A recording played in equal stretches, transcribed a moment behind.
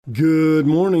Good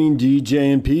morning,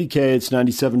 DJ and PK. It's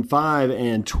 97.5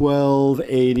 and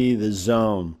 1280 The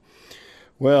Zone.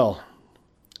 Well,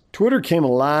 Twitter came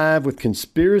alive with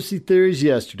conspiracy theories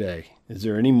yesterday. Is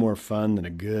there any more fun than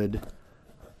a good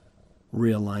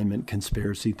realignment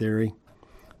conspiracy theory?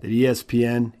 That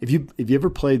ESPN, if you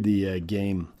ever played the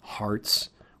game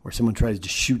Hearts, where someone tries to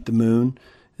shoot the moon,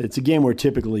 it's a game where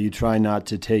typically you try not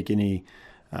to take any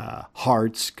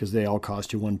hearts because they all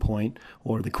cost you 1 point,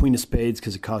 or the Queen of Spades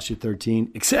because it costs you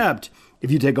 13. Except if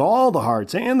you take all the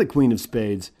hearts and the Queen of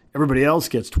Spades, everybody else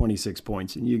gets 26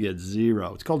 points and you get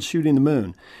 0. It's called shooting the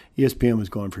moon. ESPN was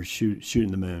going for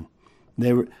shooting the moon.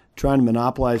 They were trying to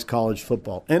monopolize college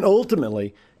football and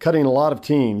ultimately cutting a lot of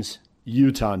teams,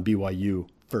 Utah and BYU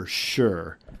for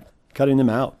sure, cutting them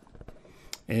out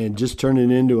and just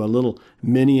turning it into a little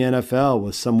mini NFL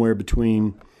with somewhere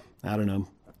between,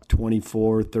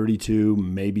 24, 32,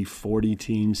 maybe 40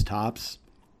 teams tops.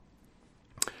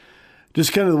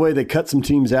 Just kind of the way they cut some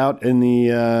teams out in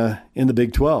the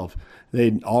Big 12.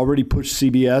 They'd already pushed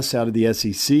CBS out of the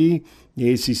SEC.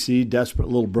 The ACC, desperate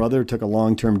little brother, took a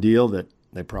long-term deal that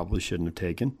they probably shouldn't have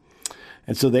taken.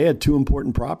 And so they had two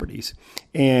important properties.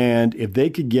 And if they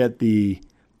could get the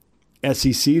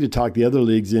SEC to talk the other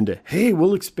leagues into, hey,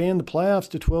 we'll expand the playoffs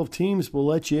to 12 teams. We'll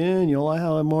let you in. You'll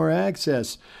have more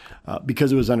access.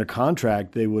 Because it was under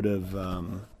contract, they would have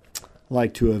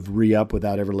liked to have re-up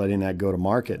without ever letting that go to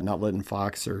market, not letting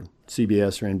Fox or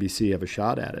CBS or NBC have a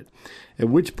shot at it. At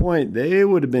which point, they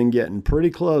would have been getting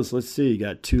pretty close. Let's see, you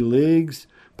got 2 leagues,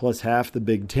 plus half the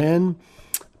Big Ten,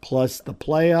 plus the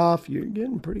playoff. You're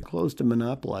getting pretty close to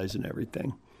monopolizing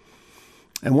everything.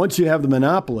 And once you have the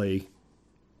monopoly,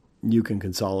 you can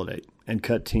consolidate and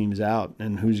cut teams out.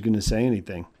 And who's going to say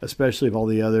anything, especially if all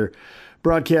the other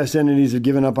broadcast entities have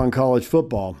given up on college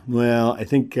football? Well, I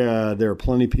think there are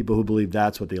plenty of people who believe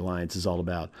that's what the alliance is all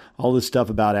about. All this stuff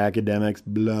about academics,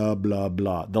 blah, blah,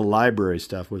 blah. The library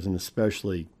stuff was an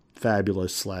especially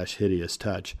fabulous / hideous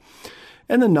touch.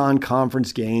 And the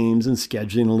non-conference games and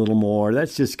scheduling a little more,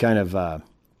 that's just kind of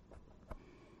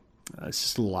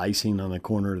it's just icing on the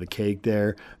corner of the cake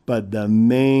there. But the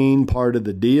main part of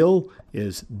the deal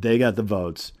is they got the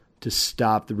votes to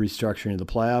stop the restructuring of the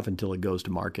playoff until it goes to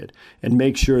market and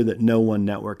make sure that no one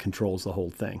network controls the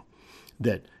whole thing.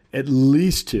 That at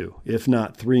least 2, if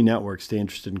not 3 networks stay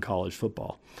interested in college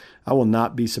football. I will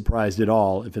not be surprised at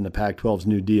all if in the Pac-12's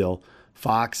new deal,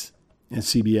 Fox and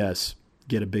CBS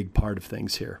get a big part of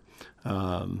things here.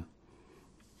 And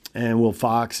will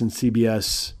Fox and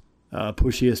CBS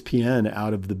push ESPN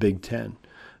out of the Big Ten?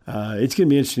 It's going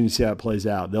to be interesting to see how it plays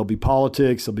out. There'll be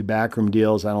politics. There'll be backroom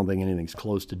deals. I don't think anything's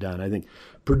close to done. I think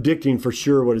predicting for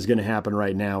sure what is going to happen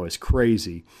right now is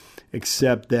crazy,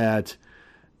 except that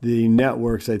the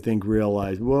networks, I think,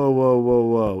 realize,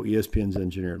 whoa. ESPN's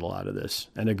engineered a lot of this,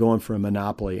 and they're going for a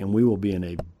monopoly, and we will be in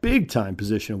a big-time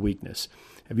position of weakness.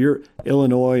 If you're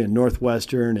Illinois and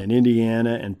Northwestern and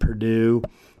Indiana and Purdue,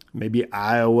 maybe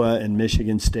Iowa and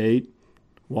Michigan State,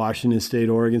 Washington State,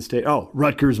 Oregon State. Oh,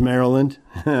 Rutgers, Maryland.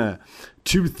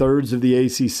 2/3 of the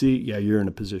ACC. Yeah, you're in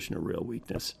a position of real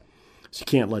weakness. So you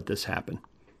can't let this happen.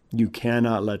 You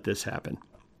cannot let this happen.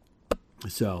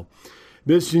 So,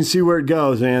 be interesting to see where it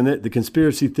goes, man. The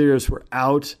conspiracy theorists were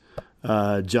out.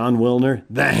 John Wilner,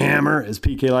 the Hammer, as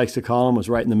PK likes to call him, was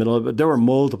right in the middle of it. But there were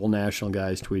multiple national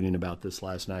guys tweeting about this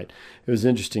last night. It was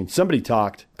interesting. Somebody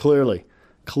talked. Clearly,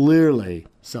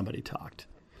 somebody talked.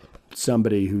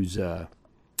 Somebody who's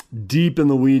deep in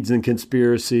the weeds in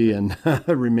conspiracy and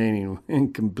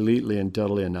remaining completely and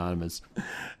totally anonymous.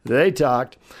 They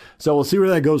talked. So we'll see where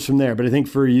that goes from there. But I think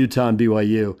for Utah and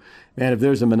BYU, man, if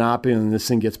there's a monopoly and this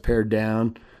thing gets pared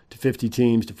down to 50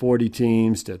 teams, to 40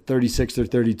 teams, to 36 or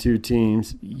 32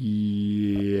 teams,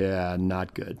 yeah,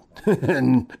 not good.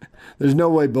 And there's no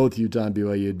way both Utah and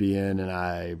BYU would be in, and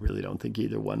I really don't think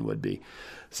either one would be.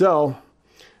 So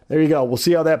there you go. We'll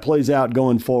see how that plays out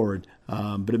going forward.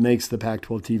 But it makes the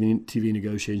Pac-12 TV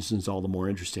negotiations all the more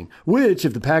interesting. Which,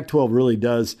 if the Pac-12 really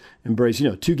does embrace,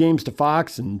 2 games to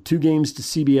Fox and 2 games to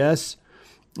CBS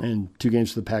and 2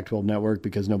 games to the Pac-12 network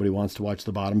because nobody wants to watch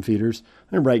the bottom feeders.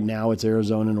 And right now it's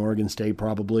Arizona and Oregon State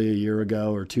probably a year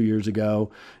ago or 2 years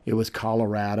ago. It was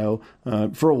Colorado.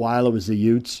 For a while it was the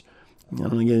Utes. I don't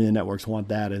think any of the networks want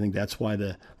that. I think that's why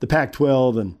the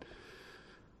Pac-12 and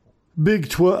Big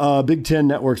Ten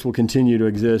networks will continue to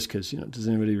exist because, does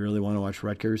anybody really want to watch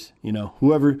Rutgers?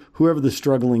 Whoever the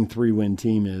struggling 3-win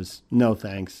team is, no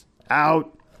thanks.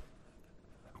 Out.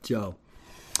 So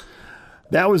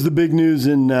that was the big news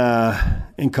in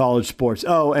college sports.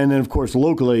 Oh, and then, of course,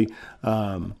 locally,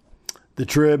 the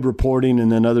Trib reporting and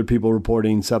then other people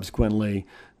reporting subsequently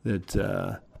that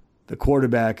the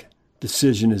quarterback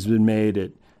decision has been made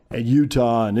at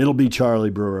Utah, and it'll be Charlie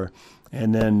Brewer.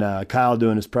 And then Kyle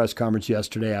doing his press conference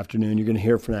yesterday afternoon. You're going to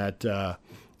hear from that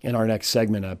in our next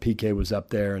segment. PK was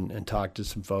up there and talked to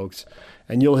some folks.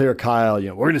 And you'll hear Kyle,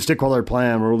 we're going to stick with our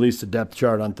plan. We'll release the depth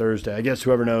chart on Thursday. I guess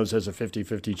whoever knows has a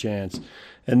 50-50 chance.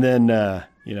 And then,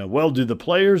 do the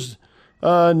players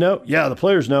know? Yeah, the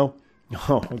players know.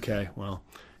 Oh, okay. Well,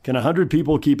 can 100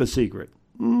 people keep a secret?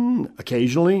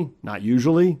 Occasionally, not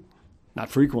usually, not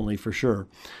frequently for sure.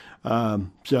 All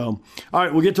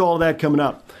right, we'll get to all of that coming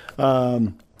up.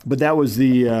 But that was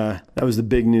the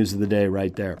big news of the day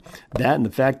right there. That and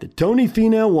the fact that Tony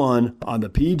Finau won on the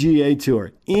PGA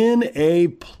Tour in a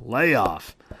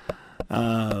playoff.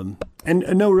 And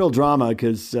no real drama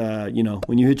because,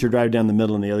 when you hit your drive down the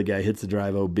middle and the other guy hits the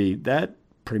drive OB, that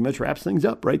pretty much wraps things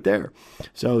up right there.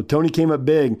 So Tony came up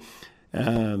big.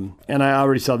 And I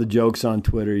already saw the jokes on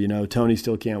Twitter, Tony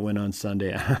still can't win on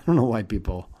Sunday. I don't know why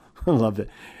people loved it.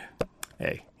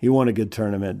 Hey, he won a good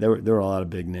tournament. There were a lot of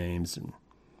big names. And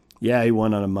yeah, he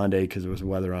won on a Monday because there was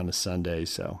weather on a Sunday.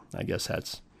 So I guess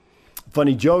that's a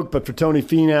funny joke. But for Tony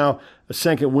Finau, a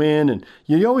second win. And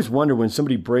you always wonder when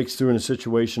somebody breaks through in a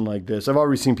situation like this. I've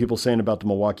already seen people saying about the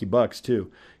Milwaukee Bucks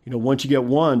too. Once you get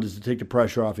one, does it take the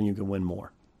pressure off and you can win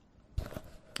more?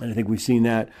 And I think we've seen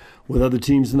that with other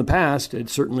teams in the past. It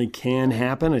certainly can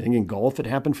happen. I think in golf it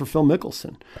happened for Phil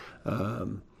Mickelson.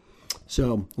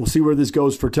 So we'll see where this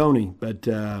goes for Tony. But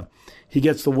he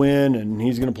gets the win, and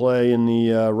he's going to play in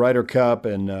the Ryder Cup,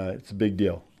 and it's a big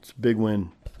deal. It's a big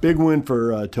win. Big win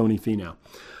for Tony Finau.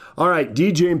 All right,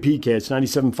 DJ and PK. It's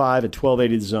 97.5 at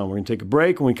 1280 The Zone. We're going to take a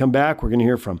break. When we come back, we're going to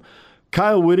hear from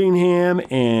Kyle Whittingham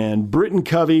and Britton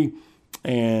Covey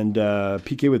and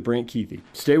PK with Brant Keithy.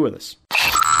 Stay with us.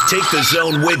 Take the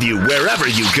Zone with you wherever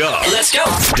you go. Let's go.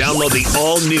 Download the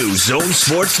all-new Zone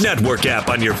Sports Network app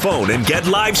on your phone and get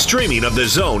live streaming of the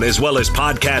Zone as well as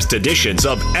podcast editions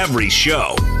of every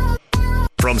show.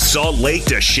 From Salt Lake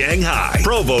to Shanghai,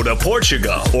 Provo to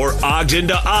Portugal, or Ogden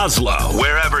to Oslo,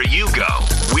 wherever you go,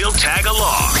 we'll tag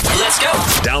along. Let's go.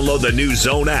 Download the new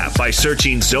Zone app by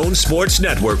searching Zone Sports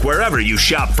Network wherever you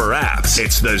shop for apps.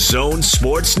 It's the Zone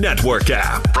Sports Network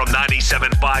app from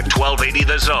 97.5 1280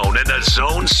 The Zone and the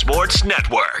Zone Sports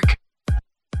Network.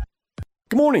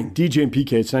 Good morning, DJ and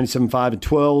PK. It's 97.5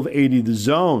 at 1280 The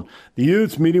Zone. The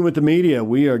Utes meeting with the media.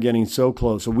 We are getting so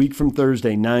close. A week from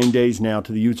Thursday, 9 days now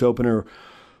to the Utes opener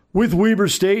with Weber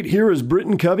State. Here is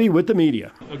Britton Covey with the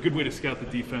media. A good way to scout the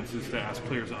defense is to ask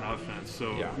players on offense.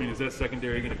 So, is that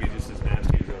secondary going to be just as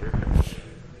nasty as ever?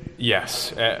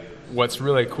 Yes. What's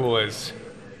really cool is,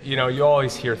 you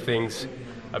always hear things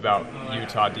about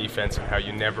Utah defense and how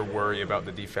you never worry about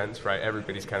the defense, right?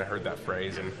 Everybody's kind of heard that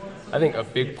phrase. And I think a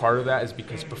big part of that is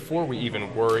because before we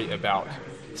even worry about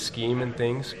scheme and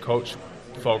things, Coach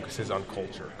focuses on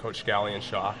culture. Coach Scally and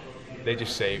Shaw, they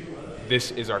just say,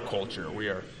 this is our culture. We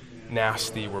are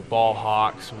nasty, we're ball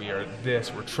hawks, we are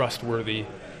this, we're trustworthy.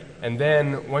 And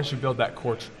then once you build that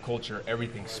culture,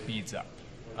 everything speeds up.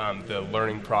 The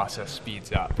learning process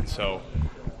speeds up. And so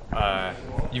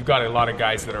you've got a lot of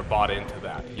guys that are bought into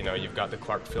that. You've got the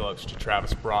Clark Phillips to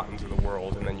Travis Broughtons of the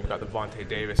world, and then you've got the Vontae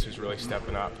Davis who's really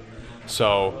stepping up.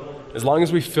 So as long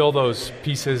as we fill those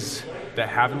pieces that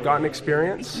haven't gotten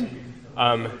experience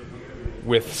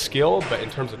with skill, but in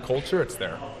terms of culture, it's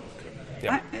there.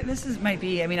 Yeah. I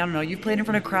don't know, you've played in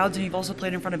front of crowds and you've also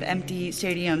played in front of empty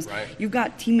stadiums. Right. You've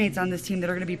got teammates on this team that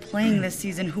are going to be playing this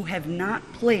season who have not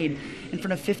played in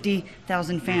front of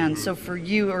 50,000 fans. So for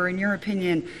you, or in your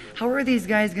opinion, how are these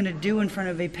guys going to do in front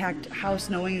of a packed house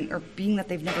knowing or being that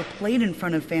they've never played in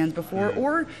front of fans before?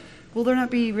 Or will there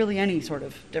not be really any sort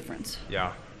of difference?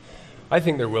 Yeah, I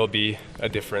think there will be a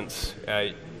difference.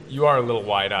 You are a little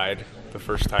wide-eyed the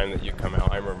first time that you come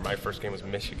out. I remember my first game was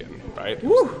Michigan, right? It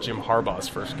was Jim Harbaugh's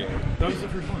first game. That was the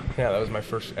first one? Yeah, that was my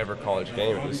first ever college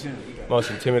game. It was the most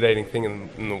intimidating thing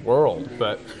in the world.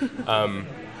 But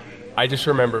I just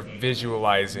remember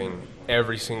visualizing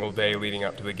every single day leading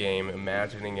up to the game,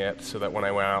 imagining it so that when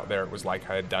I went out there, it was like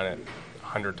I had done it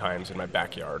 100 times in my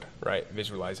backyard, right?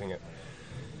 Visualizing it.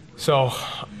 So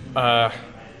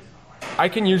I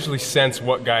can usually sense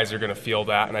what guys are going to feel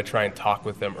that, and I try and talk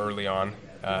with them early on.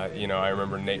 I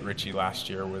remember Nate Ritchie last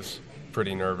year was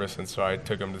pretty nervous, and so I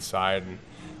took him to the side, and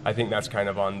I think that's kind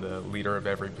of on the leader of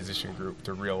every position group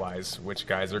to realize which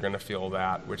guys are going to feel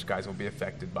that, which guys will be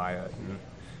affected by it, and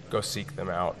go seek them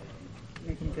out.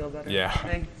 Make them feel better. Yeah.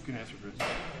 Okay. Good answer,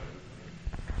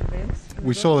 Vince?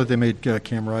 We saw that they made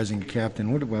Cam Rising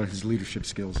captain. What about his leadership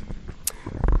skills?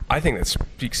 I think that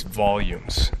speaks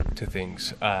volumes to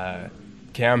things.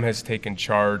 Cam has taken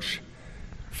charge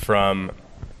from –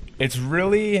 it's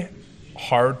really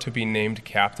hard to be named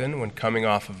captain when coming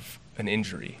off of an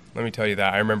injury. Let me tell you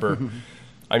that. I remember,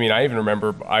 I even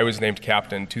remember I was named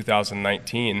captain in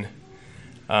 2019,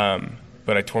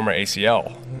 but I tore my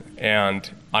ACL, and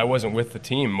I wasn't with the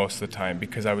team most of the time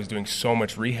because I was doing so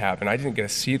much rehab, and I didn't get to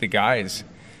see the guys.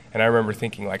 And I remember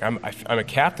thinking, like, I'm a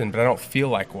captain, but I don't feel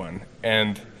like one.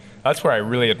 And that's where I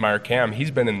really admire Cam.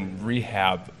 He's been in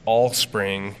rehab all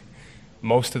spring,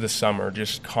 most of the summer,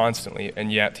 just constantly,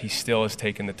 and yet he still has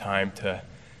taken the time to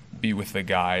be with the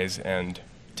guys and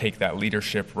take that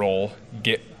leadership role,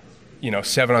 get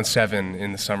 7-on-7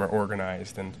 in the summer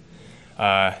organized. And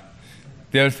the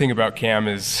other thing about Cam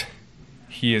is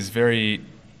he is very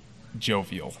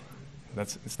jovial.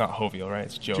 It's not jovial, right?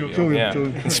 It's jovial. Yeah.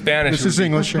 In Spanish, this is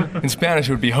English. In Spanish,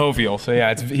 it would be jovial. So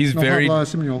yeah, he's very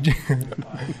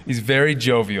he's very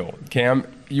jovial. Cam,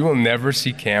 you will never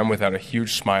see Cam without a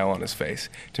huge smile on his face.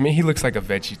 To me, he looks like a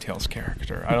VeggieTales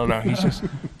character. I don't know. He's just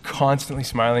constantly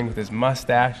smiling with his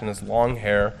mustache and his long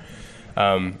hair.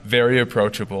 Very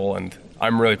approachable, and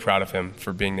I'm really proud of him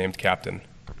for being named captain.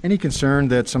 Any concern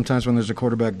that sometimes when there's a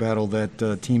quarterback battle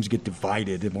that teams get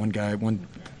divided? If one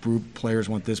group players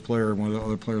want this player, one of the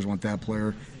other players want that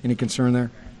player. Any concern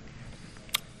there?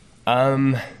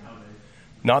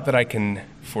 Not that I can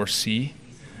foresee.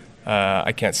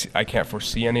 I can't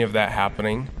foresee any of that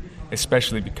happening,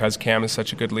 especially because Cam is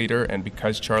such a good leader and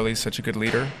because Charlie is such a good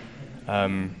leader.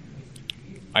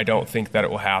 I don't think that it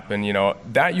will happen.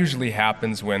 That usually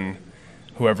happens when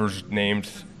whoever's named,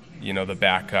 the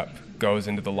backup goes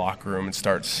into the locker room and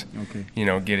starts,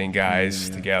 getting guys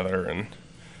together.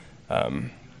 And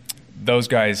those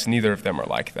guys, neither of them are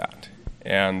like that.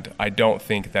 And I don't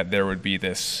think that there would be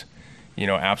this,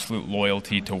 absolute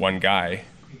loyalty to one guy,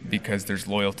 because there's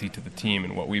loyalty to the team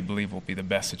and what we believe will be the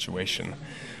best situation.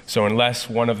 So unless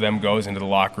one of them goes into the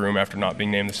locker room after not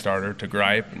being named the starter to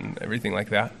gripe and everything like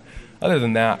that, other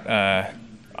than that,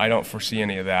 I don't foresee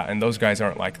any of that, and those guys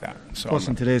aren't like that. So plus,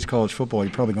 in today's college football,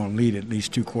 you're probably going to lead at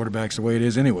least two quarterbacks the way it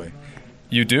is anyway.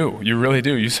 You do. You really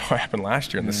do. You saw it happen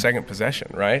last year in the second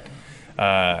possession, right?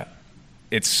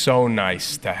 It's so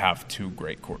nice to have two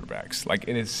great quarterbacks. Like,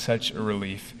 it is such a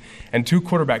relief. And two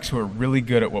quarterbacks who are really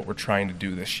good at what we're trying to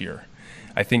do this year.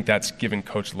 I think that's given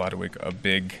Coach Ludwig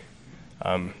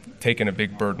taken a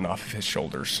big burden off of his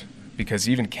shoulders, because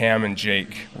even Cam and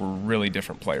Jake were really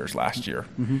different players last year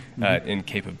in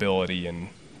capability and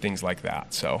things like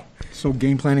that. So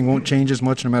game planning won't change as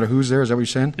much no matter who's there? Is that what you're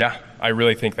saying? Yeah, I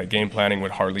really think that game planning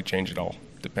would hardly change at all,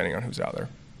 depending on who's out there.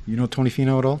 You know Tony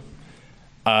Finau at all?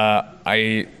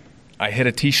 I hit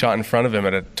a tee shot in front of him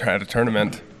at a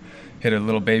tournament, hit a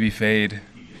little baby fade.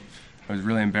 I was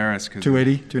really embarrassed.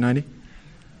 280, 290?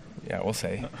 Yeah, we'll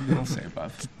say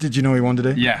above. Did you know he won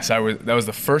today? Yes, that was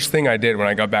the first thing I did when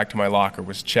I got back to my locker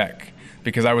was check,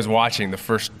 because I was watching the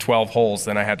first 12 holes,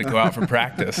 then I had to go out for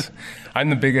practice. I'm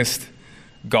the biggest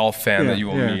golf fan that you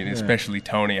will meet, especially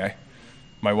Tony.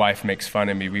 My wife makes fun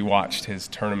of me. We watched his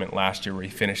tournament last year where he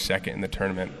finished second in the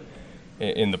tournament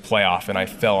in the playoff, and I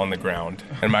fell on the ground,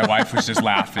 and my wife was just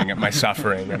laughing at my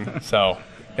suffering. And so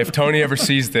if Tony ever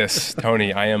sees this,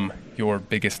 Tony, I am your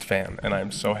biggest fan, and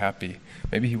I'm so happy.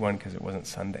 Maybe he won because it wasn't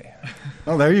Sunday.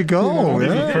 Oh, there you go.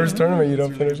 The first tournament you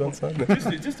don't finish on Sunday.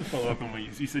 Just to follow up on what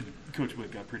you said, Coach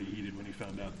Witt got pretty heated when he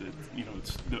found out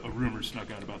that a rumor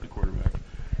snuck out about the quarterback.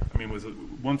 I mean, was it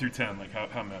 1 through 10? Like,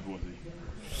 how mad was he?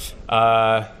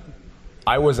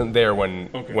 I wasn't there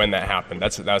when that happened.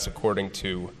 That was according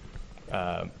to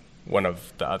one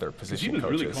of the other position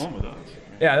coaches. He was really calm with us.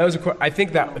 Yeah, I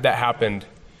think that happened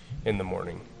in the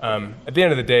morning. At the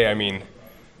end of the day, I mean,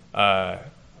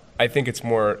 I think it's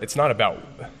not about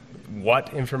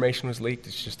what information was leaked,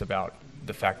 it's just about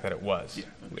the fact that it was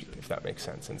leaked, if that makes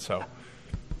sense. And so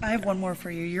I have one more for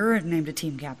you. You're named a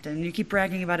team captain. You keep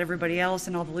bragging about everybody else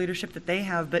and all the leadership that they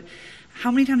have, but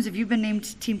how many times have you been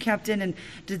named team captain, and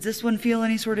did this one feel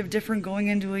any sort of different going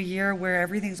into a year where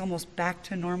everything's almost back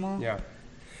to normal? Yeah.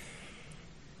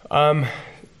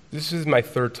 This is my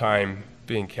third time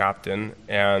being captain,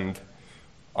 and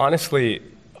honestly,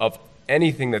 of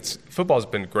anything football's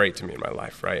been great to me in my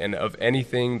life, right? And of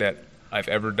anything that I've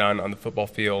ever done on the football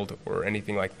field or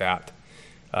anything like that,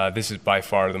 this is by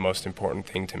far the most important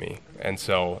thing to me. And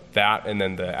so that, and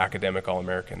then the academic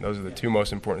All-American, those are the two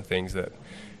most important things that,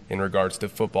 in regards to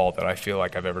football, that I feel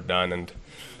like I've ever done.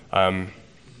 And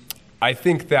I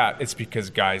think that it's because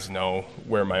guys know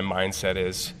where my mindset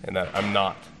is, and that I'm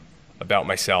not about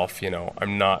myself.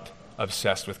 I'm not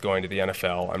obsessed with going to the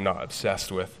NFL. I'm not obsessed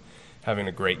with having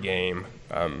a great game.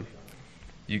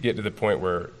 You get to the point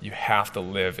where you have to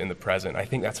live in the present. I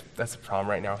think that's the problem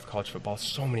right now with college football.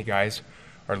 So many guys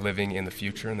are living in the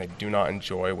future, and they do not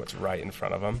enjoy what's right in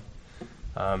front of them.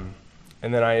 And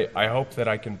then I hope that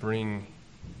I can bring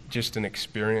just an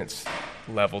experience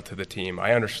level to the team.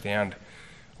 I understand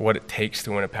what it takes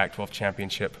to win a Pac-12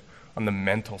 championship on the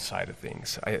mental side of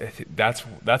things. That's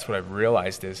what I've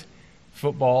realized is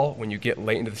football, when you get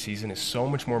late into the season, is so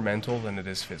much more mental than it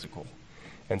is physical.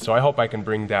 And so I hope I can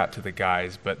bring that to the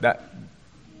guys. But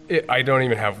I don't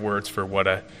even have words for what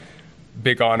a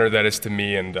big honor that is to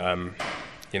me. And,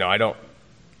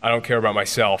 I don't care about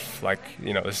myself.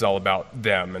 This is all about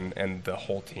them and the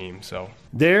whole team. So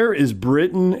there is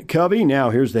Britton Covey.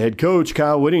 Now here's the head coach,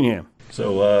 Kyle Whittingham.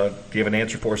 So do you have an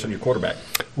answer for us on your quarterback?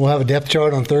 We'll have a depth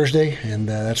chart on Thursday, and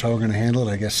that's how we're going to handle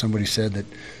it. I guess somebody said that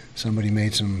somebody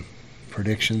made some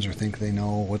predictions or think they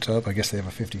know what's up. I guess they have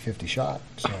a 50-50 shot,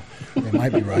 so they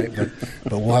might be right.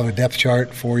 But we'll have a depth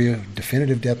chart for you,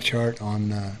 definitive depth chart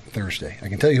on Thursday. I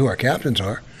can tell you who our captains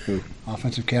are.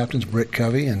 Offensive captains, Britt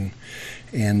Covey and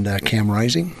Cam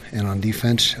Rising. And on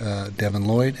defense, Devin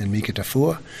Lloyd and Mika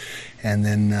Tafua. And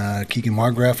then Keegan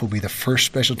Margraf will be the first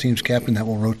special teams captain. That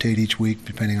will rotate each week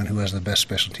depending on who has the best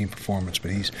special team performance.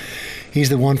 But he's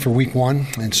the one for week 1,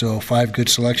 and so 5 good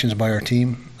selections by our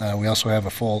team. We also have a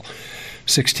full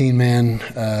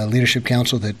 16-man leadership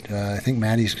council that I think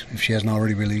Maddie's, if she hasn't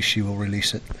already released, she will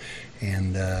release it.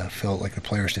 And felt like the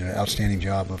players did an outstanding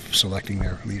job of selecting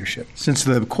their leadership. Since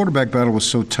the quarterback battle was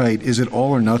so tight, is it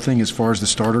all or nothing as far as the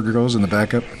starter goes and the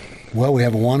backup? Well, we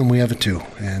have a 1 and we have a 2,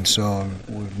 and so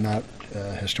we've not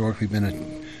historically been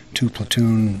a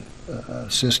 2-platoon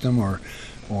system or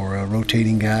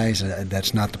rotating guys.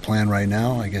 That's not the plan right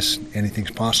now. I guess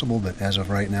anything's possible, but as of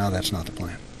right now, that's not the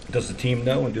plan. Does the team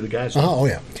know, and do the guys know? Oh,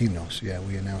 yeah, the team knows. Yeah,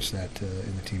 we announced that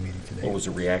in the team meeting today. What was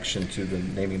the reaction to the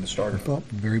naming the starter? Well,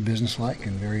 very businesslike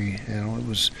and very, it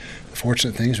was the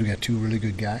fortunate thing is we got 2 really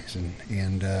good guys,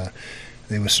 and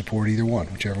they would support either one.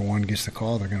 Whichever one gets the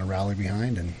call, they're going to rally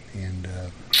behind, and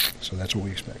so that's what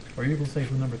we expect. Are you able to say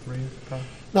who number 3 is, Kyle?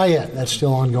 Not yet. That's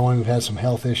still ongoing. We've had some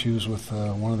health issues with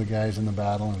one of the guys in the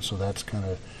battle, and so that's kind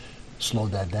of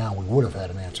slowed that down. We would have had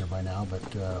an answer by now, but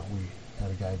we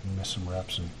had a guy miss some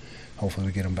reps, and hopefully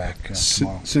we get him back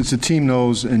tomorrow. Since the team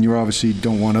knows, and you obviously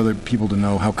don't want other people to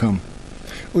know, how come?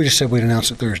 We just said we'd announce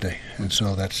it Thursday, and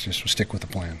so that's just stick with the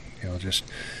plan. Just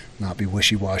not be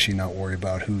wishy-washy, not worry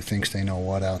about who thinks they know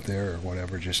what out there or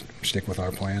whatever. Just stick with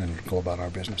our plan and go about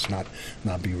our business, not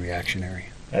be reactionary.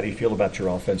 How do you feel about your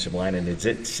offensive line, and is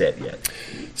it set yet?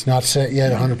 It's not set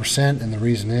yet 100%, and the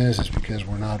reason is because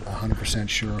we're not 100%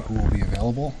 sure who will be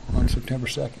available on September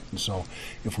 2nd. And so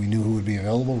if we knew who would be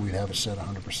available, we'd have it set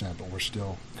 100%, but we're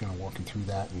still kind of working through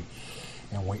that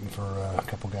and waiting for a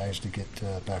couple guys to get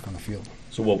back on the field.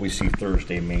 So what we see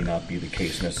Thursday may not be the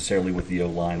case necessarily with the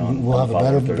O-line on We'll have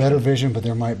a better vision, but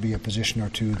there might be a position or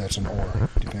two that's an or,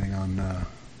 depending on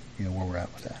where we're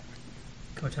at with that.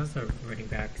 Coach, how's the running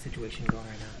back situation going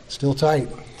right now? Still tight.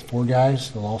 4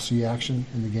 guys, they'll all see action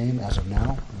in the game as of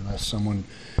now, unless someone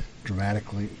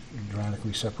dramatically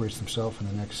separates themselves in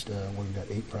the next, we've got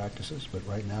 8 practices, but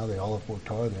right now they all have worked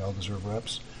hard, they all deserve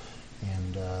reps,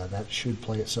 and that should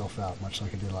play itself out, much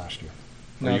like it did last year.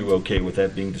 Are you okay with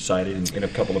that being decided in a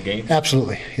couple of games?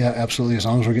 Absolutely. Yeah, absolutely. As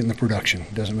long as we're getting the production.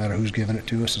 It doesn't matter who's giving it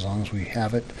to us, as long as we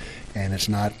have it, and it's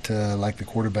not like the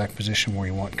quarterback position where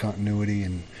you want continuity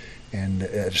and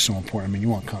it's so important. I mean, you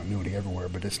want continuity everywhere,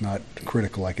 but it's not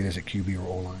critical like it is at QB or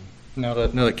O-line. Now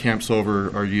that camp's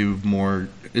over,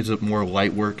 is it more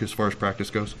light work as far as practice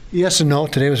goes? Yes and no.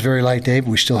 Today was a very light day, but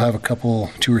we still have a couple,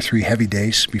 2 or 3 heavy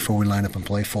days before we line up and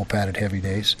play, full padded heavy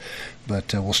days.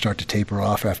 But we'll start to taper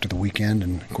off after the weekend,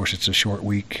 and of course it's a short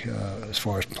week as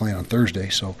far as playing on Thursday.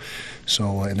 So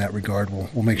in that regard,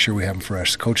 we'll make sure we have them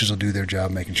fresh. The coaches will do their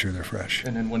job making sure they're fresh.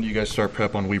 And then when do you guys start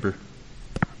prep on Weber?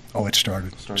 Oh, it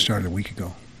started a week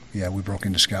ago. Yeah, we broke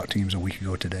into scout teams a week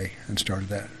ago today and started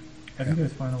that. Have you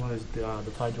guys finalized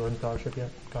the Ty Jordan scholarship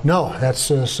yet? No, that's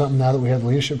something now that we have the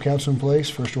leadership council in place.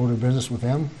 First order of business with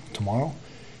them tomorrow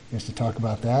is to talk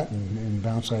about that and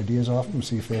bounce ideas off them,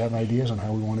 see if they have ideas on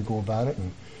how we want to go about it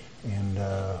and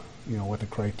what the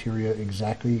criteria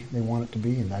exactly they want it to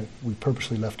be. And we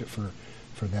purposely left it for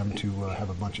them to have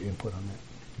a bunch of input on that.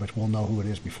 But we'll know who it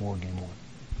is before game 1.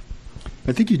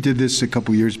 I think you did this a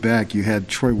couple years back. You had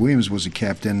Troy Williams was a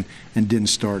captain and didn't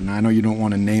start. And I know you don't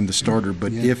want to name the starter,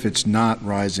 but if it's not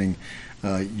Rising,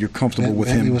 you're comfortable with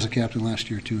him. He was a captain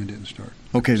last year too and didn't start.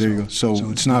 Okay, there you go.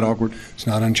 So it's not awkward. It's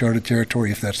not uncharted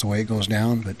territory if that's the way it goes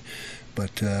down.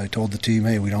 But I told the team,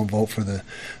 hey, we don't vote for the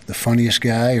funniest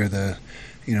guy or the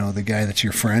guy that's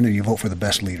your friend, and you vote for the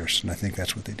best leaders. And I think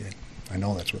that's what they did. I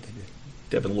know that's what they did.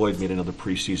 Devin Lloyd made another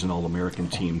preseason All-American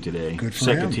team today. Good for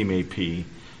Second him. team AP.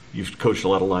 You've coached a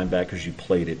lot of linebackers. You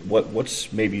played it.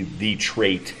 What's maybe the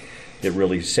trait that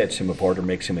really sets him apart or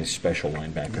makes him a special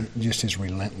linebacker? Just his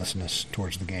relentlessness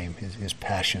towards the game, his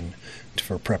passion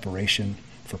for preparation,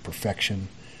 for perfection.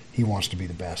 He wants to be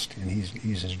the best, and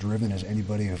he's as driven as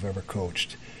anybody who've ever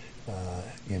coached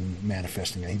in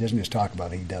manifesting it. He doesn't just talk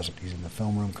about it, he does it. He's in the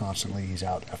film room constantly, he's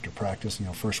out after practice,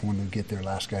 first one to get there,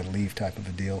 last guy to leave type of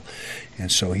a deal.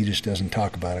 And so he just doesn't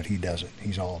talk about it, he does it.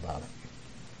 He's all about it.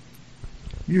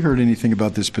 You heard anything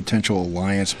about this potential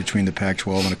alliance between the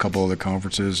Pac-12 and a couple other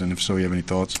conferences, and if so, you have any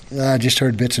thoughts? I just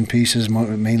heard bits and pieces.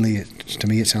 Mainly, to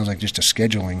me, it sounds like just a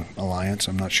scheduling alliance.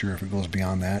 I'm not sure if it goes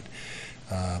beyond that.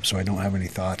 So I don't have any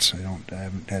thoughts. I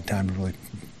haven't had time to really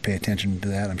pay attention to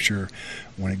that. I'm sure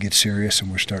when it gets serious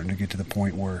and we're starting to get to the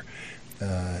point where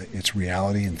it's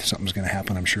reality and something's going to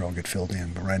happen, I'm sure I'll get filled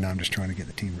in. But right now I'm just trying to get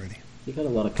the team ready. You've had a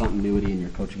lot of continuity in your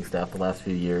coaching staff the last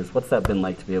few years. What's that been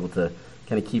like to be able to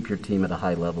kind of keep your team at a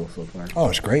high level so far? Oh,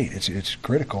 it's great. It's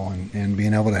critical, and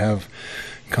being able to have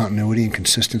continuity and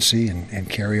consistency and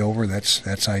carry over,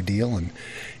 that's ideal.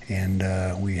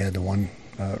 And we had the one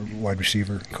wide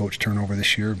receiver coach turnover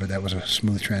this year, but that was a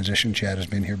smooth transition. Chad has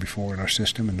been here before in our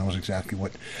system and knows exactly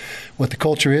what the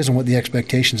culture is and what the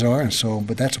expectations are. And so,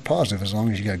 but that's a positive as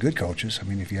long as you got good coaches. I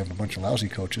mean, if you have a bunch of lousy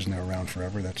coaches and they're around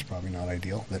forever, that's probably not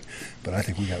ideal. But I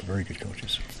think we got very good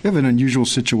coaches. You have an unusual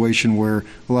situation where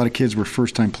a lot of kids were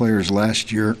first-time players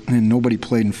last year and nobody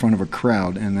played in front of a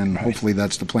crowd, and then hopefully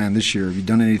that's the plan this year. Have you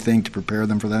done anything to prepare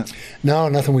them for that? No,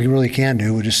 nothing we really can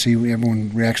do. We just see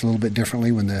everyone reacts a little bit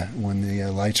differently when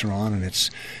the lights are on and it's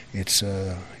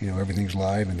everything's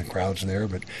live and the crowd's there.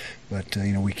 But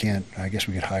we can't. I guess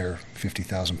we could hire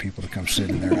 50,000 people to come sit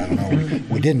in there. I don't know.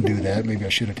 We didn't do that. Maybe I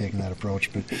should have taken that approach.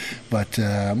 But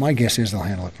my guess is they'll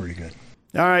handle it pretty good.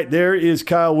 All right, there is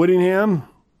Kyle Whittingham,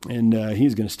 and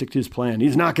he's going to stick to his plan.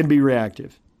 He's not going to be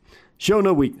reactive. Show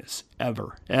no weakness,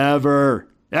 ever.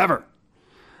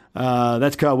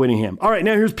 That's Kyle Whittingham. All right,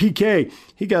 now here's PK.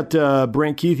 He got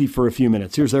Brant Keithy for a few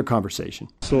minutes. Here's their conversation.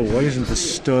 So why isn't the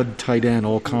stud tight end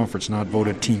all conference not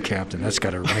voted team captain? That's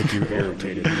got to make you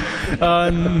irritated.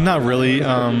 Not really.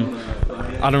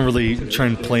 I don't really try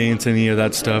and play into any of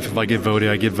that stuff. If I get voted,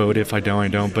 I get voted. If I don't, I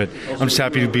don't. But I'm just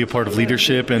happy to be a part of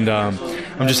leadership, and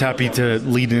I'm just happy to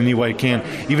lead in any way I can.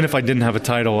 Even if I didn't have a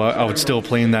title, I would still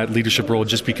play in that leadership role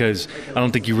just because I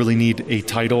don't think you really need a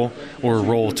title or a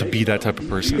role to be that type of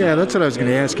person. Yeah, that's what I was going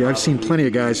to ask you. I've seen plenty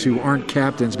of guys who aren't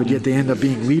captains, but yet they end up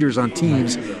being leaders on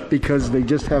teams because they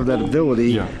just have that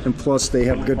ability, and plus they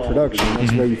have good production.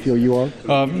 That's where you feel you are?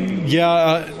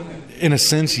 In a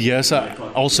sense, yes.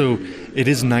 Also, it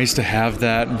is nice to have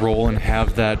that role and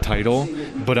have that title,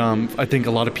 but I think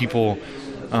a lot of people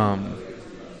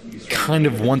kind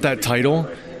of want that title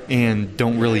and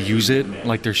don't really use it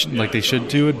like they should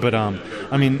do it. But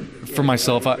I mean, for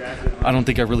myself, I don't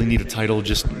think I really need a title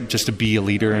just to be a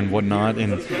leader and whatnot.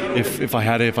 And if I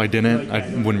had it, if I didn't, I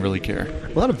wouldn't really care.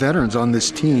 A lot of veterans on this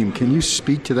team. Can you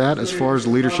speak to that as far as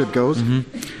leadership goes?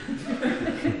 Mm-hmm.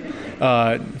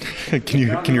 Can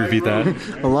you repeat that?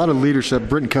 A lot of leadership.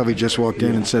 Britton Covey just walked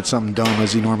in and said something dumb,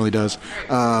 as he normally does.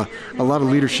 A lot of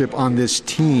leadership on this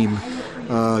team.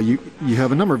 You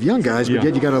have a number of young guys, but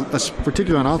yet you got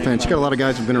particularly on offense, you got a lot of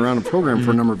guys who've been around the program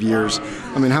for a number of years.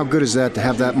 I mean, how good is that to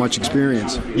have that much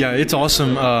experience? Yeah, it's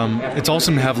awesome. It's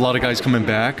awesome to have a lot of guys coming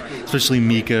back, especially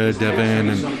Mika, Devin,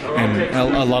 and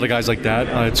a lot of guys like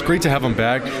that. It's great to have them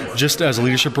back, just as a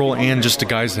leadership role and just the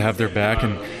guys to have their back.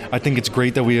 And I think it's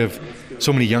great that we have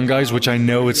so many young guys, which I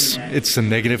know it's a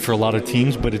negative for a lot of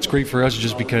teams, but it's great for us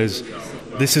just because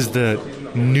this is the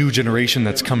new generation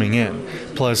that's coming in.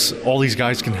 Plus, all these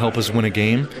guys can help us win a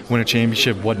game, win a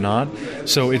championship, whatnot.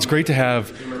 So it's great to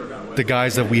have the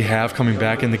guys that we have coming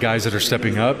back and the guys that are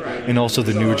stepping up, and also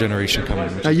the newer generation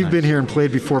coming in. Now, you've been here and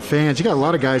played before fans. You got a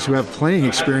lot of guys who have playing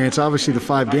experience, obviously the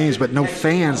 5 games, but no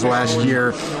fans last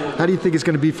year. How do you think it's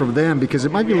going to be for them? Because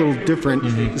it might be a little different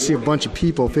to see a bunch of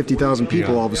people, 50,000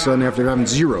 people all of a sudden after having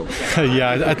 0.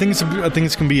 Yeah, I think it's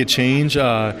going to be a change.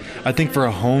 I think for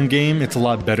a home game, it's a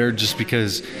lot better just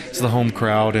because it's the home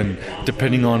crowd, and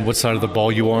depending on what side of the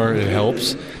ball you are, it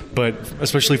helps. But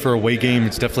especially for a away game,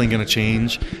 it's definitely going to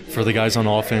change for the guys on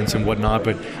offense and whatnot.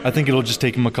 But I think it'll just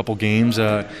take them a couple games.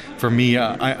 For me,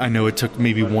 I know it took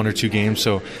maybe 1 or 2 games,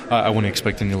 so I wouldn't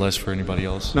expect any less for anybody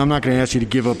else. Now, I'm not going to ask you to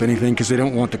give up anything because they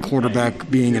don't want the quarterback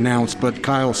being announced, but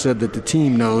Kyle said that the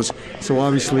team knows, so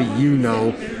obviously you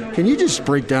know. Can you just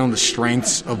break down the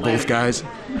strengths of both guys?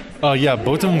 Yeah,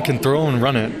 both of them can throw and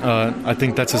run it. I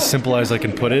think that's as simple as I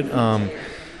can put it.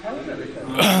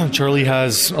 Charlie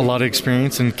has a lot of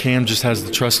experience, and Cam just has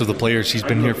the trust of the players. He's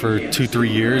been here for 2-3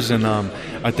 years, and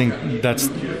I think that's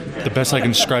the best I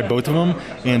can describe both of them.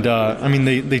 And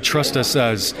they trust us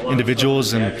as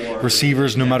individuals and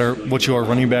receivers, no matter what you are,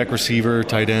 running back, receiver,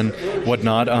 tight end,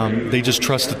 whatnot. They just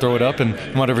trust to throw it up, and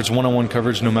no matter if it's one-on-one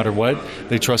coverage, no matter what,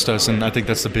 they trust us, and I think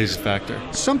that's the biggest factor.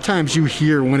 Sometimes you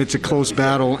hear when it's a close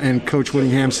battle, and Coach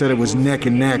Whittingham said it was neck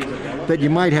and neck, that you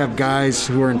might have guys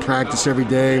who are in practice every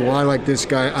day. Well, I like this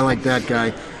guy, I like that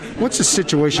guy. What's the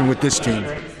situation with this team?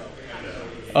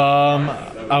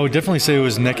 I would definitely say it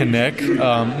was neck and neck.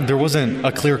 There wasn't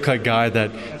a clear-cut guy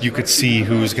that you could see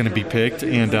who was going to be picked,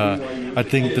 and I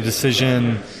think the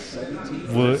decision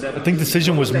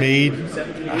was made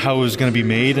how it was going to be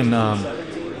made, and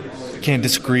can't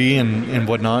disagree and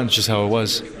whatnot. It's just how it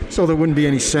was. So there wouldn't be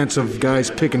any sense of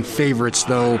guys picking favorites,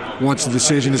 though, once the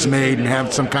decision is made and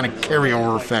have some kind of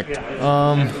carryover effect?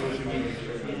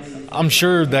 I'm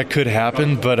sure that could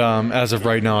happen, but as of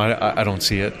right now, I don't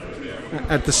see it.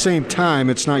 At the same time,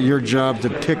 it's not your job to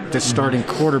pick the starting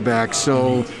quarterback.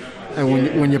 So, and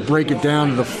when you break it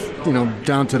down to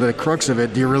down to the crux of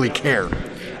it, do you really care?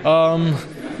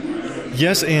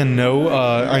 Yes and no.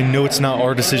 I know it's not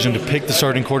our decision to pick the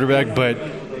starting quarterback, but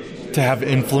to have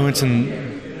influence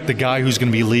in the guy who's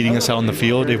going to be leading us out in the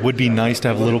field, it would be nice to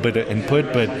have a little bit of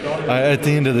input. But at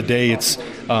the end of the day, it's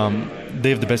they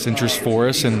have the best interest for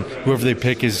us, and whoever they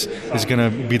pick is going to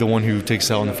be the one who takes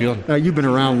us out in the field. You've been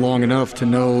around long enough to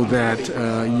know that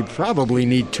you probably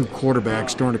need two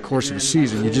quarterbacks during the course of the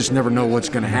season. You just never know what's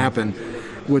going to happen.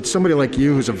 Would somebody like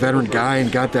you, who's a veteran guy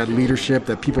and got that leadership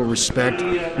that people respect,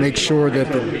 make sure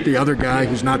that the other guy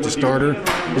who's not the starter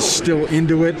is still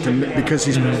into it because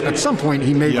he's at some point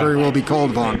he may very well be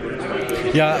called upon?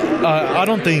 Yeah, I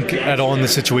don't think at all in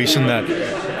this situation that,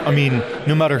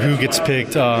 no matter who gets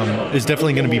picked, is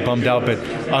definitely going to be bummed out, but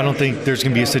I don't think there's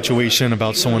going to be a situation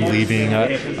about someone leaving.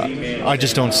 I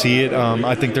just don't see it.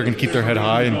 I think they're going to keep their head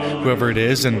high, and whoever it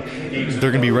is, and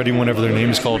they're going to be ready whenever their name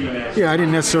is called. Yeah, I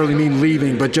didn't necessarily mean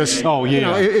leaving, but just,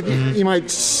 you might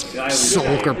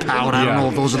sulk or pout. I don't know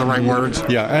if those are the right words.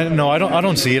 Yeah, no, I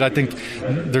don't see it. I think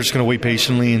they're just going to wait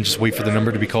patiently and just wait for the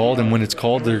number to be called, and when it's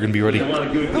called, they're going to be ready.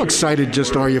 How excited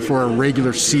just are you for a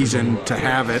regular season to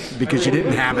have it, because you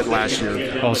didn't have it last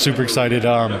year? Oh, super excited.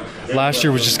 Last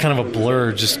year was just kind of a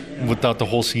blur, just without the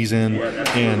whole season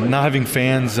and not having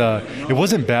fans. It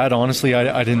wasn't bad, honestly.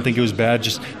 I didn't think it was bad,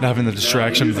 just not having the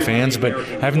distraction of the fans, but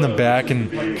having them back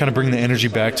and kind of bring the energy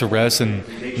back to rest and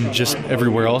just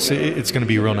everywhere else, it's going to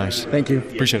be real nice. Thank you.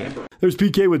 Appreciate it. There's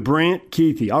PK with Brant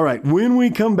Keithy. All right, when we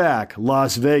come back,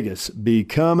 Las Vegas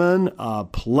becoming a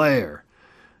player.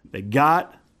 They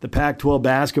got the Pac-12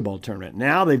 basketball tournament.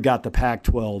 Now they've got the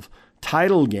Pac-12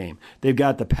 title game. They've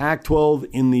got the Pac-12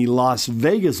 in the Las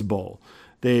Vegas Bowl.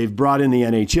 They've brought in the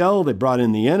NHL, they brought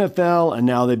in the NFL, and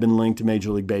now they've been linked to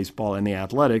Major League Baseball and the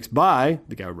Athletics by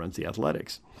the guy who runs the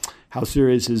Athletics. How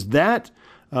serious is that?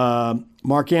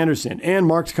 Mark Anderson, and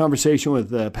Mark's conversation with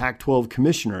the Pac-12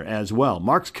 commissioner as well.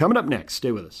 Mark's coming up next.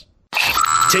 Stay with us.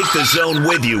 Take the Zone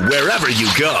with you wherever you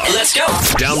go. Let's go.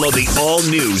 Download the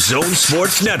all-new Zone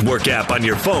Sports Network app on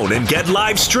your phone and get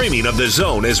live streaming of the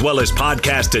Zone as well as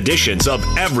podcast editions of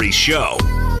every show.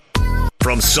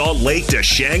 From Salt Lake to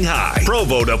Shanghai,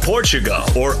 Provo to Portugal,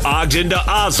 or Ogden to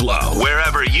Oslo,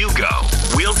 wherever you go,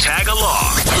 we'll tag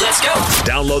along. Let's go.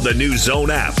 Download the new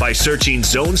Zone app by searching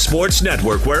Zone Sports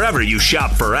Network wherever you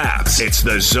shop for apps. It's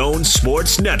the Zone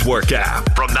Sports Network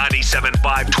app from 97.5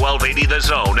 1280 The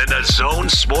Zone and the Zone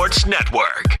Sports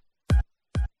Network.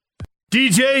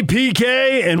 DJ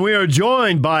PK, and we are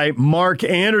joined by Mark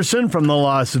Anderson from the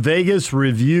Las Vegas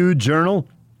Review-Journal.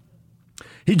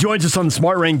 He joins us on the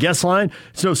Smart Rain guest line.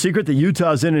 It's no secret that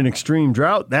Utah's in an extreme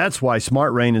drought. That's why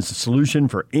Smart Rain is the solution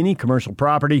for any commercial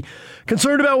property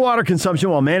concerned about water consumption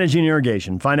while managing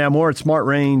irrigation. Find out more at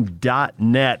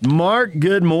smartrain.net. Mark,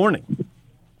 good morning.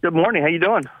 Good morning. How you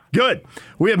doing? Good.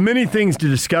 We have many things to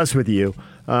discuss with you.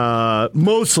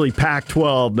 Mostly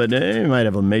Pac-12, but we might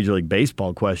have a Major League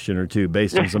Baseball question or two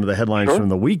based on some of the headlines from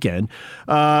the weekend.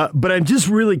 But I'm just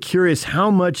really curious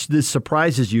how much this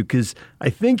surprises you, because I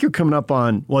think you're coming up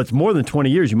on, well, it's more than 20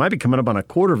 years. You might be coming up on a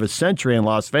quarter of a century in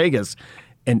Las Vegas,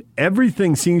 and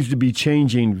everything seems to be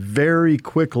changing very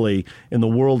quickly in the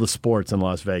world of sports in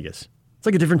Las Vegas. It's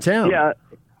like a different town.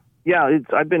 Yeah.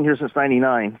 I've been here since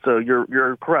 '99, so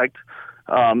you're correct.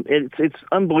 It's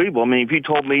unbelievable. I mean, if you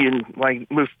told me when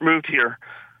I moved here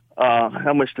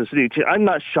how much the city, I'm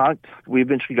not shocked we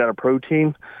eventually got a pro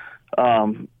team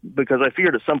because I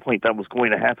figured at some point that was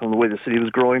going to happen the way the city was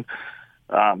growing.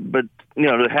 But,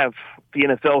 to have the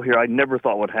NFL here, I never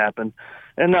thought would happen.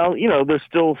 And now, there's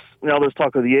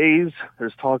talk of the A's.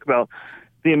 There's talk about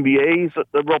the NBA's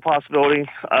a real possibility.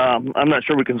 I'm not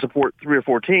sure we can support 3 or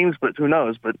 4 teams, but who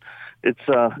knows? But it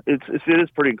is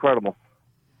pretty incredible.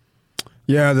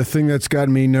 Yeah, the thing that's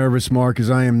gotten me nervous, Mark, is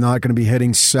I am not going to be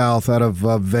heading south out of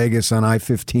Vegas on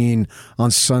I-15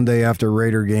 on Sunday after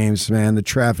Raider games, man. The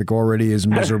traffic already is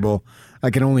miserable. I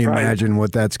can only imagine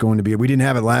what that's going to be. We didn't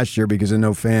have it last year because of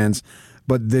no fans,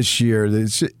 but this year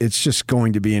it's just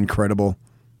going to be incredible.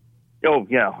 Oh,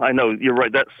 yeah, I know. You're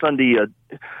right. That Sunday,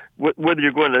 whether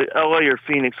you're going to L.A. or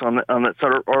Phoenix on that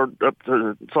Sunday or up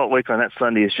to Salt Lake on that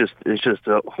Sunday, it's just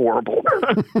horrible.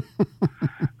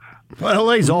 Well,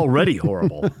 LA's already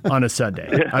horrible on a Sunday.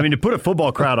 Yeah. I mean, to put a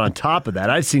football crowd on top of that,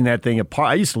 I've seen that thing.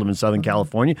 I used to live in Southern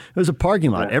California. It was a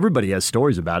parking lot. Yeah. Everybody has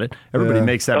stories about it. Everybody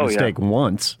makes that mistake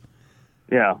once.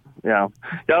 Yeah. I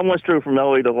once drove from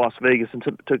LA to Las Vegas and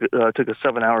took us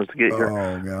 7 hours to get here.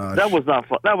 Oh gosh, that was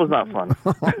not fun.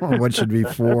 What should be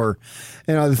 4?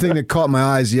 The thing that caught my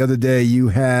eyes the other day, you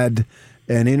had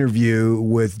an interview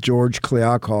with George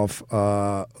Kliavkoff,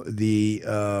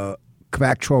 the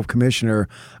Pac-12 commissioner.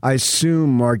 I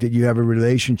assume, Mark, that you have a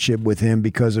relationship with him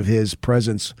because of his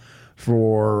presence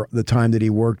for the time that he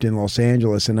worked in Los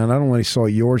Angeles. And I not only saw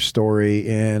your story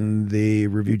in the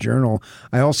Review-Journal,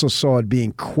 I also saw it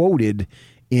being quoted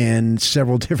in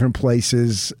several different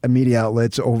places, media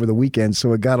outlets over the weekend.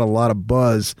 So it got a lot of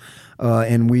buzz.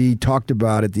 And we talked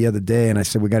about it the other day, and I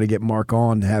said we got to get Mark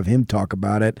on to have him talk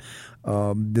about it.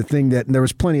 The thing that there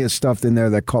was plenty of stuff in there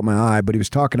that caught my eye, but he was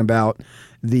talking about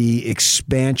the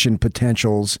expansion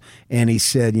potentials, and he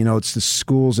said, it's the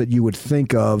schools that you would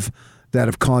think of that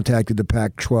have contacted the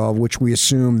Pac-12, which we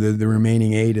assume the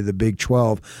remaining 8 of the Big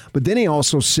 12. But then he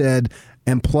also said,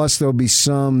 and plus there'll be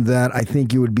some that I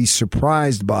think you would be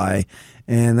surprised by,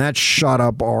 and that shot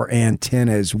up our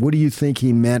antennas. What do you think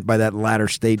he meant by that latter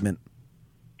statement?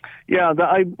 Yeah,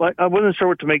 I wasn't sure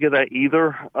what to make of that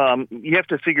either. You have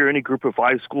to figure any group of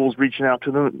 5 schools reaching out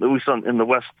to them, at least in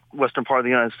the western part of the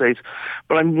United States.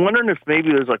 But I'm wondering if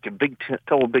maybe there's like a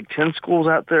couple of Big Ten schools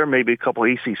out there, maybe a couple of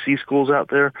ACC schools out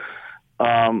there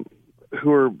who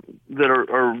are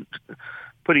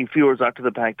putting feelers out to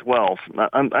the Pac-12.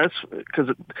 That's because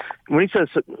when he says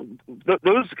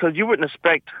those, because you wouldn't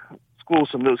expect schools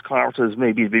from those conferences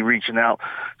maybe to be reaching out.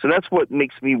 So that's what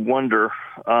makes me wonder.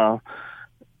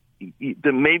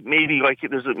 Maybe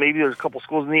there's a couple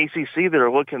schools in the ACC that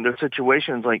are looking at their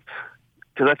situations like,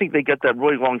 because I think they get that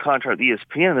really long contract with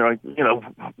ESPN. They're like,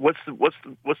 what's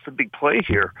the big play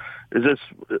here?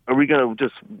 Are we going to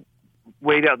just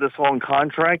wait out this long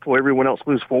contract while everyone else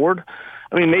moves forward?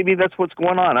 I mean, maybe that's what's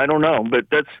going on. I don't know, but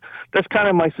that's kind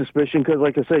of my suspicion because,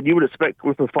 like I said, you would expect a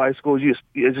group of 5 schools.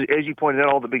 As you pointed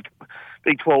out, all the Big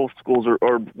 12 schools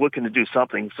are looking to do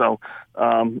something. So,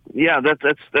 that's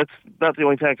about the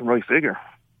only thing I can really figure.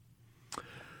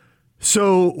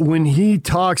 So when he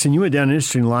talks, and you went down an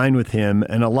interesting line with him,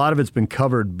 and a lot of it's been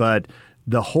covered, but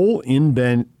the whole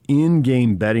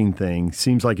in-game betting thing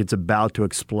seems like it's about to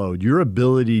explode. Your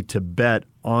ability to bet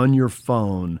on your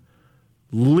phone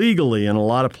legally in a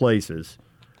lot of places,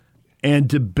 and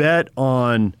to bet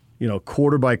on,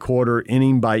 quarter by quarter,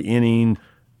 inning by inning,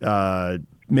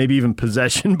 maybe even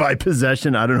possession by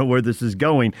possession. I don't know where this is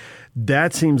going.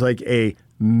 That seems like a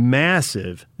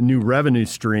massive new revenue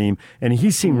stream, and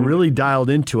he seemed really dialed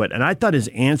into it. And I thought his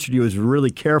answer to you was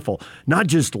really careful, not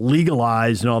just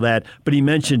legalized and all that, but he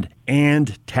mentioned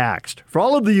and taxed. For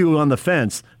all of you on the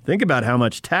fence, think about how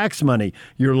much tax money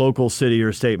your local city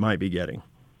or state might be getting.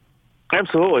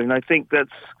 Absolutely, and I think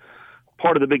that's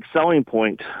part of the big selling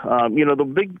point.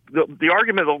 The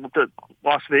argument that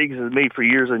Las Vegas has made for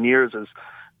years and years is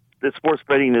that sports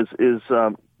betting there's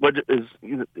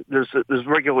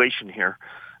regulation here,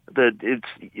 that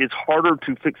it's harder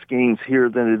to fix games here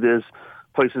than it is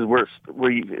places where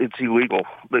it's illegal.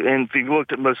 And if you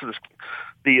looked at most of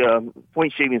the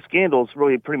point shaving scandals,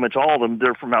 really pretty much all of them,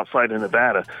 they're from outside of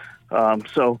Nevada.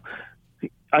 So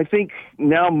I think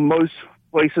now most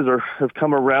places have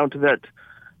come around to that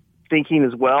thinking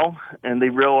as well, and they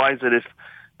realize that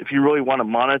if you really want to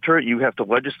monitor it, you have to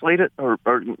legislate it or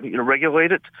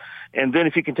regulate it, and then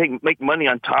if you can make money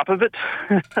on top of it,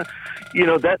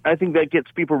 that I think that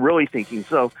gets people really thinking.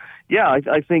 So yeah,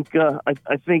 I think at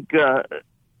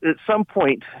some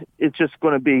point it's just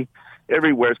going to be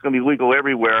everywhere. It's going to be legal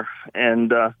everywhere,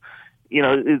 and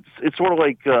it's sort of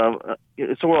like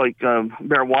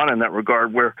marijuana in that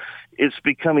regard, where it's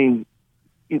becoming.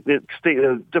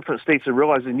 Different states are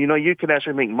realizing, you can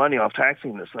actually make money off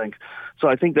taxing this thing. So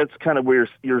I think that's kind of where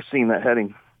you're seeing that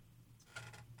heading.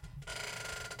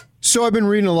 So I've been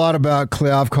reading a lot about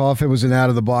Kliavkoff. It was an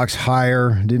out-of-the-box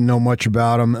hire. Didn't know much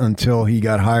about him until he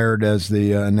got hired as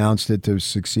they announced it to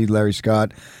succeed Larry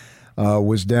Scott.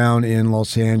 Was down in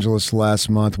Los Angeles last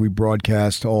month. We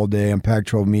broadcast all day on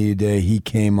Pac-12 Media Day. He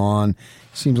came on.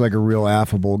 Seems like a real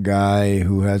affable guy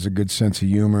who has a good sense of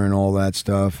humor and all that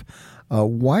stuff.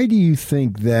 Why do you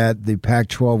think that the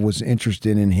Pac-12 was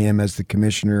interested in him as the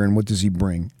commissioner, and what does he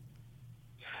bring?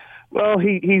 Well,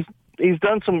 he's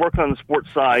done some work on the sports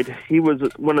side. He was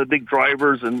one of the big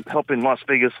drivers in helping Las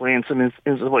Vegas land some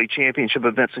NCAA championship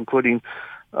events, including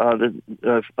not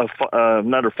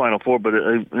a Final Four, but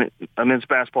a men's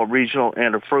basketball regional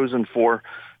and a Frozen Four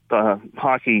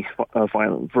hockey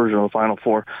final version of the Final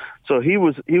Four. So he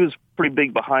was pretty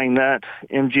big behind that.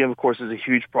 MGM, of course, is a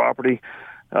huge property.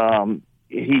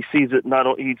 He sees it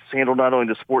he's handled not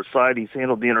only the sports side, he's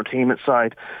handled the entertainment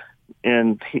side,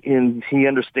 and he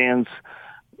understands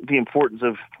the importance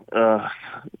of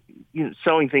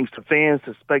selling things to fans,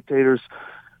 to spectators.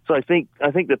 So I think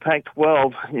the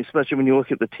Pac-12, especially when you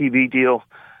look at the TV deal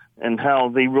and how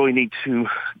they really need to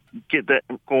get that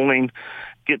going,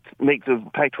 make the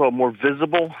Pac-12 more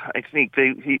visible. I think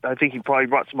he probably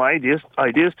brought some ideas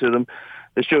to them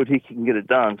that showed he can get it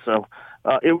done. So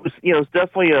it was it's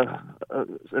definitely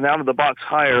an out of the box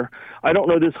hire. I don't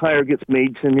know this hire gets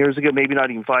made 10 years ago, maybe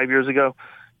not even 5 years ago,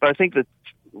 but I think that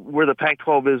where the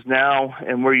Pac-12 is now,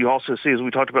 and where you also see, as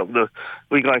we talked about the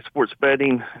legalized sports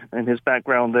betting and his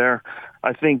background there,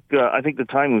 I think the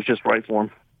timing was just right for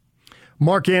him.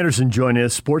 Mark Anderson joined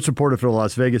us, sports reporter for the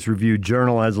Las Vegas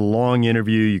Review-Journal, has a long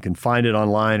interview. You can find it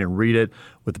online and read it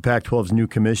with the Pac-12's new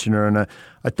commissioner. And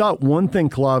I thought one thing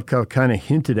Kliavkoff kind of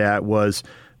hinted at was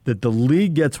that the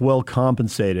league gets well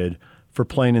compensated for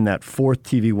playing in that fourth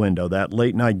TV window, that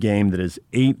late-night game that is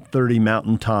 8:30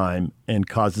 Mountain Time and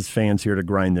causes fans here to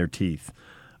grind their teeth.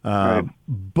 Right.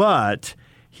 But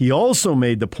he also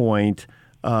made the point,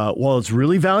 while it's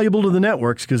really valuable to the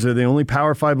networks because they're the only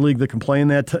Power 5 league that can play in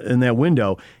that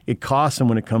window, it costs them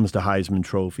when it comes to Heisman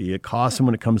Trophy. It costs them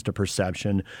when it comes to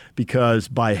perception because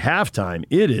by halftime,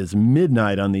 it is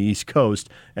midnight on the East Coast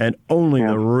and only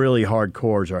the really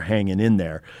hardcores are hanging in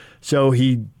there. So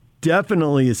he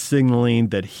definitely is signaling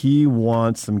that he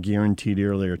wants some guaranteed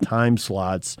earlier time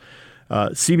slots.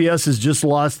 CBS has just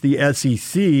lost the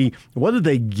SEC. Whether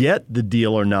they get the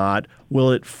deal or not, will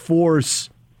it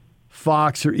force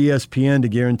Fox or ESPN to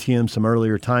guarantee them some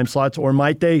earlier time slots, or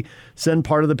might they send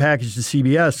part of the package to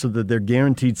CBS so that they're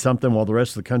guaranteed something while the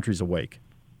rest of the country's awake?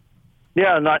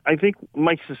 Yeah, and I think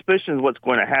my suspicion is what's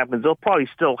going to happen is they'll probably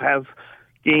still have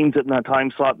games in that time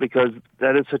slot because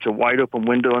that is such a wide open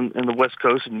window in the West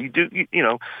Coast, and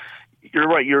you're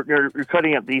right. You're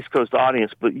cutting out the East Coast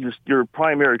audience, but your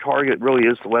primary target really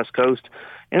is the West Coast,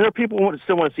 and there are people who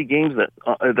still want to see games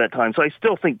at that time. So I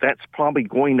still think that's probably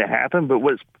going to happen. But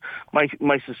what's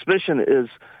my suspicion is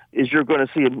you're going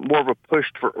to see more of a push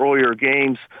for earlier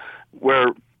games, where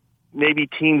maybe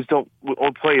teams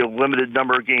will play a limited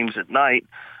number of games at night.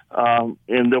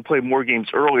 And they'll play more games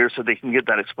earlier so they can get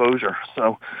that exposure.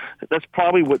 So that's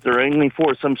probably what they're aiming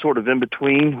for, some sort of in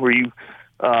between where you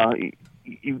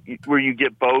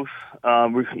get both.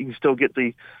 Where you can still get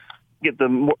the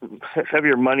more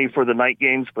heavier money for the night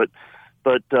games, but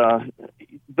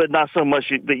not so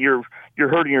much that you're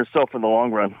hurting yourself in the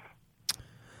long run.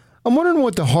 I'm wondering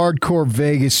what the hardcore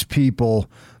Vegas people,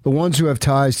 the ones who have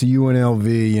ties to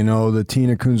UNLV, the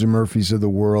Tina Kunze Murphys of the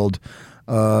world,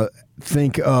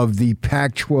 think of the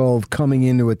Pac-12 coming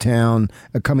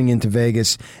into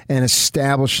Vegas and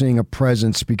establishing a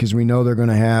presence, because we know they're going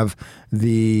to have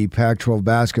the Pac-12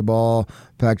 basketball,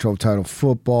 Pac-12 title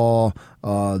football,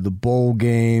 the bowl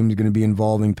games going to be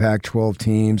involving Pac-12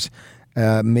 teams,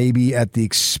 maybe at the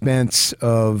expense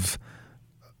of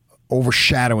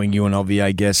overshadowing UNLV,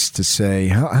 I guess to say.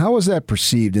 How is that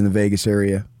perceived in the Vegas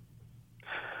area?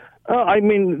 I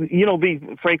mean,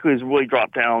 UNLV, frankly, has really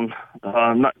dropped down,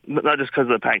 not just because of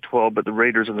the Pac-12, but the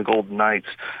Raiders and the Golden Knights.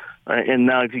 And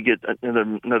now if you get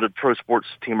another pro sports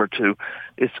team or two,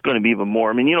 it's going to be even more.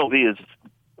 I mean, UNLV is,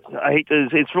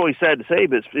 it's really sad to say,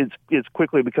 but it's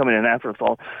quickly becoming an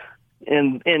afterthought.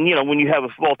 And when you have a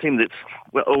football team that's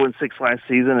 0-6 last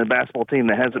season, and a basketball team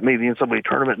that hasn't made the NCAA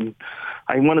tournament in,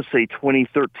 I want to say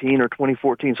 2013 or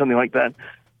 2014, something like that,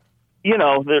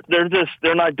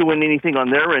 they're not doing anything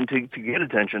on their end to get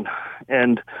attention.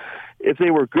 And if they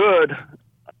were good,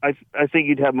 I think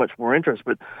you'd have much more interest.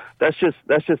 But that's just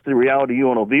the reality of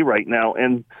UNLV right now.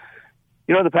 And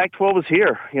the Pac-12 is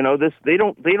here. They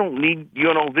don't need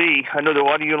UNLV. I know that a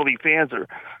lot of UNLV fans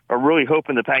are really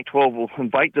hoping the Pac-12 will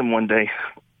invite them one day.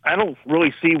 I don't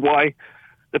really see why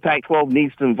the Pac-12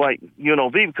 needs to invite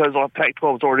UNLV, because the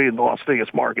Pac-12 is already in the Las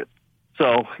Vegas market.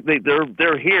 So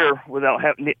they're here without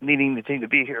needing the team to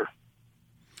be here.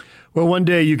 Well, one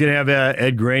day you could have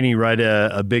Ed Graney write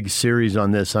a big series on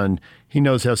this. He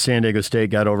knows how San Diego State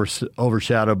got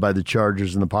overshadowed by the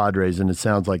Chargers and the Padres, and it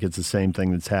sounds like it's the same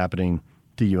thing that's happening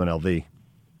to UNLV.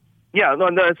 Yeah, no,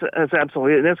 that's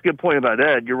absolutely it. That's a good point about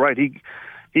Ed. You're right.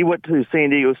 He went to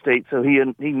San Diego State, so he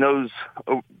knows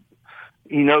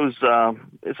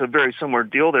it's a very similar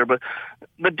deal there. But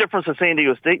the difference of San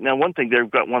Diego State now, one thing,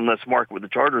 they've got one less mark with the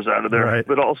Chargers out of there, right.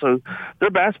 But also their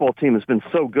basketball team has been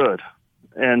so good.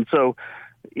 And so,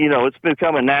 it's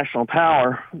become a national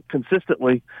power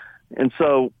consistently. And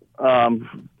so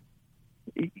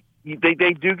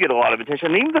they do get a lot of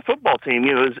attention. And even the football team,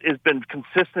 has been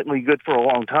consistently good for a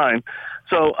long time.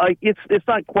 So it's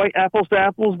not quite apples to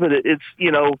apples, but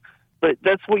but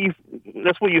that's what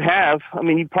you have. I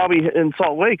mean, you probably in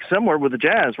Salt Lake, similar with the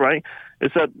Jazz, right?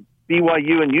 It's that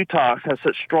BYU and Utah have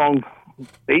such strong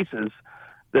bases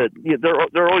that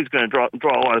they're always going to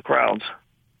draw a lot of crowds.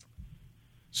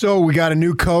 So we got a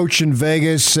new coach in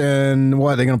Vegas, and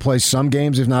what, they're going to play some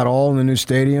games, if not all, in the new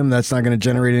stadium? That's not going to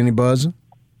generate any buzz?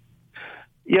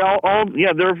 Yeah,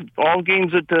 they're all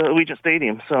games at the Allegiant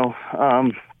Stadium. So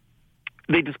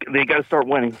they got to start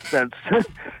winning. That's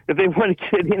if they want to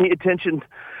get any attention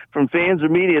from fans or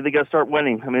media, they got to start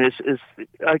winning. I mean, it's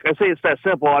like I say, it's that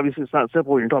simple. Obviously, it's not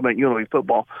simple when you're talking about UNLV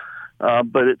football.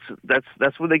 But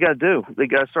that's what they got to do. They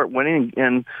got to start winning,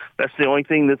 and that's the only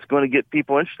thing that's going to get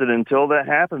people interested. Until that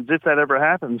happens, if that ever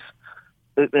happens,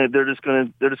 they're just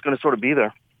going to sort of be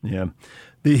there. Yeah,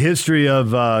 the history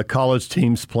of college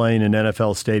teams playing in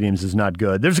NFL stadiums is not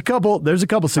good. There's a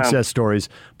couple success stories,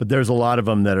 but there's a lot of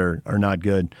them that are not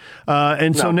good.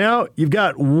 So now you've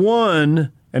got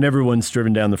one, and everyone's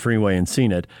driven down the freeway and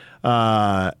seen it.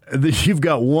 You've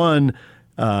got one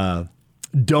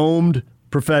domed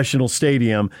professional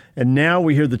stadium, and now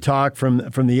we hear the talk from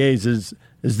the A's. Is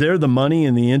there the money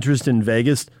and the interest in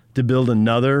Vegas to build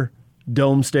another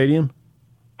dome stadium?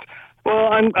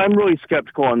 Well, I'm really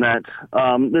skeptical on that.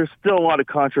 There's still a lot of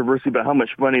controversy about how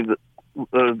much money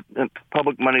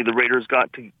public money the Raiders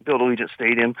got to build Allegiant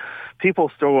Stadium. People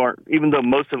still aren't, even though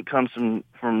most of it comes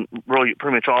from really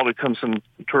pretty much all of it comes from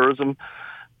tourism.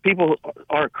 People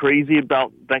aren't crazy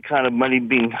about that kind of money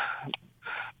being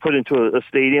put into a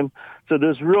stadium. So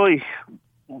there's really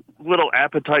little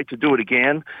appetite to do it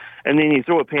again. And then you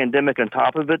throw a pandemic on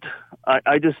top of it.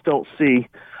 I just don't see.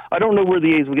 I don't know where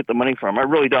the A's will get the money from. I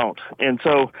really don't. And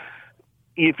so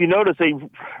if you notice, they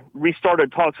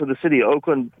restarted talks with the city of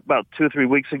Oakland about 2 or 3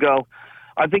 weeks ago.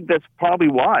 I think that's probably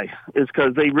why, is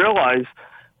because they realize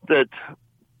that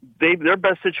their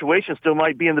best situation still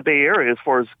might be in the Bay Area as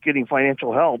far as getting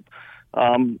financial help.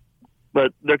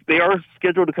 But they are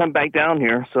scheduled to come back down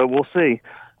here, so we'll see.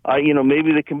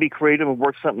 Maybe they can be creative and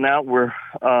work something out where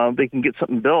they can get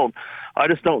something built. I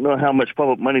just don't know how much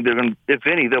public money they're going, if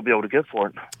any, they'll be able to get for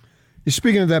it. You're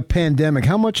speaking of that pandemic.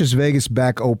 How much is Vegas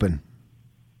back open?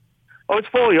 Oh, it's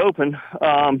fully open.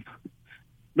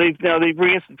 They've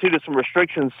reinstituted some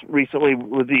restrictions recently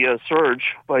with the surge.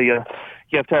 You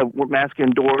have to have mask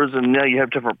indoors, and now you have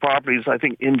different properties. I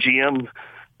think MGM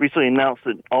recently announced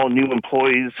that all new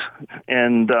employees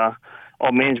and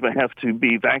all management have to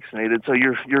be vaccinated. So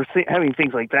you're having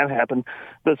things like that happen.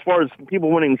 But as far as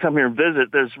people wanting to come here and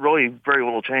visit, there's really very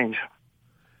little change.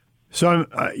 So,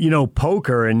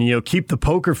 poker and, keep the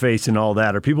poker face and all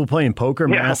that. Are people playing poker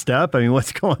masked up? I mean,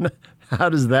 what's going on? How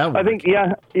does that work? I think,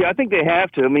 I think they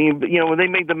have to. I mean, when they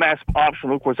made the mask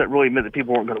optional, of course, that really meant that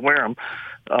people weren't going to wear them.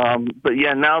 But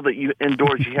now that you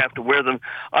indoors, you have to wear them.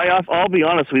 I'll be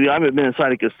honest with you, I haven't been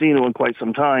inside a casino in quite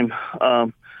some time.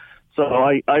 So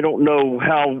I don't know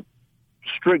how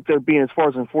strict they're being as far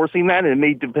as enforcing that. It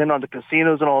may depend on the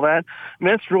casinos and all that. I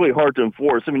mean, it's really hard to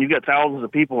enforce. I mean, you've got thousands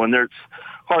of people in there. It's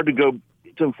hard to go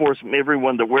to enforce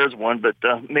everyone that wears one, but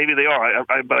maybe they are.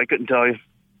 But I couldn't tell you.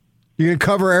 You gonna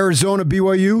cover Arizona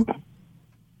BYU?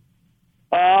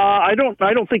 I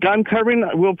don't think I'm covering.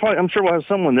 I'm sure we'll have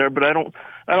someone there, but I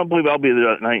don't believe I'll be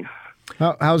there that night.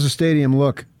 How's the stadium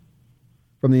look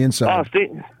from the inside?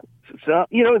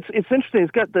 It's interesting.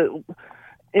 It's got the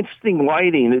interesting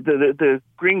lighting. The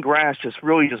green grass just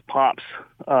pops.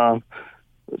 So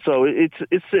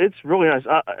it's really nice.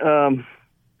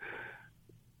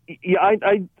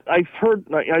 I've heard.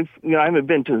 I haven't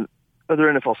been to other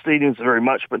NFL stadiums very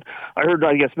much, but I heard,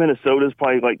 I guess, Minnesota's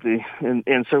probably like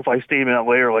and SoFi Stadium in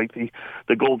LA are like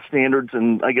the gold standards,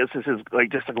 and I guess this is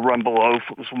just a run below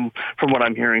from what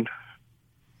I'm hearing.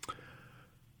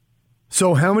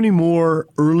 So how many more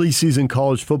early season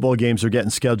college football games are getting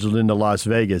scheduled into Las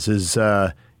Vegas? Is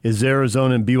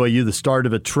Arizona and BYU the start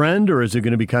of a trend, or is it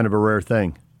going to be kind of a rare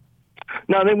thing?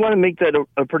 No, they want to make that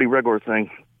a pretty regular thing.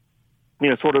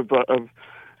 Sort of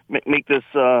make this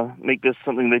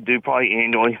something they do probably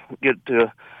annually. Get two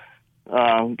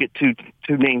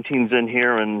main teams in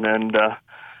here, and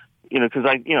because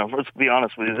let's be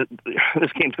honest with you,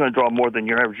 this game's going to draw more than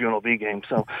your average UNLV game.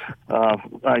 So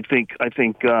I think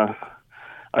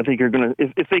you're going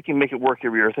to, if they can make it work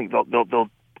every year, I think they'll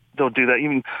do that.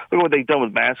 Even look at what they've done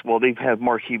with basketball. They've had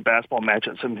marquee basketball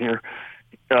matchups in here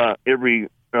every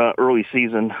early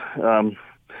season.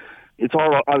 It's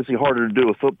all obviously harder to do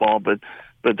with football, but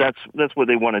that's what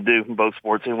they want to do in both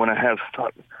sports. They want to have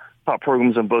top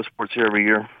programs in both sports here every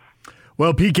year.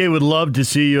 Well, PK would love to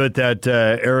see you at that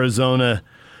Arizona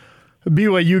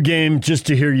BYU game just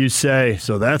to hear you say,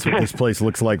 so that's what this place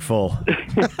looks like full.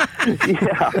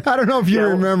 Yeah. I don't know if you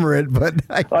remember it, but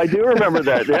I do remember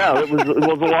that. Yeah, it was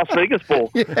the Las Vegas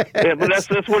Bowl. Yes. Yeah, but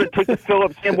that's what it took to fill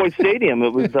up Sandboy Stadium.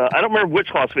 It was I don't remember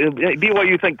which Las Vegas.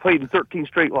 BYU played in 13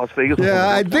 straight Las Vegas. Yeah,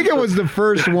 I think it was the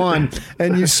first one,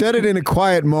 and you said it in a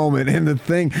quiet moment. And the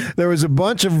thing, there was a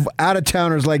bunch of out of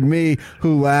towners like me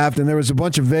who laughed, and there was a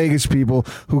bunch of Vegas people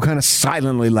who kind of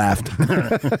silently laughed.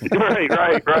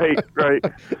 Right.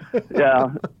 Yeah,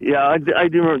 I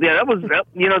do remember. Yeah,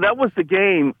 that was the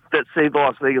game that saved the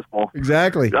Las Vegas Bowl.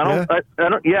 Exactly. I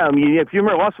mean, if you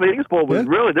remember, Las Vegas Bowl was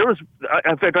really there was.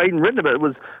 In fact, I even written about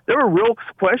it. There were real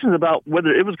questions about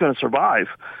whether it was going to survive,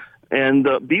 and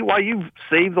BYU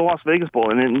saved the Las Vegas Bowl,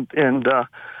 and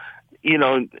I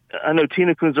know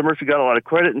Tina Kunze-Murphy got a lot of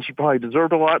credit, and she probably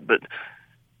deserved a lot, but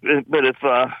if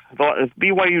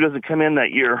BYU doesn't come in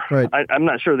that year, right. I'm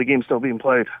not sure the game's still being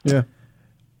played. Yeah.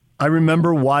 I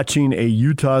remember watching a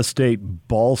Utah State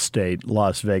Ball State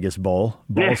Las Vegas Bowl.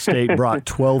 Ball State brought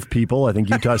 12 people. I think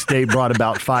Utah State brought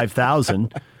about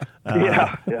 5,000.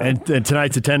 And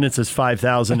tonight's attendance is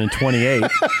 5,028.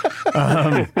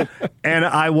 And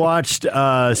I watched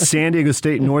San Diego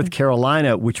State, North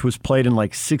Carolina, which was played in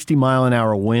like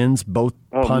 60-mile-an-hour winds. Both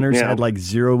punters had like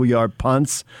 0-yard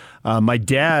punts. My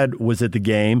dad was at the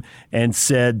game and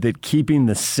said that keeping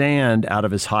the sand out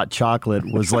of his hot chocolate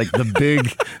was like the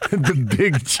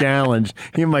big challenge.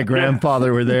 He and my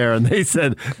grandfather were there, and they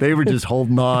said they were just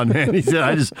holding on, man. He said,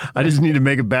 I just need to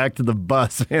make it back to the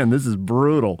bus. Man, this is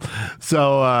brutal.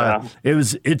 So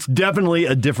it's definitely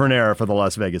a different era for the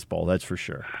Las Vegas Bowl, that's for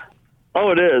sure.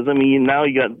 Oh, it is. I mean, now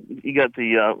you got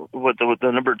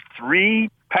the number 3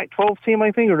 Pac-12 team,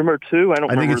 I think, or number 2.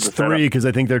 I think it's 3 because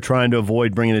I think they're trying to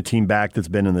avoid bringing a team back that's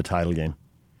been in the title game.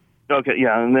 Okay,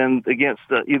 yeah, and then against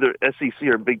either SEC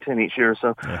or Big Ten each year.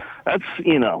 So that's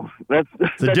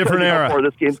it's a different era. Before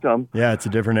this game's come. Yeah, it's a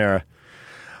different era.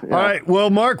 Yeah. All right.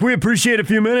 Well, Mark, we appreciate a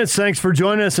few minutes. Thanks for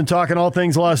joining us and talking all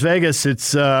things Las Vegas.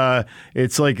 It's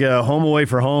like a home away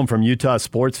for home from Utah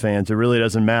sports fans. It really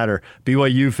doesn't matter.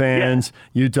 BYU fans,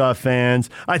 Utah fans.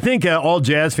 I think all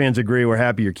Jazz fans agree. We're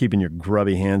happy you're keeping your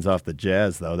grubby hands off the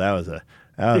Jazz, though. That was a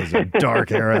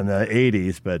dark era in the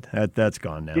 80s, but that's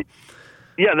gone now.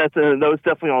 Yeah, that was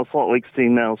definitely on Salt Lake's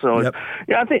team now. So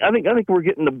I think we're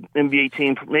getting the NBA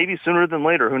team maybe sooner than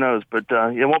later. Who knows? But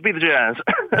it won't be the Jazz.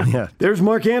 Yeah. There's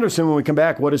Mark Anderson when we come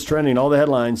back. What is trending? All the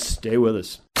headlines. Stay with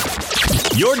us.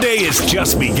 Your day has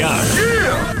just begun.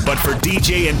 Yeah! But for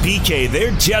DJ and PK,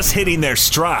 they're just hitting their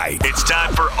stride. It's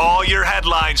time for all your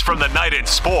headlines from the night in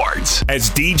sports as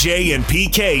DJ and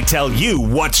PK tell you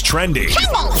what's trending.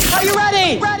 Are you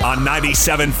ready? On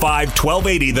 97.5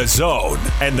 1280 The Zone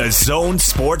and The Zone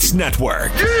Sports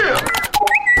Network. Yeah!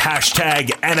 Hashtag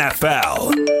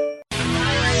NFL.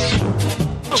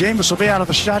 Jameis will be out of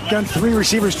the shotgun. 3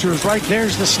 receivers to his right.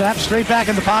 There's the snap. Straight back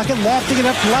in the pocket. Lofting it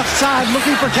up to left side.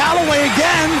 Looking for Callaway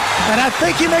again. And I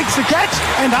think he makes the catch.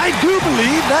 And I do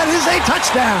believe that is a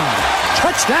touchdown.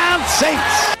 Touchdown,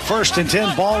 Saints. 1st and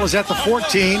 10. Ball is at the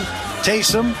 14.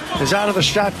 Taysom is out of the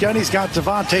shotgun. He's got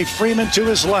Devontae Freeman to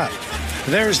his left.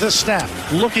 There's the snap.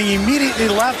 Looking immediately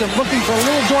left and looking for a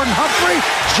little Jordan Humphrey.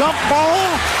 Jump ball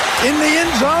in the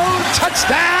end zone.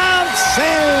 Touchdown,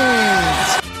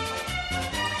 Saints.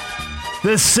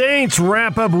 The Saints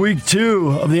wrap up week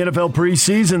 2 of the NFL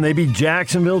preseason. They beat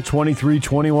Jacksonville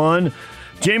 23-21.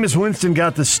 Jameis Winston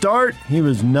got the start. He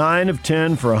was 9 of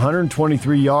 10 for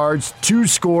 123 yards, 2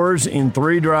 scores in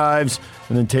 3 drives.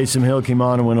 And then Taysom Hill came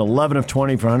on and went 11 of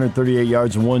 20 for 138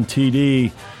 yards and 1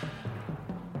 TD.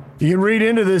 You can read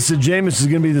into this that Jameis is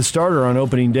going to be the starter on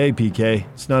opening day, PK.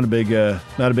 It's not a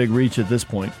big reach at this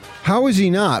point. How is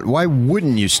he not? Why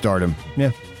wouldn't you start him?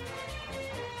 Yeah.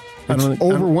 It's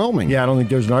overwhelming. I don't think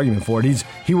there's an argument for it.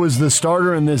 He was the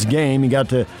starter in this game. He got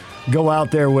to go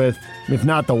out there with, if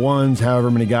not the ones, however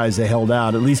many guys they held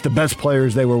out, at least the best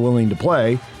players they were willing to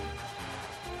play.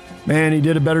 Man, he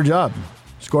did a better job.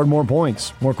 Scored more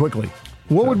points more quickly.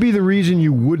 What would be the reason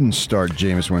you wouldn't start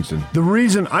Jameis Winston?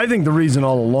 I think the reason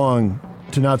all along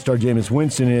to not start Jameis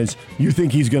Winston is you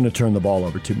think he's going to turn the ball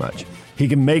over too much. He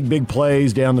can make big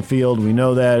plays down the field. We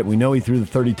know that. We know he threw the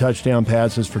 30 touchdown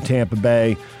passes for Tampa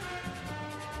Bay.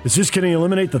 It's just going to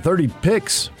eliminate the 30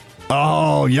 picks.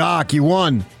 Oh, yuck, you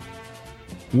won.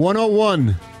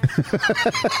 101.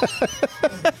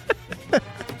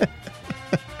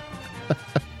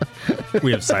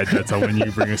 We have side bets on when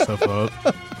you bring yourself up.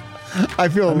 I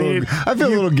feel a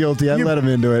little guilty. I let him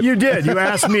into it. You did. You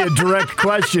asked me a direct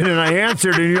question, and I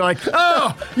answered, and you're like,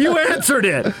 oh, you answered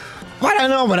it. I don't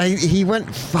know, but he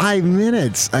went 5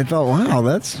 minutes. I thought, wow,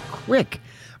 that's quick.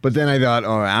 But then I thought,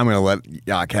 oh, I'm going to let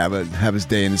Yak have his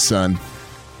day in the sun.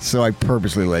 So I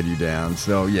purposely let you down.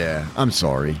 So, yeah, I'm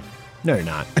sorry. No, you're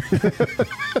not.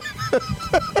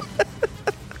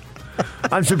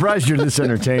 I'm surprised you're this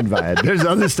entertained by it. There's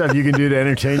other stuff you can do to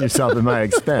entertain yourself at my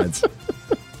expense.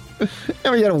 You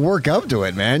got to work up to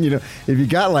it, man. You know, if you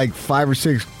got like 5 or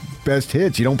 6 best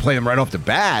hits, you don't play them right off the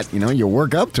bat. You know, you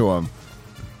work up to them.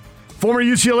 Former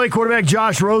UCLA quarterback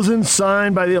Josh Rosen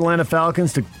signed by the Atlanta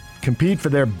Falcons to compete for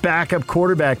their backup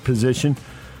quarterback position.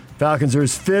 Falcons are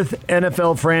his 5th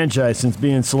NFL franchise since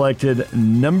being selected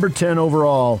number 10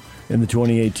 overall in the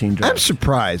 2018 draft. I'm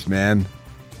surprised, man.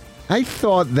 I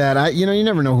thought that, you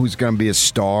never know who's going to be a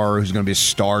star, who's going to be a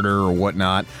starter or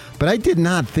whatnot, but I did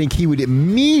not think he would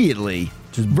immediately,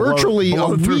 just virtually a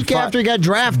week after he got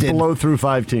drafted, blow through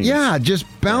 5 teams. Yeah, just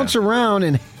bounce around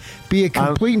and be a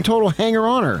complete and total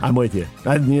hanger-oner. I'm with you.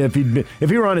 If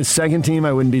he were on his 2nd team,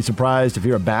 I wouldn't be surprised. If he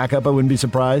were a backup, I wouldn't be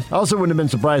surprised. I also wouldn't have been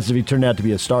surprised if he turned out to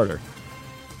be a starter.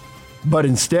 But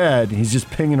instead, he's just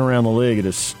pinging around the league at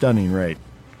a stunning rate.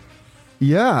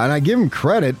 Yeah, and I give him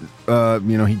credit.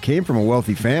 He came from a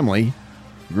wealthy family,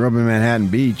 grew up in Manhattan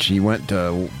Beach. He went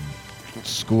to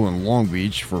school in Long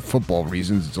Beach for football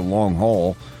reasons. It's a long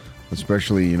haul,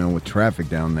 especially, with traffic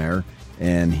down there.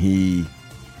 And he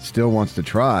still wants to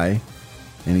try,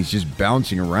 and he's just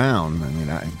bouncing around. I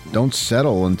mean, don't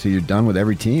settle until you're done with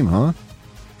every team, huh?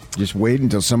 Just wait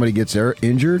until somebody gets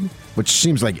injured, which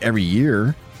seems like every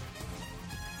year.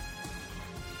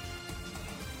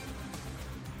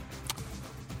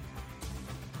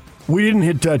 We didn't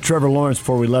hit Trevor Lawrence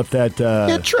before we left that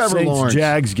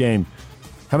Saints-Jags game.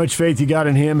 How much faith you got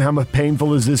in him? How much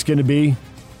painful is this going to be?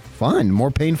 Fine. The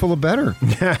more painful, the better.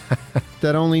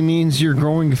 That only means you're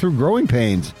going through growing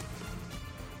pains.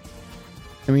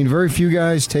 I mean, very few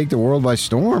guys take the world by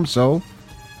storm, so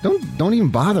don't even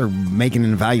bother making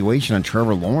an evaluation on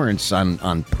Trevor Lawrence on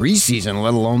preseason,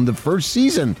 let alone the first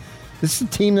season. This is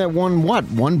a team that won,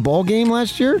 one ball game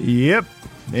last year? Yep.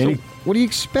 So what do you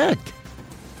expect?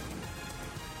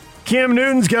 Cam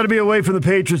Newton's got to be away from the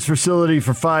Patriots facility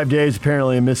for 5 days.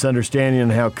 Apparently a misunderstanding on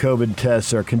how COVID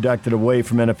tests are conducted away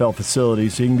from NFL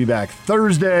facilities. So he can be back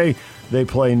Thursday. They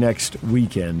play next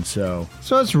weekend. So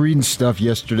I was reading stuff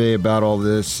yesterday about all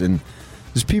this, and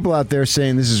there's people out there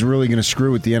saying this is really going to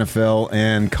screw with the NFL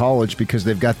and college because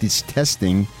they've got this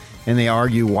testing, and they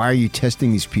argue, why are you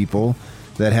testing these people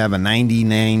that have a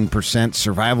 99%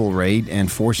 survival rate and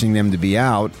forcing them to be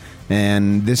out?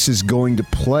 And this is going to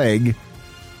plague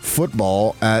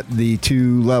football at the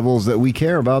 2 levels that we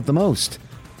care about the most.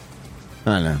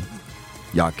 I don't know.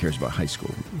 Yacht cares about high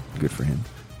school. Good for him.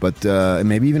 But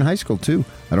maybe even high school, too.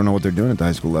 I don't know what they're doing at the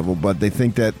high school level, but they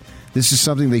think that this is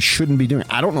something they shouldn't be doing.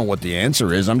 I don't know what the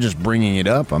answer is. I'm just bringing it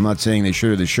up. I'm not saying they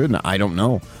should or they shouldn't. I don't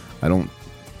know. I don't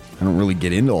really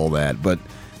get into all that, but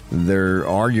they're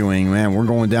arguing, man, we're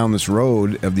going down this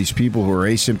road of these people who are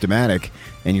asymptomatic,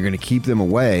 and you're going to keep them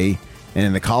away. And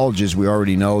in the colleges, we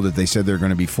already know that they said they're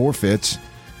going to be forfeits,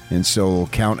 and so it'll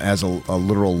count as a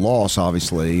literal loss,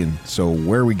 obviously. And so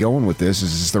where are we going with this?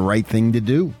 Is this the right thing to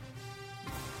do?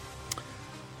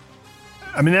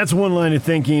 I mean, that's one line of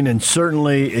thinking, and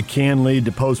certainly it can lead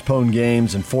to postponed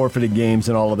games and forfeited games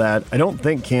and all of that. I don't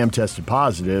think Cam tested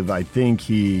positive. I think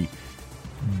he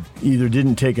either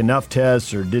didn't take enough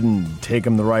tests or didn't take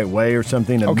them the right way or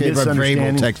something. Okay, but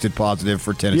Vrabel texted positive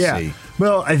for Tennessee. Yeah.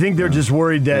 Well, I think they're just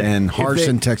worried that... And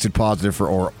Harsin texted positive for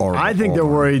Oregon. I think they're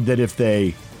worried that if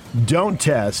they don't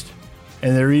test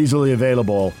and they're easily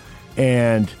available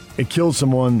and it kills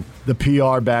someone, the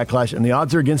PR backlash, and the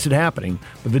odds are against it happening.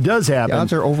 But if it does happen... The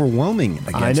odds are overwhelming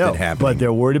against it happening. But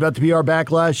they're worried about the PR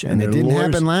backlash. And it didn't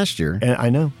happen last year. And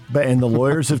I know. And the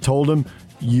lawyers have told him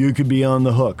you could be on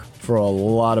the hook for a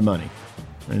lot of money.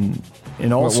 And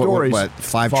in all stories... What,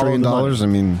 $5 trillion? I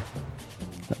mean...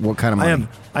 What kind of money?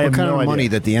 I have what kind no of money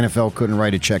idea. that the NFL couldn't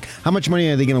write a check? How much money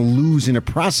are they going to lose in a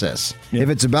process? If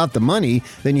it's about the money,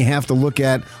 then you have to look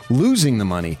at losing the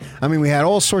money. I mean, we had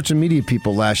all sorts of media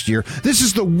people last year. This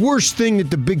is the worst thing that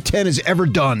the Big Ten has ever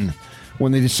done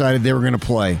when they decided they were going to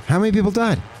play. How many people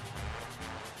died?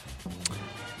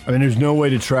 I mean, there's no way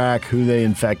to track who they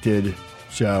infected,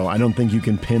 so I don't think you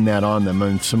can pin that on them.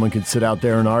 And someone could sit out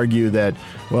there and argue that,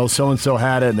 well, so-and-so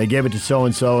had it, and they gave it to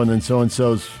so-and-so, and then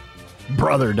so-and-so's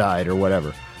brother died or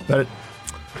whatever. But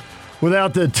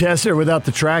without the test or without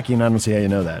the tracking, I don't see how you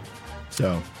know that.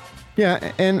 So,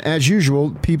 yeah, and as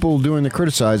usual, people doing the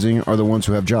criticizing are the ones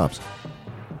who have jobs.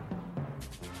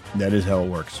 That is how it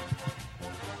works.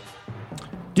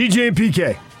 DJ and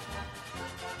PK.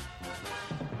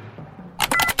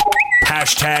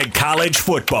 Hashtag college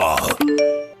football.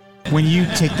 When you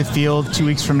take the field 2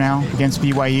 weeks from now against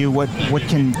BYU, what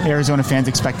can Arizona fans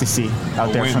expect to see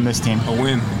out there from this team? A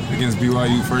win against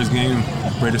BYU, first game,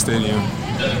 Raider Stadium.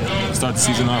 Start the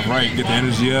season off right, get the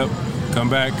energy up, come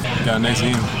back, got a nice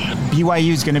game.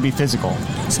 BYU is going to be physical,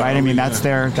 right? I mean, that's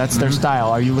their style.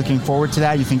 Are you looking forward to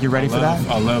that? You think you're ready for that?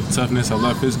 I love toughness. I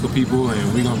love physical people,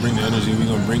 and we're going to bring the energy. We're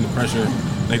going to bring the pressure.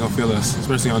 They're going to feel us,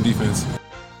 especially on defense.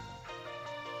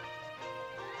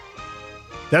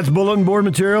 That's bulletin board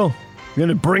material. We're going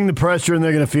to bring the pressure, and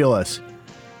they're going to feel us.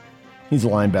 He's a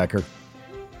linebacker.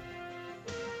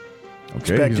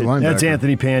 Okay, he's a linebacker. That's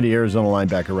Anthony Pandy, Arizona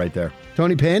linebacker right there.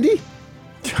 Tony Pandy?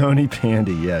 Tony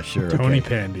Pandy, yeah, sure. Tony okay.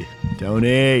 Pandy.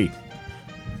 Tony.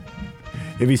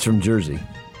 If he's from Jersey.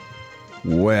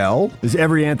 Well. Is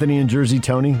every Anthony in Jersey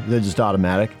Tony? They're just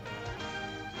automatic?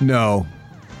 No.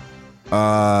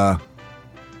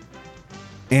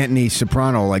 Anthony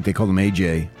Soprano, like they called him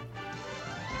AJ.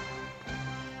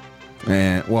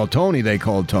 And, well, Tony, they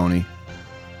called Tony.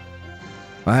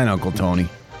 I had Uncle Tony.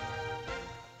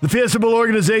 The Fiesta Bowl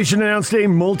organization announced a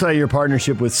multi-year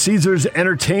partnership with Caesars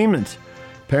Entertainment,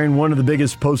 pairing one of the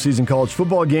biggest postseason college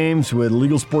football games with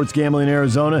legal sports gambling in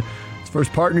Arizona. It's the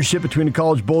first partnership between a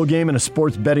college bowl game and a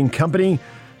sports betting company.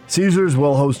 Caesars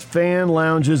will host fan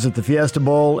lounges at the Fiesta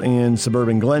Bowl in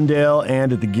suburban Glendale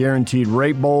and at the Guaranteed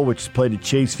Rate Bowl, which is played at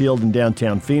Chase Field in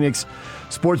downtown Phoenix.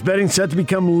 Sports betting set to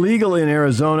become legal in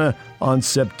Arizona on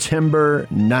September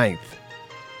 9th.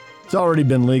 It's already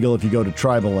been legal if you go to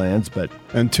tribal lands, but...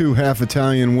 And two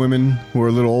half-Italian women who are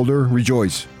a little older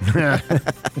rejoice.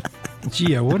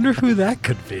 Gee, I wonder who that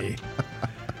could be.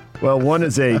 Well, one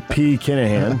is a P.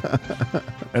 Kinahan,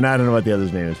 and I don't know what the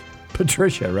other's name is.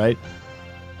 Patricia, right?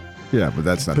 Yeah, but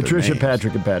that's not Patricia, their names.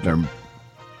 Patrick, and Patrick.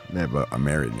 They have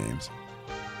married names.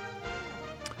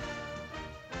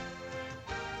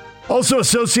 Also,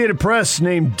 Associated Press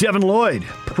named Devin Lloyd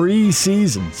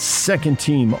preseason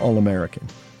second-team All-American.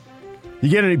 You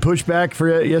get any pushback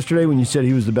for yesterday when you said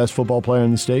he was the best football player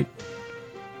in the state?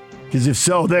 Because if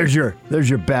so, there's your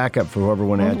backup for whoever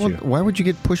went at you. Why would you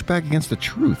get pushback against the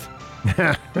truth?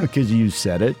 Because you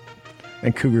said it,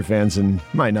 and Cougar fans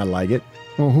might not like it.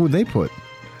 Well, who would they put?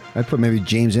 I'd put maybe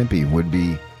James Empey would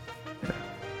be.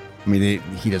 I mean,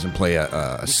 he doesn't play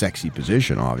a sexy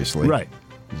position, obviously. Right.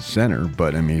 He's center,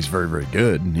 but I mean, he's very, very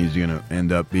good. He's going to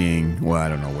end up being, well, I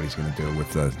don't know what he's going to do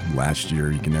with last year.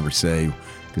 You can never say,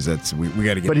 because we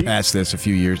got to get past this a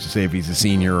few years to say if he's a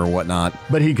senior or whatnot.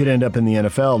 But he could end up in the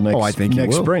NFL next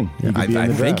spring. I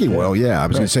think he will, yeah. I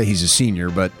was going to say he's a senior,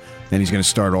 but then he's going to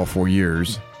start all 4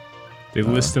 years. They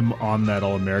list him on that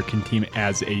All-American team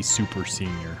as a super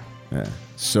senior. Yeah.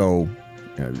 So,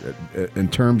 in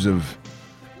terms of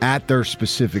at their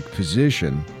specific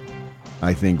position,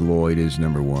 I think Lloyd is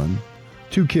number one.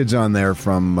 Two kids on there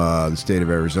from the state of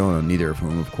Arizona, neither of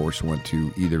whom, of course, went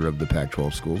to either of the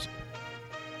Pac-12 schools.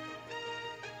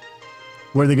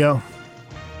 Where'd they go?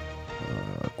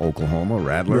 Oklahoma,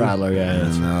 Rattler. Rattler, yeah.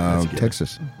 And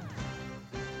Texas.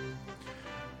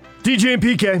 DJ and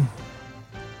PK.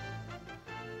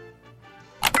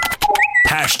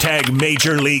 Hashtag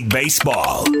Major League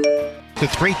Baseball. The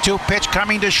 3-2 pitch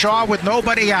coming to Shaw with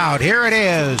nobody out. Here it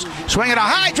is. Swinging a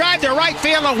high drive to right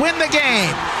field to win the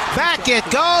game. Back it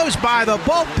goes by the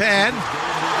bullpen.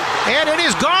 And it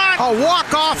is gone. A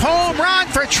walk-off home run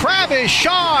for Travis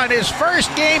Shaw in his first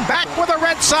game back with the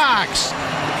Red Sox.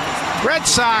 Red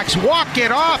Sox walk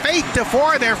it off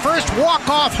 8-4, their first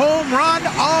walk-off home run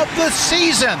of the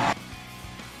season.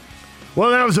 Well,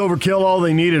 that was overkill. All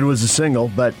they needed was a single,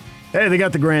 but hey, they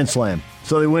got the grand slam,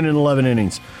 so they win in 11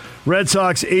 innings. Red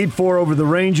Sox 8-4 over the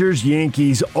Rangers.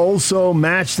 Yankees also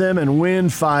match them and win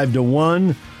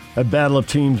 5-1. A battle of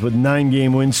teams with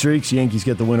 9-game win streaks. Yankees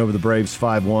get the win over the Braves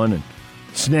 5-1, and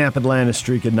snap Atlanta's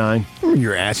streak at 9.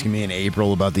 You're asking me in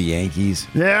April about the Yankees.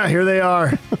 Yeah, here they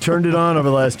are. Turned it on over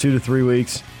the last 2 to 3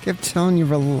 weeks. Kept telling you,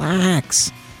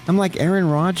 relax. I'm like Aaron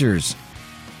Rodgers.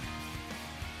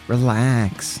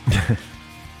 Relax.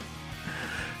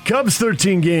 Cubs'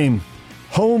 13-game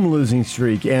home losing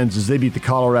streak ends as they beat the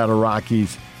Colorado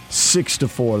Rockies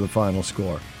 6-4, the final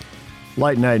score.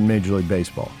 Light night in Major League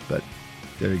Baseball, but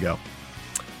there you go.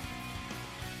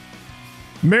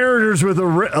 Mariners with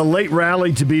a late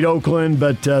rally to beat Oakland,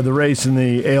 but the race in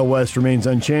the AL West remains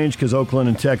unchanged because Oakland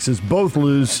and Texas both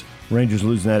lose. Rangers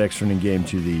losing that extra inning game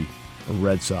to the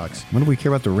Red Sox. What do we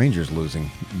care about the Rangers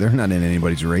losing? They're not in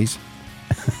anybody's race.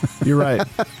 You're right.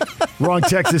 Wrong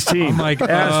Texas team. I'm like,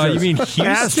 Astros. you mean Houston?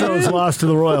 Astros lost to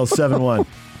the Royals 7-1.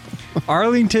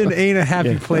 Arlington ain't a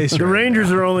happy place. The Rangers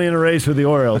are only in a race with the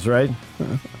Orioles, right?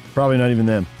 Probably not even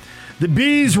them. The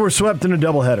Bees were swept in a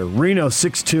doubleheader. Reno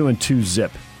 6-2 and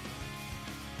 2-zip.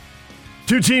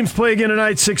 Two teams play again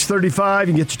tonight, 6:35. You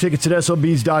can get your tickets at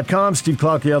SOBs.com. Steve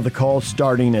Clark will have the call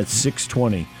starting at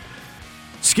 6:20.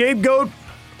 Scapegoat,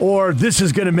 or this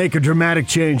is going to make a dramatic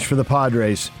change for the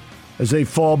Padres as they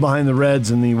fall behind the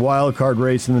Reds in the wild card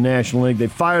race in the National League. They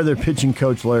fire their pitching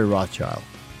coach, Larry Rothschild.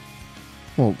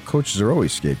 Well, coaches are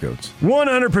always scapegoats.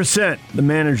 100% the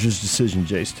manager's decision,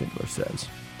 Jace Tingler says.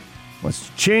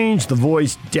 Let's change the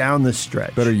voice down the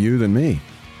stretch. Better you than me.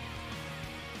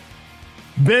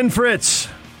 Ben Fritz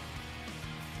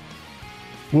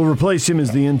will replace him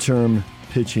as the interim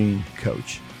pitching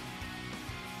coach.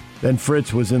 Ben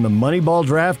Fritz was in the Moneyball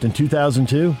draft in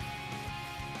 2002.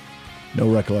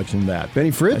 No recollection of that.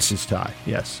 Benny Fritz? That's his tie,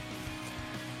 yes.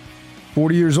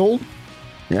 40 years old?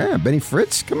 Yeah, Benny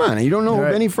Fritz. Come on, you don't know who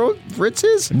Benny Fritz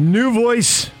is? New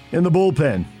voice in the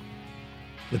bullpen.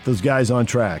 Get those guys on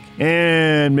track.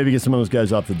 And maybe get some of those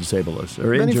guys off the disabled list.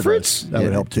 Or Benny injured Fritz? list. That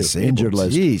would help too. Injured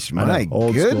list. Jeez, my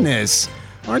goodness.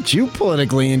 Aren't you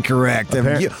politically incorrect?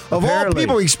 Of all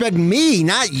people, expect me,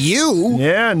 not you.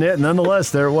 Yeah,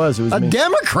 nonetheless, there it was. It was a me.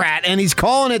 Democrat, and he's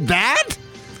calling it that?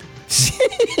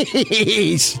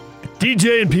 Jeez.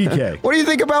 DJ and PK. What do you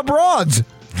think about broads?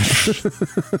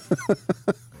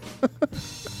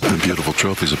 The beautiful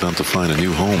trophy's about to find a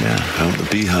new home out in the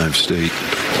Beehive State.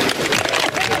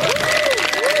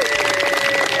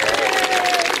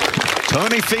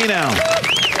 Tony Finau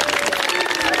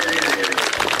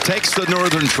takes the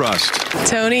Northern Trust.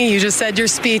 Tony, you just said you're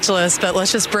speechless, but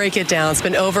let's just break it down. It's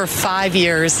been over 5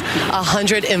 years,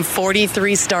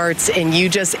 143 starts, and you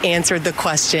just answered the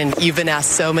question you've been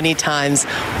asked so many times.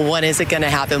 When is it going to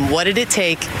happen? What did it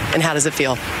take, and how does it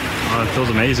feel? It feels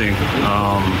amazing.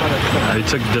 I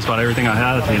took just about everything I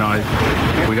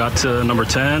had. We got to number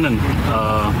 10, and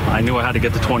I knew I had to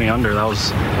get to 20 under. That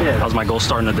was my goal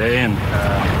starting the day. And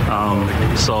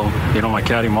so my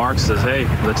caddy Mark says, "Hey,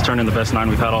 let's turn in the best 9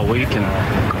 we've had all week,"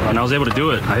 and I was able to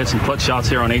do it. I hit some clutch shots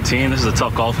here on 18. This is a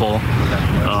tough golf hole.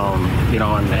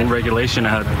 And in regulation, we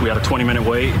had a 20-minute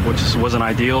wait, which wasn't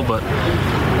ideal, but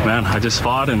man, I just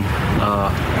fought, and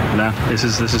this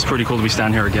is pretty cool to be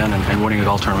standing here again and winning a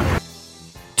golf tournament.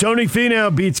 Tony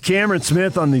Finau beats Cameron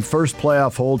Smith on the first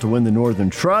playoff hole to win the Northern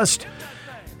Trust.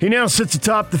 He now sits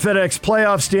atop the FedEx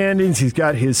playoff standings. He's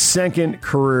got his second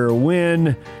career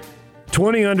win.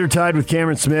 20 under tied with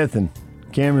Cameron Smith, and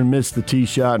Cameron missed the tee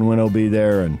shot and went OB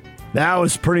there, and that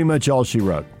was pretty much all she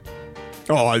wrote.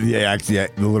 Oh, yeah, actually,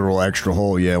 the literal extra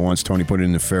hole, once Tony put it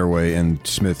in the fairway and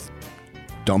Smith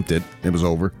dumped it, it was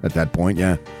over at that point,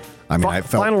 I mean, I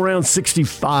felt... Final round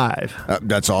 65.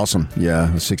 That's awesome.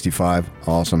 Yeah, 65.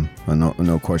 Awesome.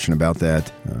 No question about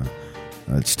that.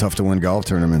 It's tough to win golf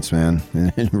tournaments, man.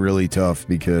 Really tough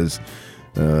because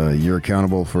you're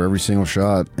accountable for every single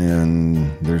shot,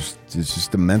 and it's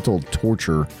just the mental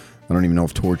torture. I don't even know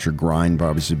if torture, grind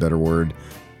probably is a better word,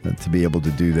 to be able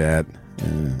to do that.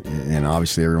 And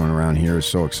obviously everyone around here is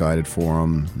so excited for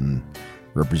him, and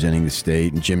representing the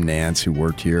state. And Jim Nance, who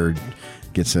worked here,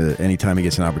 anytime he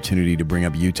gets an opportunity to bring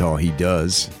up Utah, he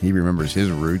does. He remembers his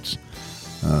roots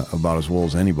about as well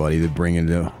as anybody. They bring it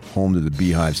home to the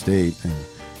Beehive State. And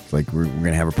it's like we're going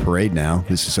to have a parade now.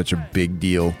 This is such a big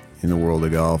deal in the world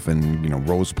of golf, and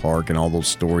Rose Park and all those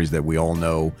stories that we all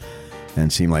know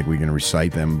and seem like we can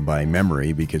recite them by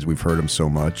memory because we've heard them so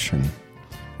much. And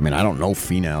I mean, I don't know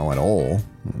Finau at all,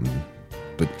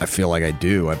 but I feel like I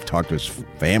do. I've talked to his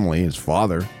family, his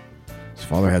father. His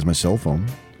father has my cell phone.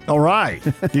 All right.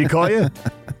 Did he call you?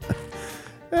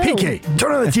 PK,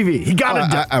 turn on the TV. He got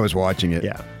it. I was watching it.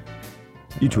 Yeah.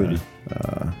 You tweeted.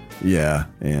 Yeah,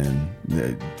 and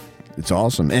it's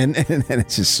awesome. And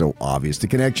it's just so obvious. The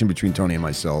connection between Tony and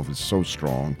myself is so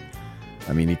strong.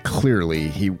 I mean,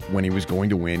 when he was going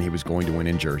to win, he was going to win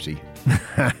in Jersey.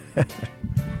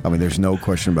 I mean, there's no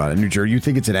question about it. New Jersey, you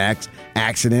think it's an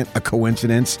accident, a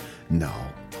coincidence? No.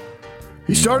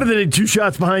 He started at 2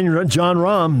 shots behind John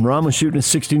Rahm. Rahm was shooting at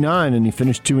 69, and he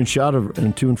finished 2 in front of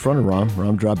Rahm.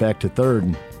 Rahm dropped back to third,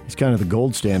 and he's kind of the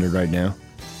gold standard right now.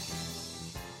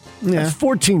 Yeah. That's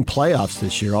 14 playoffs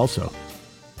this year also.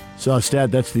 So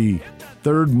that's the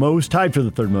third most, tied for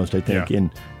the third most, I think,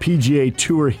 in PGA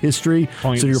Tour history.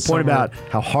 So your point about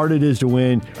how hard it is to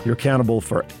win, you're accountable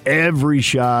for every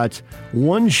shot,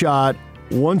 one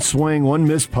swing, one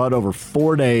missed putt over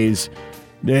 4 days,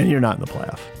 then you're not in the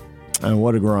playoff. And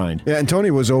what a grind. Yeah, and Tony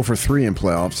was 0 for 3 in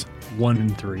playoffs. 1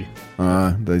 and 3.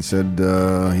 They said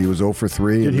he was 0 for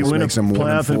 3. Did he win a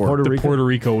playoff in Puerto Rico? Puerto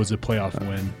Rico was a playoff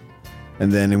win.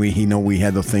 And then we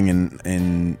had the thing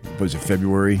in was it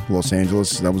February, Los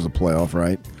Angeles? That was the playoff,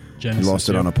 right? Genesis, he lost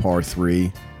it on a par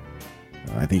 3.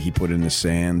 I think he put it in the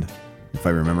sand, if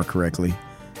I remember correctly.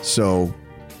 So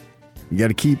you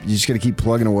just got to keep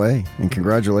plugging away. And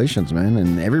congratulations, man!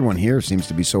 And everyone here seems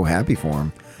to be so happy for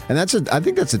him. And I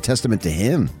think that's a testament to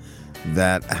him,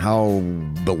 that how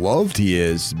beloved he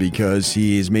is, because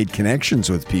he has made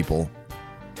connections with people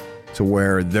to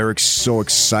where they're so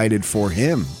excited for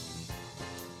him.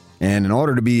 And in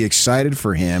order to be excited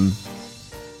for him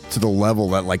to the level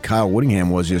that like Kyle Whittingham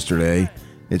was yesterday,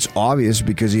 it's obvious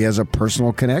because he has a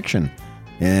personal connection.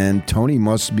 And Tony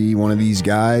must be one of these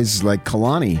guys like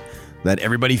Kalani that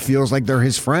everybody feels like they're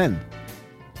his friend.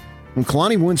 When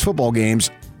Kalani wins football games,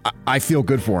 I feel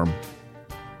good for him.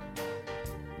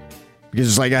 Because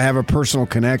it's like I have a personal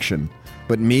connection.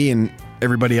 But me and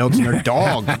everybody else and their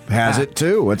dog has it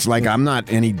too. It's like I'm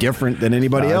not any different than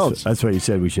anybody else. That's why you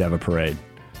said we should have a parade.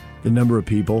 The number of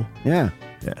people. Yeah.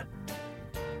 Yeah.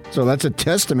 So that's a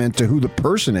testament to who the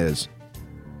person is.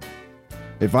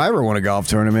 If I ever won a golf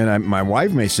tournament, my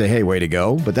wife may say, hey, way to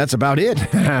go, but that's about it.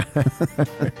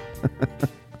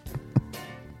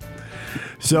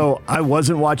 So I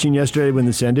wasn't watching yesterday when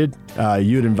this ended.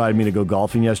 You had invited me to go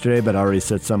golfing yesterday, but I already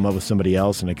set something up with somebody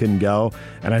else, and I couldn't go.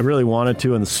 And I really wanted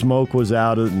to, and the smoke was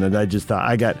out, and I just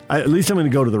thought, at least I'm going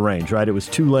to go to the range, right? It was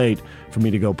too late for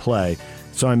me to go play.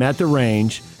 So I'm at the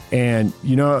range, and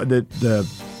you know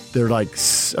they're like,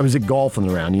 I was at golf on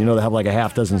the round. You know, they have like a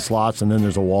half dozen slots, and then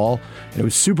there's a wall. And it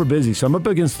was super busy. So I'm up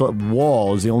against the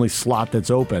wall is the only slot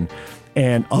that's open.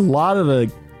 And a lot of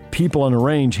the people on the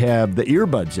range have the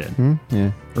earbuds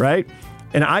in, right?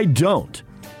 And I don't.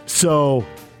 So,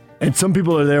 and some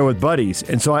people are there with buddies.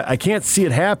 And so I can't see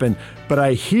it happen, but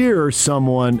I hear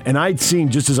someone, and I'd seen,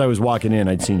 just as I was walking in,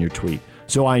 I'd seen your tweet.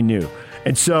 So I knew.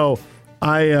 And so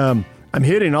I'm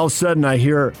hitting, all of a sudden I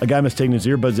hear a guy must have taken his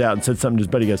earbuds out and said something to his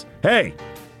buddy. He goes, hey,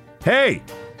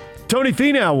 Tony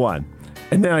Finau won.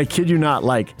 And then I kid you not,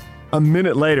 like a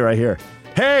minute later I hear,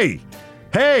 hey,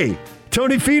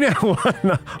 Tony Finau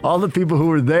won. All the people who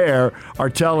were there are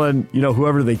telling,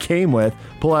 whoever they came with,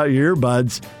 pull out your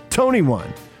earbuds, Tony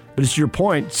won. But it's your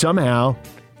point, somehow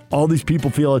all these people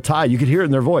feel a tie. You could hear it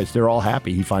in their voice. They're all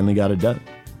happy he finally got it done.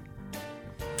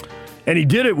 And he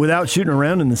did it without shooting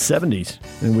around in the 70s,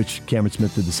 in which Cameron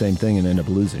Smith did the same thing and ended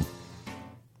up losing.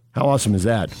 How awesome is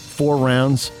that? 4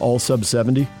 rounds, all sub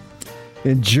 70.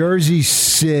 In Jersey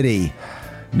City.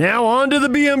 Now on to the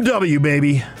BMW,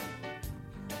 baby.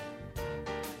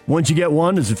 Once you get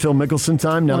one, is it Phil Mickelson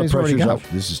time? Now the pressure's up.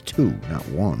 This is 2, not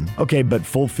 1. Okay, but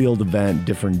full field event,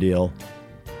 different deal.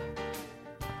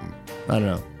 I don't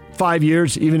know. 5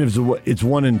 years, even if it's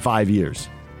 1 in 5 years.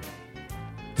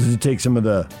 Does it take some of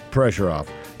the pressure off?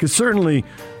 Because certainly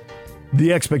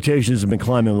the expectations have been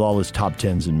climbing with all his top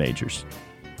 10s and majors.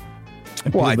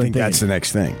 Well, I think that's the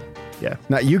next thing. Yeah.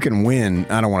 Now, you can win,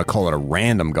 I don't want to call it a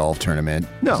random golf tournament.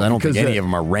 No, I don't think any of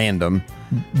them are random.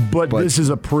 But this is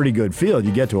a pretty good field.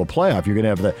 You get to a playoff, you're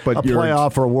going to have a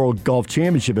playoff or a World Golf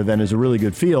Championship event is a really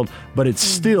good field, but it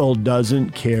still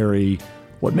doesn't carry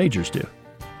what majors do.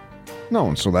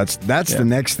 No, so that's the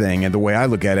next thing. And the way I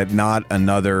look at it, not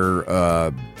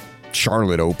another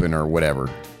Charlotte Open or whatever.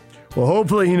 Well,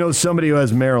 hopefully he knows somebody who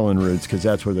has Maryland roots, because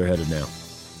that's where they're headed now.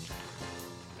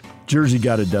 Jersey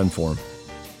got it done for him.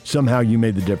 Somehow you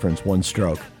made the difference, 1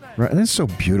 stroke. Right, and that's so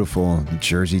beautiful.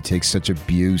 Jersey takes such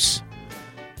abuse.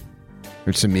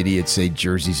 There's some idiots say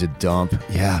Jersey's a dump.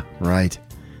 Yeah, right.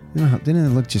 Didn't it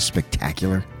look just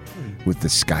spectacular with the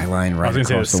skyline right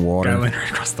across the water? Skyline right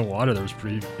across the water, that was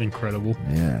pretty incredible.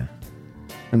 Yeah.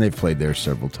 And they've played there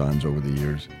several times over the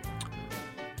years.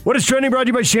 What is trending? Brought to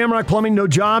you by Shamrock Plumbing. No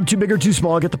job too big or too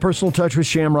small. Get the personal touch with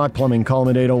Shamrock Plumbing. Call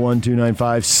them at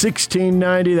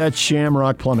 801-295-1690. That's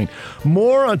Shamrock Plumbing.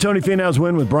 More on Tony Finau's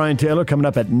win with Brian Taylor coming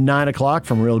up at 9 o'clock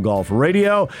from Real Golf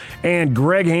Radio. And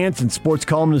Greg Hansen, sports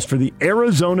columnist for the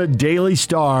Arizona Daily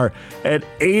Star at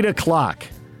 8 o'clock.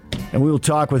 And we will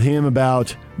talk with him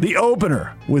about the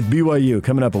opener with BYU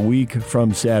coming up a week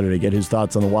from Saturday. Get his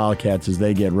thoughts on the Wildcats as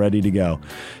they get ready to go.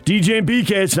 DJ and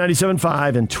BK, it's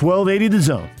 97.5 and 1280 The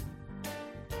Zone.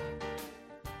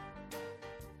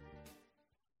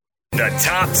 The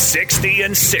Top 60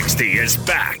 and 60 is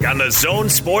back on the Zone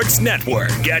Sports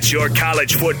Network. Get your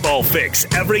college football fix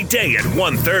every day at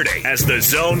 1:30 as the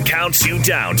Zone counts you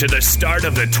down to the start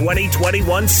of the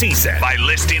 2021 season by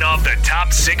listing off the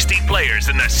top 60 players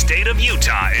in the state of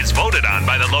Utah as voted on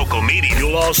by the local media.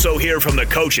 You'll also hear from the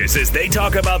coaches as they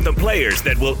talk about the players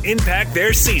that will impact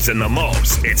their season the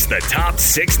most. It's the Top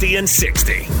 60 and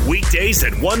 60. Weekdays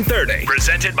at 1:30.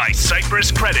 Presented by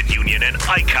Cypress Credit Union and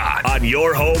Icon on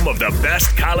your home of the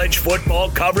best college football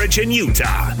coverage in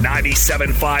Utah.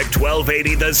 97.5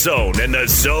 1280 The Zone and the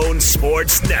Zone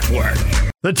Sports Network.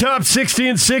 The top 60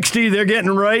 and 60, they're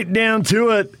getting right down to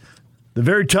it. The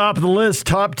very top of the list,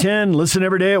 top 10. Listen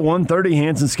every day at 1:30.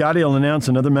 Hans and Scotty will announce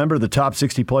another member of the top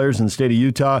 60 players in the state of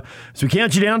Utah. So we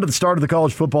count you down to the start of the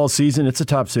college football season. It's the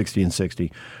top 60 and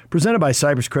 60. Presented by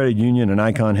Cypress Credit Union and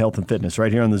Icon Health and Fitness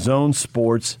right here on the Zone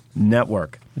Sports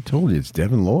Network. I told you, it's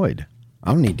Devin Lloyd.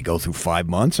 I don't need to go through 5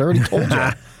 months. I already told you.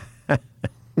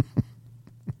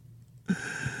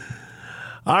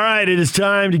 All right, it is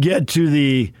time to get to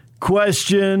the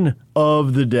question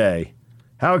of the day.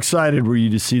 How excited were you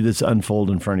to see this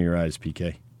unfold in front of your eyes,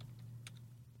 PK?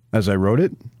 As I wrote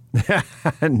it?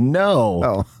 No.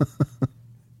 Oh.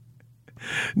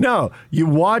 No, you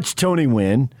watch Tony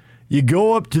win, you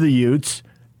go up to the Utes,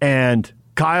 and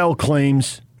Kyle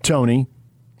claims Tony.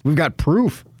 We've got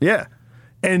proof. Yeah.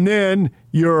 And then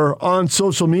you're on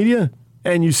social media,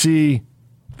 and you see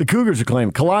the Cougars are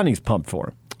claiming Kalani's pumped for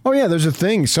him. Oh, yeah, there's a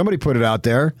thing. Somebody put it out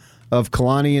there of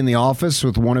Kalani in the office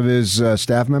with one of his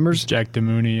staff members. Jack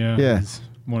DeMooney, yeah. He's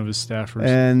one of his staffers.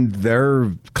 And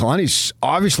Kalani's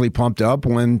obviously pumped up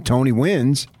when Tony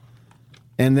wins.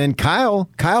 And then Kyle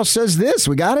says this.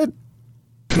 We got it?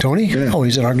 Tony? Yeah. Oh,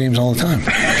 he's at our games all the time.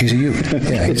 He's a Ute.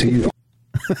 Yeah, he's a Ute.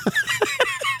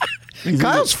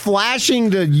 Kyle's flashing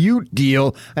the Ute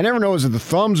deal. I never know, is it the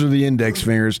thumbs or the index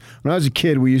fingers? When I was a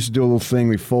kid, we used to do a little thing.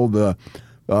 We fold a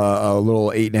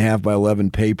little 8.5 by 11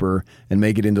 paper and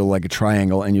make it into like a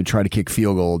triangle, and you'd try to kick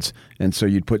field goals. And so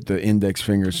you'd put the index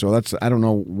fingers. So I don't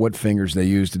know what fingers they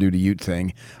use to do the Ute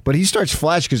thing. But he starts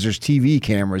flashing because there's TV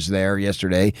cameras there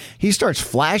yesterday. He starts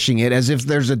flashing it as if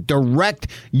there's a direct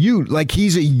Ute, like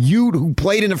he's a Ute who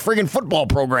played in a friggin' football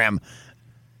program.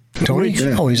 Tony?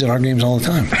 Yeah. Oh, he's at our games all the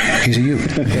time. He's a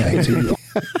Ute. Yeah, he's a Ute.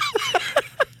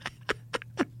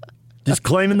 Just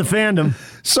claiming the fandom.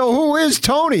 So who is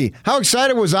Tony? How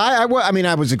excited was I? I mean,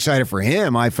 I was excited for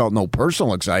him. I felt no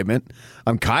personal excitement.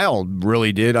 Kyle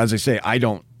really did. As I say,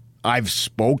 I've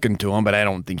spoken to him, but I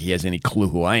don't think he has any clue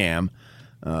who I am.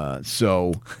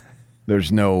 So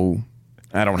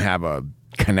I don't have a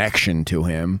connection to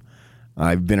him.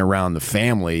 I've been around the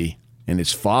family and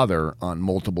his father on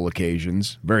multiple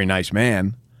occasions. Very nice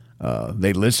man.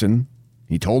 They listen.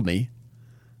 He told me.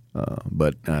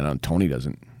 But Tony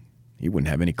doesn't. He wouldn't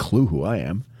have any clue who I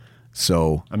am.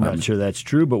 So I'm not sure that's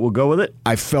true, but we'll go with it.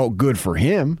 I felt good for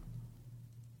him.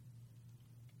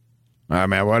 I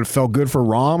mean, I felt good for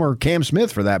Rom or Cam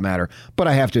Smith for that matter. But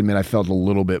I have to admit, I felt a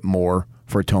little bit more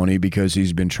for Tony because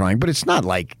he's been trying. But it's not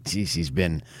like, geez, he's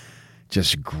been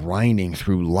just grinding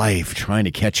through life trying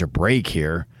to catch a break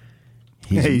here.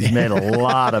 He's made a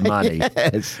lot of money.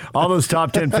 Yes. All those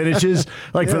top 10 finishes,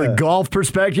 from the golf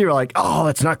perspective, you're like, oh,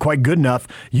 that's not quite good enough.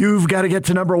 You've got to get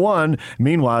to number one.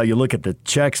 Meanwhile, you look at the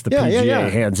checks the PGA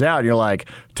hands out, and you're like,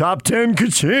 top 10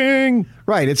 ka-ching.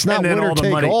 Right, it's not winner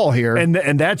take all here. And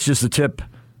that's just the tip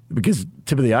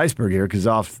of the iceberg here, because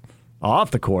off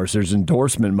the course, there's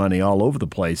endorsement money all over the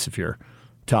place if you're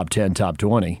top 10, top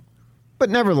 20. But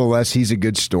nevertheless, he's a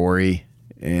good story,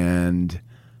 and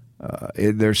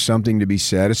there's something to be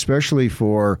said, especially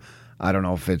for, I don't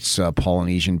know if it's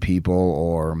Polynesian people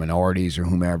or minorities or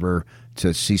whomever,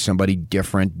 to see somebody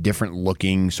different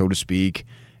looking, so to speak.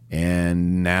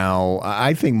 And now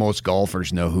I think most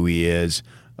golfers know who he is.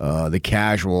 The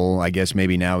casual, I guess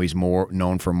maybe now he's more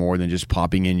known for more than just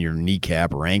popping in your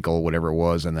kneecap or ankle, whatever it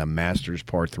was, on the Masters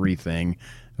Par 3 thing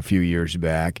a few years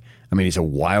back. I mean, he's a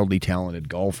wildly talented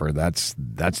golfer. That's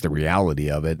the reality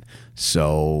of it.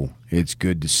 So it's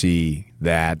good to see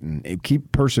that and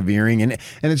keep persevering. And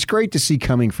it's great to see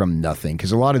coming from nothing,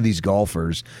 because a lot of these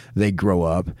golfers, they grow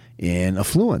up in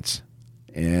affluence.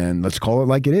 And let's call it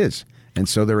like it is. And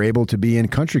so they're able to be in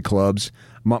country clubs.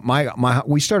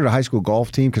 We started a high school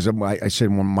golf team because I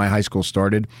said when my high school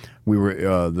started, we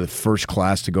were the first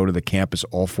class to go to the campus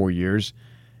all 4 years.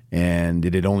 And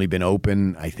it had only been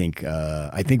open, I think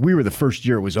we were the first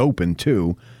year it was open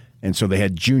too, and so they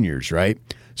had juniors, right?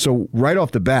 So right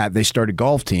off the bat, they started a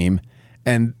golf team,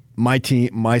 and my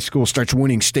school starts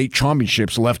winning state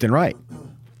championships left and right.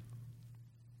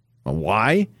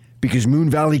 Why? Because Moon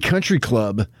Valley Country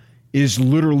Club is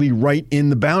literally right in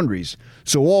the boundaries.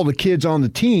 So all the kids on the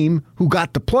team who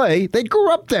got to play, they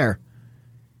grew up there.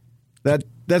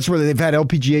 That's where they've had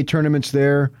LPGA tournaments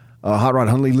there. Hot Rod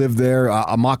Hundley lived there.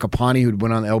 Amaka Pani, who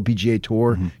went on the LPGA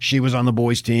tour, she was on the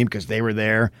boys' team because they were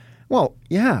there. Well,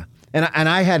 yeah. And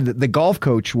I had the golf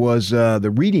coach was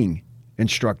the reading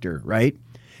instructor, right?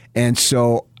 And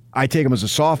so I take him as a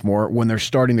sophomore when they're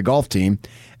starting the golf team,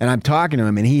 and I'm talking to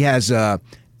him, and he has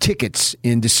tickets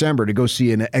in December to go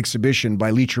see an exhibition by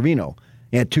Lee Trevino.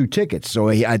 He had 2 tickets. So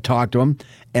I talked to him,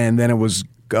 and then it was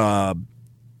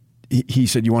he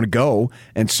said, "You want to go?"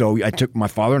 And so I took my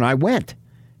father, and I went.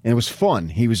 And it was fun.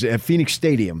 He was at Phoenix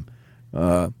Stadium,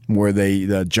 where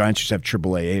the Giants just have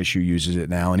AAA. ASU uses it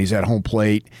now. And he's at home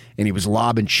plate, and he was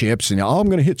lobbing chips. And, I'm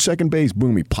going to hit second base.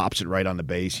 Boom, he pops it right on the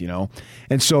base,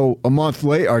 And so a month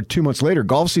later, or 2 months later,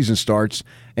 golf season starts,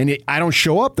 and I don't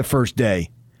show up the first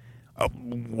day.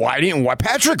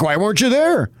 Patrick, why weren't you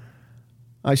there?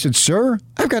 I said, "Sir,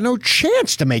 I've got no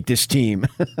chance to make this team."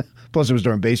 Plus, it was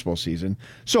during baseball season.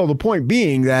 So the point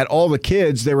being that all the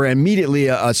kids, they were immediately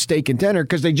a state contender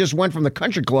because they just went from the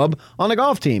country club on the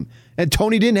golf team. And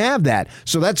Tony didn't have that.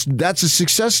 So that's a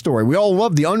success story. We all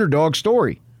love the underdog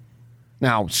story.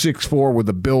 Now, 6'4" with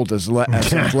a build as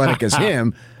athletic as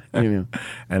him. And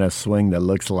a swing that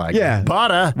looks like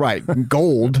butter. Right,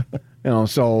 gold.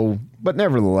 But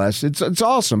nevertheless, it's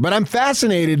awesome. But I'm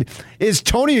fascinated. Is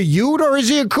Tony a Ute or is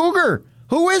he a Cougar?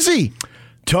 Who is he?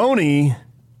 Tony,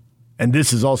 and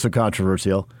this is also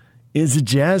controversial, is a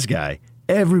Jazz guy.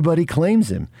 Everybody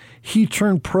claims him. He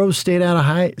turned pro straight out of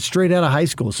high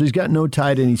school, so he's got no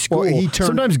tie to any school.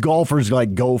 Sometimes golfers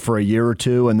go for a year or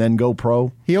two and then go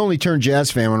pro. He only turned Jazz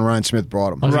fan when Ryan Smith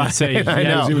brought him. I was going to say, I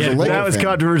know. He was a that was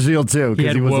controversial too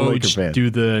because he was a Laker fan.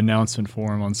 Do the announcement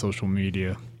for him on social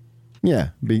media. Yeah,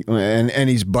 and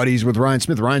he's buddies with Ryan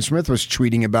Smith. Ryan Smith was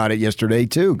tweeting about it yesterday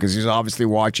too because he's obviously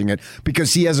watching it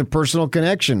because he has a personal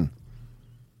connection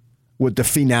with the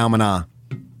phenomena.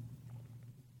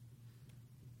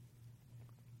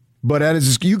 But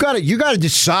you got to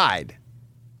decide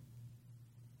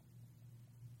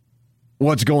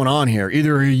what's going on here.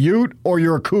 Either a Ute or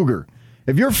you're a Cougar.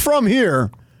 If you're from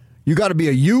here, you got to be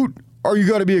a Ute or you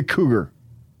got to be a Cougar.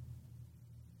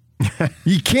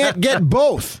 You can't get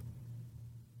both.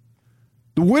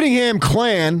 The Whittingham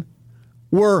clan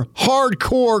were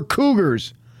hardcore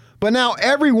Cougars, but now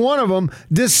every one of them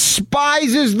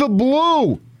despises the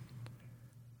blue.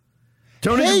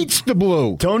 Hates the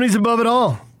blue. Tony's above it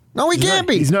all. No, he can't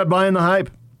be. He's not buying the hype.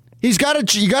 You got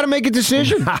to make a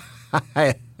decision.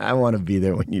 I want to be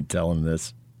there when you tell him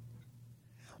this.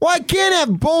 Well, I can't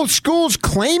have both schools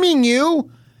claiming you.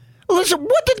 Listen,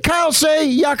 what did Kyle say,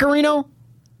 Yacarino?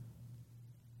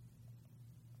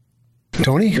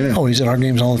 Tony? Yeah. Oh, he's at our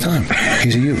games all the time.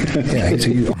 He's a Ute. Yeah, he's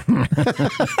a Ute.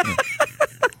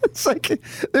 It's like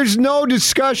there's no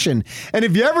discussion. And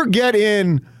if you ever get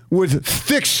in with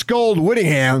thick-skulled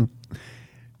Whittingham,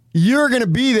 you're going to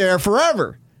be there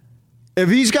forever. If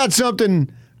he's got something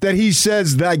that he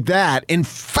says like that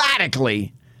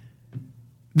emphatically,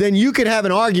 then you could have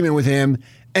an argument with him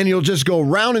and you'll just go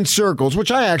round in circles,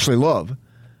 which I actually love,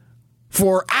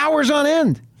 for hours on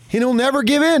end. And he'll never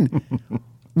give in.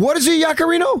 What is he,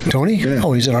 Yacarino? Tony? Yeah.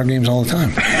 Oh, he's at our games all the time.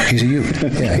 He's a Ute.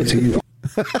 Yeah, he's a Ute.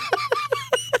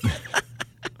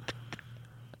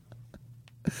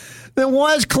 Then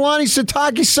why is Kalani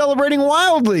Sitake celebrating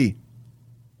wildly?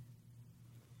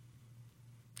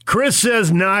 Chris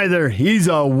says neither. He's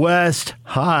a West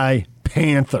High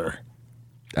Panther.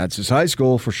 That's his high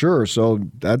school for sure, so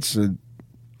that's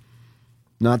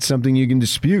not something you can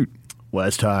dispute.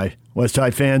 West High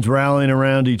fans rallying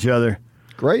around each other.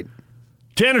 Great.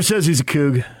 Tanner says he's a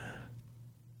Coug.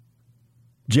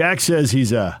 Jack says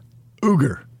he's a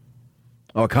Cougar.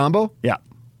 Oh, a combo? Yeah.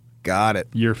 Got it.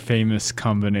 Your famous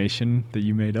combination that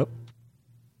you made up?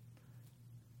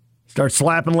 Start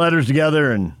slapping letters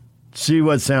together and see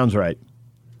what sounds right.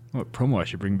 What promo I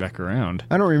should bring back around?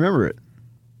 I don't remember it.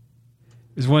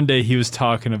 There's one day he was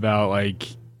talking about like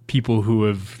people who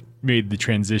have made the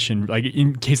transition, like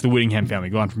in case the Whittingham family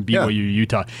gone from BYU to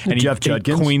Utah, and Jeff he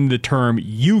Judkins. coined the term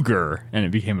Uyghur, and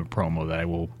it became a promo that I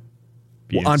will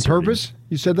be On inserting. purpose?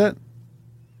 You said that?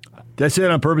 Did I say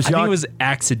it on purpose, I think Yock? it was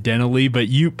accidentally, but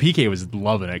PK was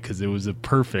loving it because it was a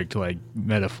perfect like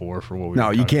metaphor for what we. No,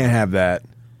 were you talking can't have that.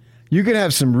 You can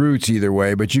have some roots either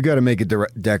way, but you got to make a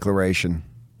declaration.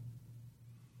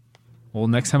 Well,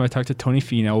 next time I talk to Tony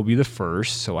Finau will be the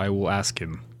first, so I will ask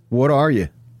him. What are you?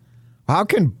 How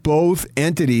can both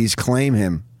entities claim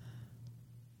him?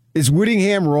 Is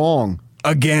Whittingham wrong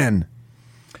again?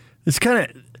 It's kind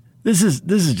of this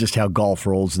is just how golf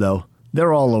rolls, though.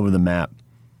 They're all over the map.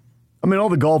 I mean, all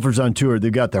the golfers on tour,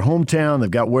 they've got their hometown,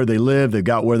 they've got where they live, they've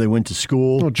got where they went to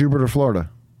school. Oh, Jupiter, Florida.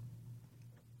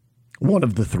 One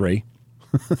of the three.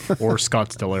 Or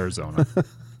Scottsdale, Arizona.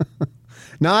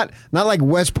 Not like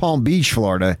West Palm Beach,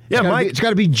 Florida. Yeah, It's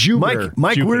got to be Jupiter.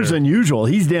 Mike Weir's unusual.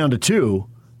 He's down to 2.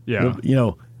 Yeah. You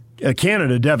know,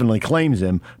 Canada definitely claims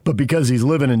him, but because he's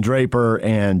living in Draper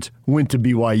and went to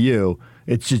BYU,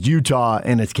 it's just Utah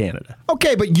and it's Canada.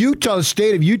 Okay, but Utah, the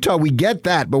state of Utah, we get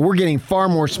that, but we're getting far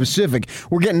more specific.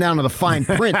 We're getting down to the fine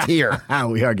print here.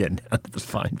 We are getting down to the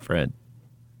fine print.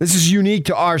 This is unique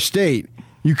to our state.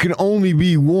 You can only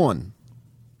be one.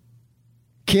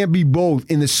 Can't be both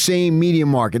in the same media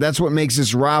market. That's what makes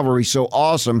this rivalry so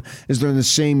awesome, is they're in the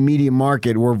same media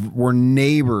market. We're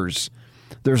neighbors.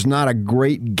 There's not a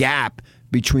great gap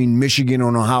between Michigan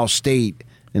and Ohio State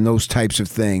and those types of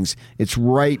things. It's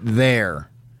right there,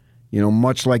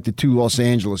 much like the 2 Los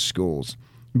Angeles schools.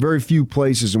 Very few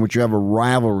places in which you have a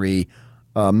rivalry,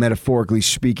 metaphorically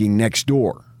speaking, next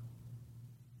door.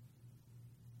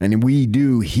 And we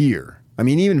do here. I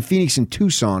mean, even Phoenix and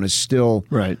Tucson is still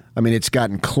right. I mean, it's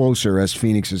gotten closer as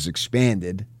Phoenix has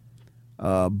expanded.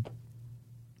 And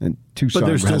Tucson But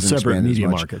they're still hasn't separate expanded as media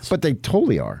much. markets. But they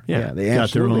totally are. Yeah, they got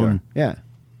their absolutely own are. Yeah,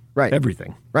 right.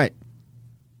 Everything. Right.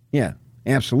 Yeah,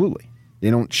 absolutely. They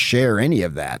don't share any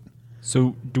of that.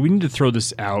 So, do we need to throw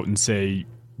this out and say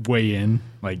weigh in,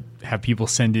 like have people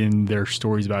send in their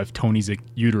stories about if Tony's a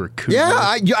Ute or a Cougar?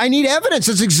 Yeah, I need evidence.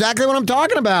 That's exactly what I'm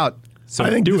talking about. So I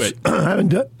think it. I haven't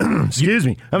done. Excuse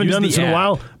me. I haven't Use done the this in a app.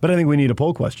 while, but I think we need a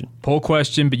poll question. Poll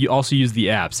question, but you also use the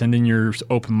app. Send in your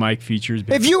open mic features.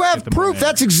 If you have Get them on proof, there.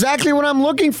 that's exactly what I'm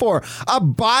looking for. A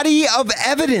body of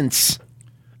evidence.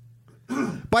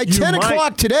 By 10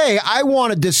 o'clock today, I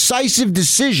want a decisive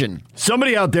decision.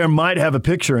 Somebody out there might have a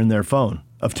picture in their phone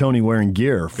of Tony wearing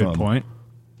gear from point.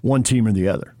 one team or the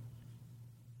other.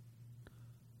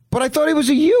 But I thought he was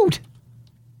a Ute.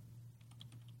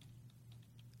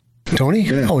 Tony?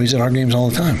 Oh, he's at our games all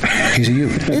the time. He's a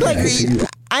Ute.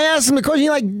 I asked him the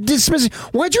question, he dismissed it.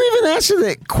 Why'd you even answer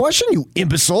that question, you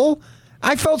imbecile?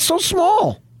 I felt so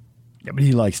small. Yeah, but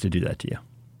he likes to do that to you.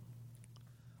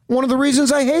 One of the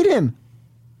reasons I hate him.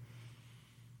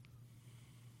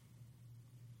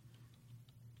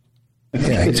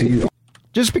 Yeah, he's a Ute.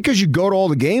 Just because you go to all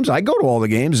the games, I go to all the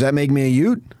games, does that make me a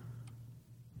Ute?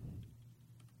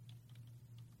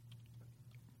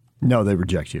 No, they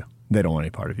reject you. They don't want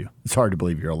any part of you. It's hard to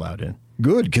believe you're allowed in.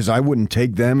 Good, because I wouldn't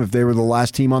take them if they were the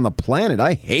last team on the planet.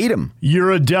 I hate them.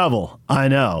 You're a devil. I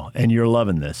know, and you're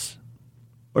loving this.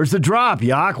 Where's the drop,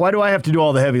 Yock? Why do I have to do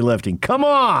all the heavy lifting? Come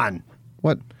on.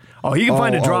 What? Oh, he can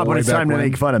find a drop when way it's time to back when?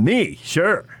 make fun of me.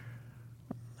 Sure.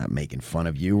 Not making fun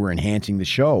of you. We're enhancing the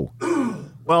show.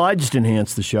 Well, I just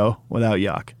enhanced the show without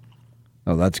Yock.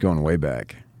 Oh, that's going way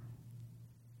back.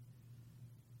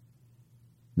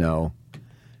 No.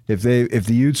 If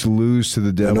the Utes lose to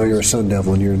the Devils... I know you're a Sun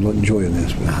Devil and you're enjoying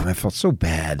this. But. I felt so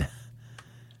bad.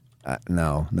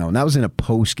 No. And that was in a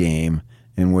post game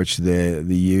in which the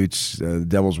Utes, the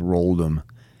Devils rolled them.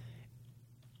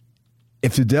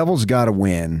 If the Devils got a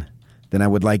win, then I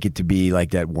would like it to be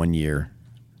like that 1 year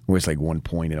where it's like 1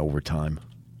 point in overtime.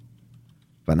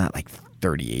 But not like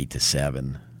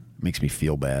 38-7. Makes me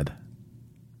feel bad.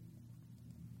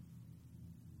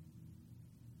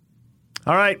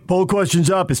 All right, poll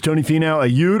question's up. Is Tony Finau a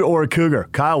Ute or a Cougar?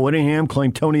 Kyle Whittingham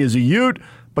claimed Tony is a Ute,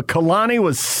 but Kalani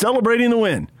was celebrating the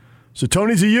win. So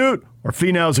Tony's a Ute or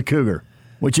Finau's a Cougar?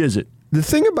 Which is it? The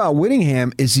thing about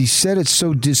Whittingham is he said it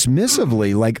so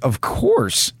dismissively, like, of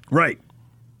course. Right.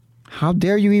 How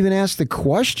dare you even ask the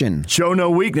question? Show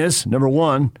no weakness, number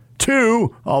one.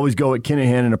 2, always go at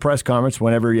Kinahan in a press conference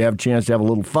whenever you have a chance to have a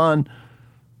little fun.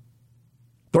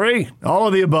 3, all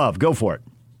of the above. Go for it.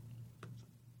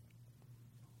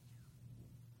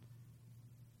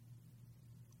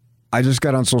 I just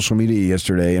got on social media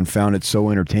yesterday and found it so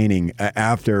entertaining.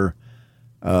 After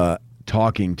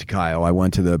talking to Kyle, I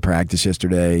went to the practice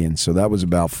yesterday, and so that was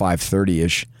about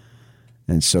 5:30-ish.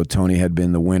 And so Tony had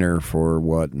been the winner for,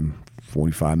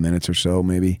 45 minutes or so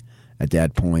maybe at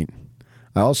that point.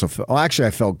 I also I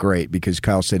felt great because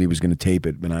Kyle said he was going to tape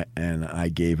it, and I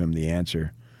gave him the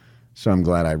answer. So I'm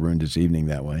glad I ruined his evening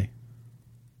that way.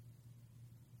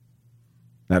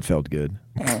 That felt good.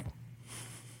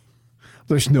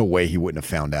 There's no way he wouldn't have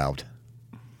found out.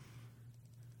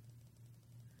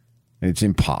 It's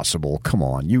impossible. Come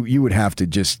on. You would have to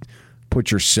just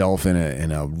put yourself in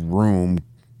a room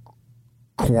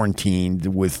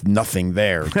quarantined with nothing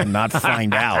there to not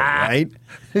find out, right?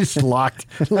 Just locked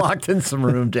in some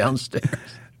room downstairs.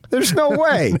 There's no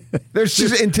way. There's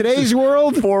just in today's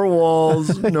world, 4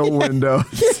 walls, no windows.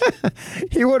 Yeah.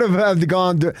 He would have had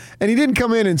gone to, and he didn't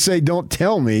come in and say, "Don't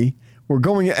tell me we're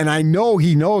going." And I know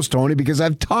he knows Tony because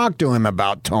I've talked to him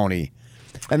about Tony,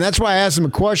 and that's why I asked him a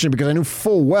question because I knew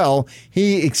full well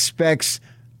he expects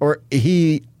or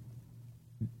he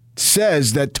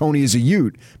says that Tony is a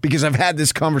Ute because I've had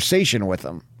this conversation with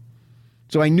him,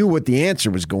 so I knew what the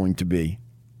answer was going to be.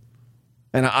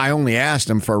 And I only asked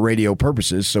him for radio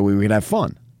purposes so we could have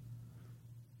fun.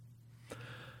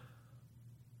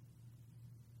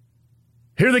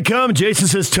 Here they come. Jason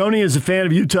says Tony is a fan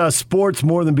of Utah sports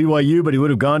more than BYU, but he would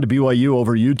have gone to BYU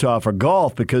over Utah for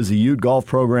golf because the Ute golf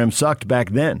program sucked back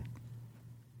then.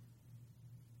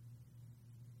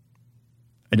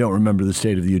 I don't remember the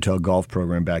state of the Utah golf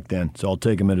program back then, so I'll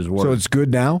take him at his word. So it's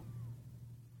good now?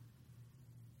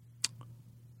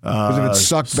 Because if it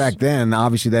sucked back then,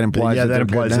 obviously that implies that that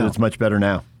implies that it's much better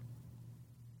now.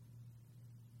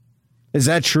 Is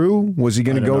that true? Was he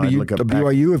going to go to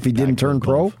BYU if he didn't turn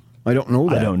pro? I don't know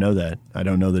that. I don't know that. I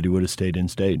don't know that he would have stayed in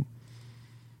state.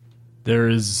 There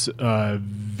is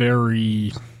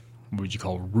very, what would you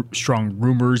call, strong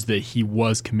rumors that he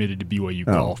was committed to BYU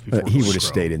golf before he would have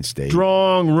stayed in state.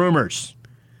 Strong rumors.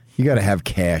 You got to have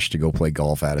cash to go play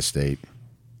golf out of state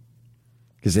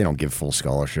because they don't give full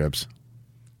scholarships.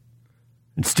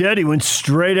 Instead, he went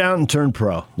straight out and turned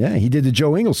pro. Yeah, he did the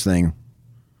Joe Ingles thing.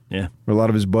 Yeah. Where a lot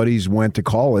of his buddies went to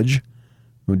college.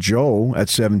 Well, Joe, at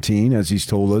 17, as he's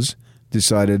told us,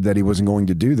 decided that he wasn't going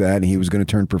to do that. And he was going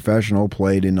to turn professional,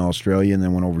 played in Australia, and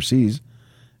then went overseas.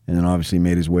 And then obviously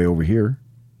made his way over here.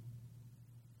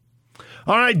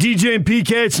 All right, DJ and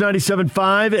PK, it's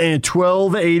 97.5 and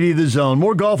 1280 The Zone.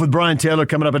 More golf with Brian Taylor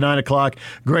coming up at 9 o'clock.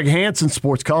 Greg Hansen,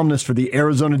 sports columnist for the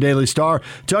Arizona Daily Star,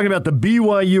 talking about the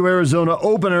BYU-Arizona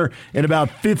opener in about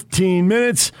 15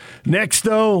 minutes. Next,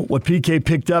 though, what PK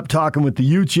picked up talking with the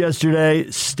Utes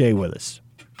yesterday. Stay with us.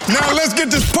 Now let's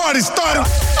get this party started.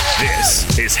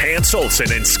 This is Hans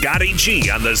Olsen and Scotty G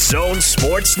on the Zone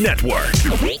Sports Network.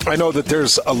 I know that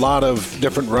there's a lot of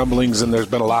different rumblings and there's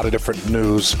been a lot of different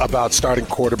news about starting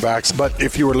quarterbacks, but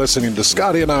if you were listening to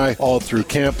Scotty and I all through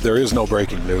camp, there is no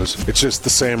breaking news. It's just the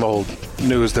same old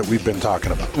news that we've been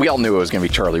talking about. We all knew it was going to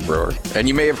be Charlie Brewer, and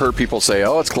you may have heard people say,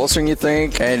 oh, it's closer than you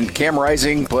think, and Cam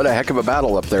Rising put a heck of a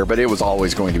battle up there, but it was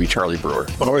always going to be Charlie Brewer.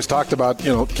 I always talked about,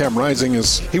 Cam Rising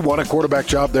he won a quarterback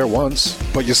job there once,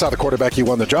 but you saw the quarterback he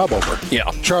won the job over.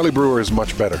 Yeah. Charlie Brewer is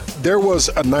much better. There was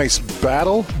a nice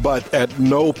battle, but at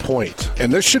no point,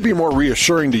 and this should be more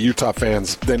reassuring to Utah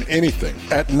fans than anything,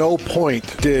 at no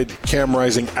point did Cam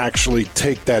Rising actually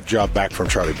take that job back from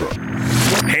Charlie Brewer.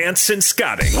 Hans and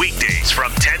Scotty, weekdays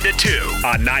from 10 to 2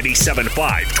 on 97.5,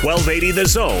 1280 The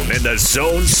Zone and the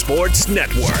Zone Sports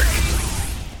Network.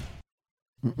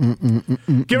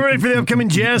 Get ready for the upcoming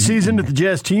jazz season at the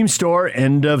Jazz Team Store.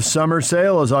 End of summer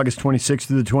sale is August 26th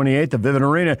through the 28th at Vivint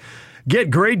Arena.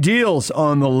 Get great deals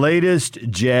on the latest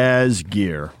jazz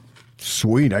gear.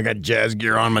 Sweet. I got jazz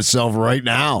gear on myself right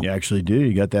now. You actually do.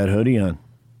 You got that hoodie on.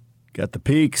 Got the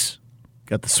peaks.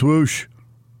 Got the swoosh.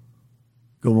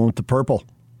 Go on with the purple.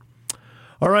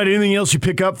 All right, anything else you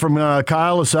pick up from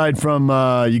Kyle aside from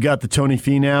you got the Tony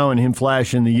Finau and him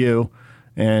flashing the U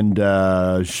and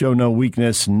show no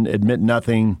weakness and admit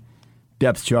nothing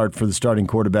depth chart for the starting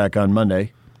quarterback on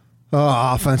Monday?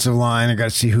 Offensive line, I got to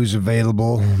see who's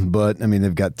available, but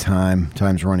they've got time.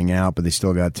 Time's running out, but they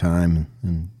still got time,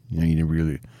 and you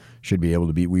really should be able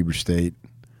to beat Weber State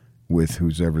with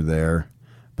who's ever there.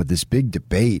 But this big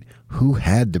debate: who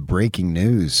had the breaking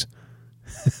news?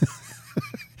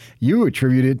 You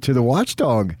attribute it to the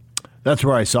Watchdog. That's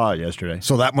where I saw it yesterday.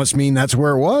 So that must mean that's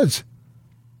where it was.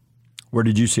 Where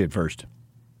did you see it first?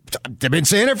 They've been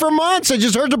saying it for months. I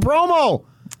just heard the promo.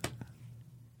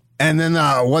 And then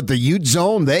the Ute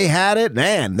Zone, they had it.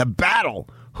 Man, the battle.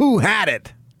 Who had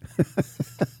it?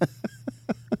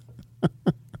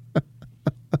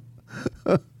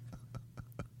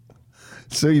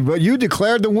 But you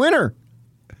declared the winner.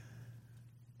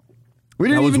 We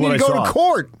didn't even need to go to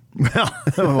court.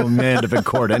 Well, man, to be in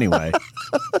court anyway.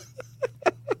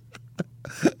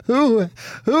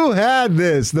 Who had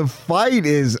this? The fight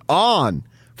is on.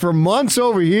 For months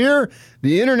over here,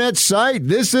 the internet site,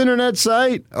 this internet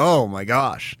site. Oh, my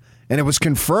gosh. And it was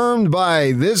confirmed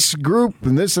by this group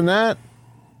and this and that.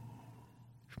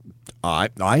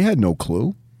 I had no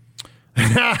clue.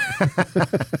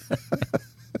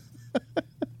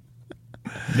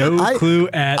 No clue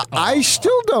at all. I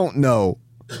still don't know.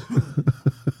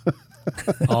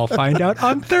 I'll find out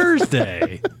on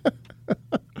Thursday.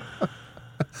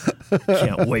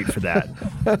 Can't wait for that.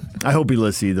 I hope he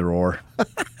lists either or.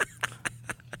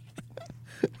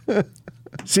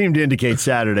 Seemed to indicate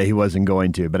Saturday he wasn't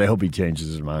going to, but I hope he changes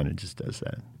his mind and just does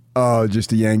that. Oh, just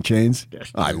the Yank chains?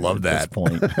 Yes, I love that.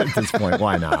 At this point,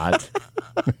 why not?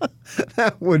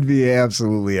 That would be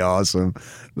absolutely awesome.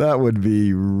 That would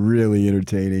be really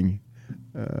entertaining.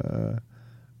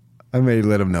 I may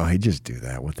let him know, hey, just do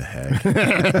that. What the heck?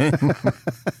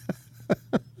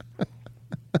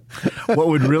 What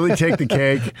would really take the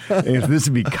cake, if this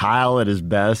would be Kyle at his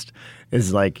best,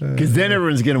 is like, because then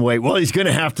everyone's going to wait. Well, he's going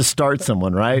to have to start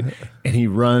someone, right? And he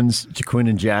runs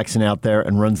Jaquindon Jackson out there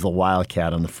and runs the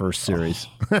Wildcat on the first series.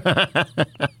 I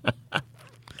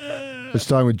was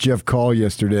talking with Jeff Call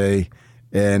yesterday,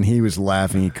 and he was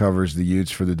laughing. He covers the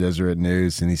Utes for the Deseret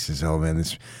News, and he says, "Oh man,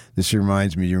 this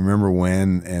reminds me. You remember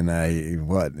when?" And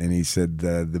And he said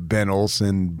the Ben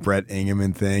Olsen, Brett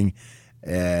Ingeman thing,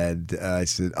 and I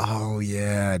said, "Oh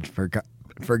yeah, I'd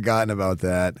forgotten about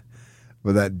that."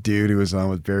 But that dude who was on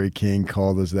with Barry King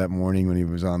called us that morning when he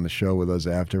was on the show with us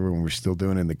after, when we were still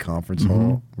doing it in the conference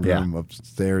hall room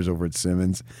upstairs over at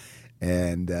Simmons,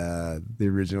 and the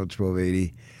original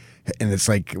 1280. And it's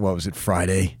like, what was it,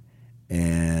 Friday?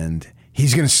 And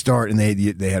he's going to start, and they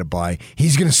had a bye.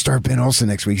 He's going to start Ben Olsen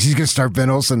next week. He's going to start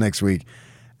Ben Olsen next week.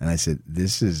 And I said,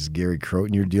 this is Gary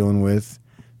Croton you're dealing with.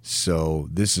 So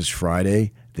this is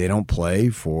Friday. They don't play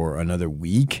for another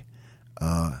week.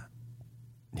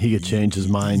 He could change his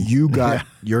mind. You got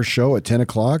your show at 10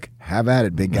 o'clock? Have at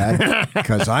it, big guy.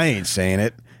 Because I ain't saying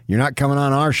it. You're not coming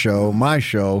on our show, my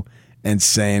show, and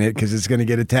saying it because it's going to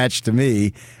get attached to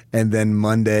me. And then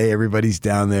Monday, everybody's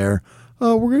down there.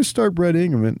 Oh, we're going to start Brett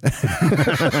Ingeman.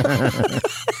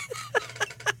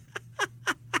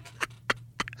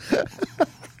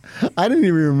 I didn't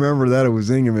even remember that it was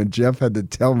Ingeman. Jeff had to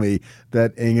tell me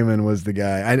that Ingeman was the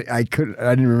guy. I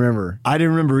didn't remember. I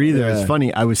didn't remember either. Yeah. It's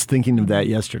funny. I was thinking of that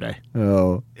yesterday.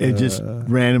 Oh, it just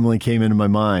randomly came into my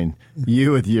mind.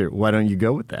 You with your, why don't you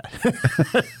go with that?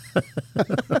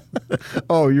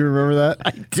 Oh, you remember that?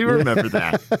 I do remember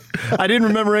that. I didn't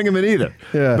remember Ingeman either.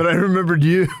 Yeah. But I remembered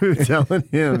you telling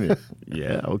him.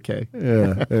 Yeah, okay.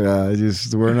 Yeah.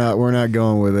 We're not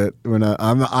going with it.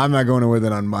 I'm not going with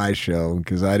it on my show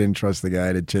because I didn't trust the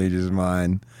guy to change his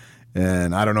mind.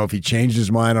 And I don't know if he changed his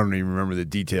mind. I don't even remember the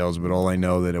details, but all I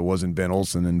know that it wasn't Ben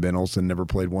Olsen, and Ben Olsen never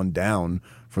played one down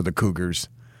for the Cougars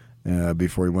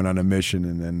before he went on a mission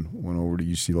and then went over to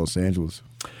UC Los Angeles.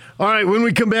 All right, when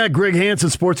we come back, Greg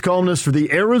Hansen, sports columnist for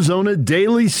the Arizona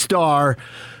Daily Star.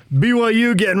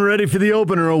 BYU getting ready for the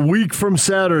opener a week from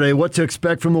Saturday. What to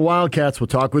expect from the Wildcats? We'll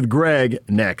talk with Greg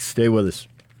next. Stay with us.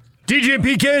 DJ and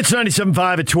PK, it's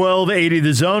 97.5 at 1280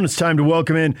 The Zone. It's time to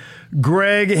welcome in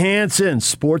Greg Hansen,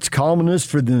 sports columnist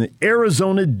for the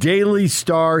Arizona Daily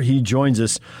Star. He joins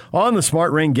us on the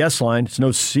Smart Rain guest line. It's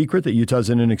no secret that Utah's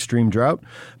in an extreme drought.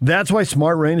 That's why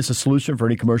Smart Rain is a solution for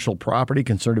any commercial property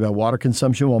concerned about water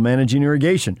consumption while managing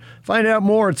irrigation. Find out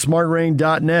more at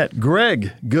smartrain.net.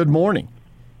 Greg, good morning.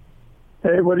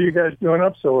 Hey, what are you guys doing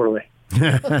up so early?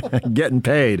 Getting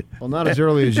paid. Well, not as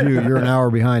early as you. You're an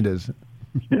hour behind us.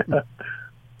 Yeah.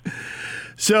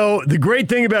 So the great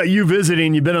thing about you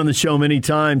visiting, you've been on the show many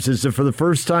times, is that for the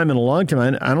first time in a long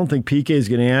time, I don't think PK is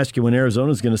going to ask you when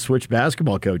Arizona's going to switch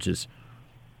basketball coaches.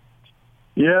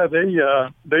 Yeah, they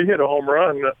hit a home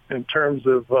run in terms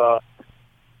of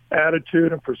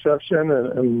attitude and perception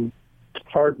and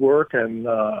hard work and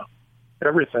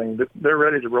everything. They're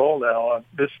ready to roll now.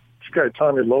 This guy,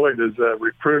 Tommy Lloyd, is a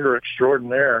recruiter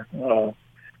extraordinaire.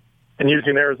 And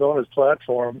using Arizona's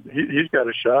platform, he's got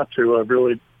a shot to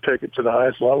really take it to the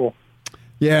highest level.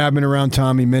 Yeah, I've been around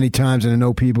Tommy many times, and I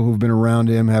know people who've been around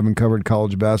him, having covered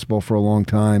college basketball for a long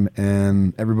time,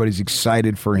 and everybody's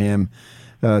excited for him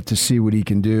to see what he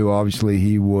can do. Obviously,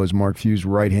 he was Mark Few's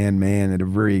right-hand man at a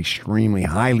very extremely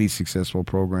highly successful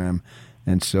program.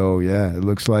 And so, yeah, it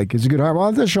looks like it's a good hire. Well,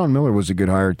 I thought Sean Miller was a good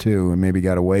hire, too, and maybe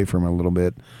got away from it a little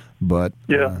bit. But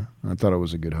yeah, I thought it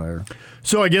was a good hire.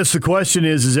 So I guess the question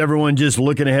is everyone just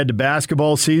looking ahead to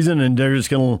basketball season and they're just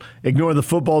going to ignore the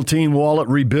football team while it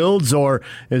rebuilds, or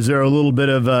is there a little bit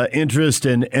of interest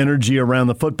and energy around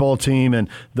the football team, and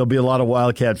there'll be a lot of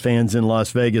Wildcat fans in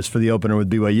Las Vegas for the opener with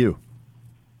BYU?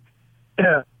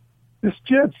 Yeah, this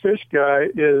Jed Fish guy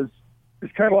is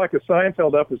kind of like a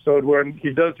Seinfeld episode when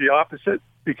he does the opposite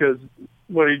because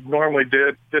what he normally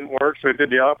did didn't work, so he did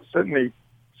the opposite, and he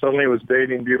suddenly was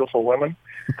dating beautiful women.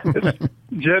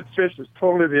 Jed Fish is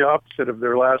totally the opposite of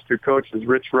their last two coaches,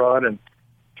 Rich Rod and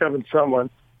Kevin Sumlin.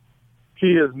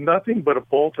 He is nothing but a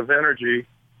bolt of energy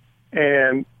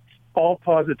and all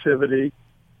positivity.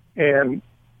 And,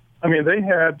 I mean, they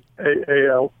had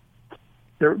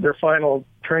their final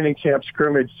training camp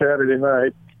scrimmage Saturday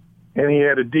night, and he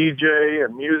had a DJ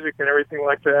and music and everything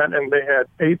like that, and they had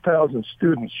 8,000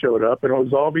 students showed up, and it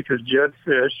was all because Jed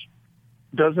Fish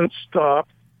doesn't stop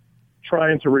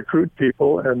trying to recruit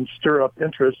people and stir up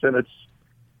interest, and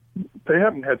they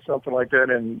haven't had something like that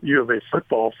in U of A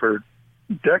football for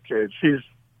decades.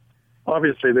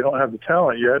 Obviously they don't have the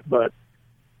talent yet, but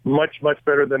much, much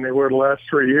better than they were the last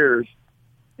 3 years.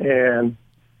 And,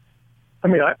 I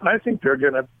mean, I think they're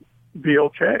going to be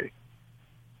okay.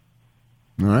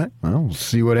 All right. Well, we'll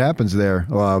see what happens there.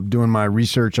 Doing my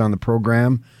research on the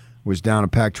program, was down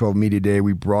at Pac-12 Media Day.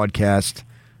 We broadcast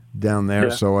down there,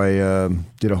 so I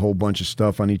did a whole bunch of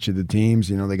stuff on each of the teams.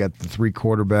 You know, they got the 3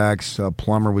 quarterbacks.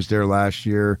 Plummer was there last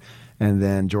year, and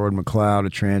then Jordan McLeod, a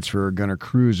transfer, Gunnar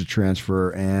Cruz, a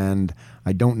transfer, and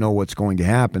I don't know what's going to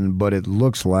happen, but it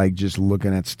looks like, just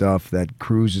looking at stuff, that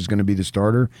Cruz is going to be the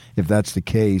starter. If that's the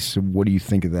case, what do you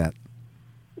think of that?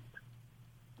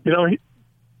 You know,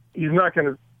 he's not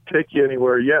going to take you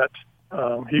anywhere yet.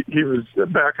 He was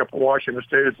back up at Washington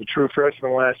State as a true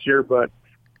freshman last year, but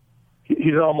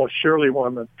he's almost surely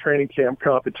won the training camp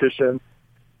competition.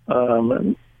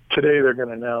 And today they're going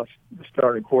to announce the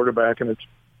starting quarterback, and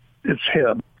it's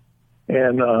him.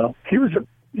 And he was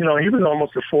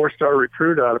almost a 4-star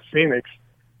recruit out of Phoenix,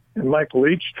 and Mike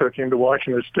Leach took him to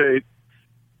Washington State,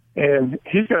 and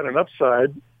he's got an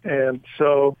upside, and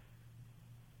so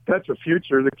that's a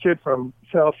future. The kid from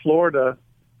South Florida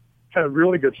had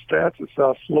really good stats at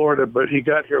South Florida, but he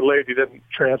got here late. He didn't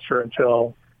transfer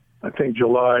until, I think,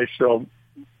 July, so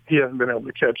he hasn't been able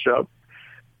to catch up.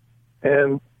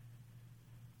 And,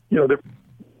 you know,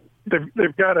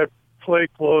 they've got to play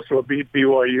close or beat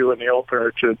BYU in the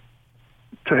opener to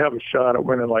have a shot at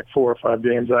winning like 4 or 5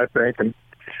 games, I think. And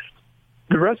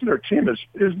the rest of their team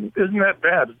isn't that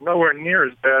bad. It's nowhere near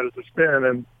as bad as it's been,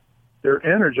 and they're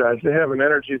energized. They have an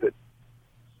energy that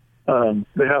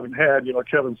they haven't had. You know,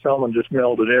 Kevin Selman just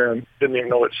melded in, didn't even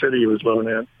know what city he was living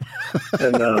in.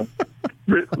 And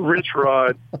Rich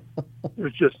Rod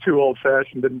was just too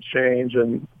old-fashioned, didn't change,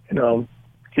 and, you know,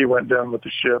 he went down with the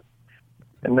ship.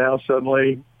 And now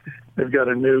suddenly they've got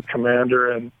a new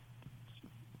commander, and,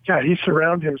 God, he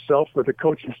surrounded himself with a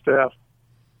coaching staff.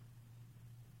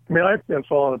 I mean, I've been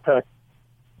following the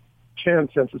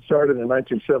Pac-10 since it started in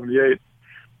 1978.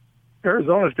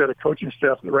 Arizona's got a coaching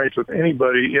staff that ranks with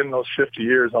anybody in those 50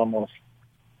 years almost.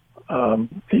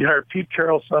 He hired Pete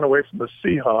Carroll's son away from the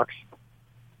Seahawks.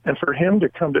 And for him to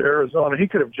come to Arizona, he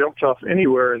could have jumped off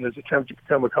anywhere in his attempt to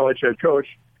become a college head coach.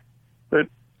 But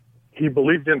he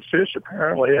believed in Fish,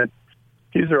 apparently, and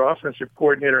he's their offensive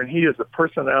coordinator, and he is a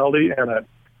personality and an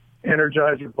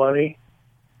energizer bunny.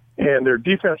 And their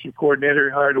defensive coordinator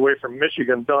he hired away from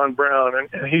Michigan, Don Brown,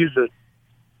 and he's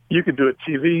you could do a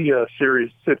TV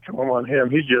series sitcom on him.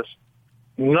 He's just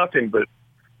nothing but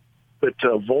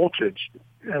voltage.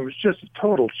 And it was just a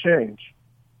total change.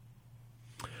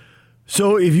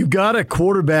 So if you got a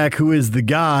quarterback who is the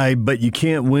guy, but you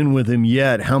can't win with him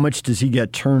yet, how much does he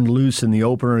get turned loose in the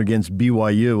opener against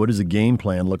BYU? What does the game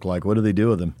plan look like? What do they do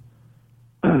with him?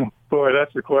 Boy,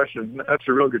 that's the question. That's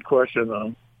a real good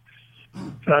question.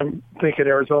 I'm thinking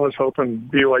Arizona's hoping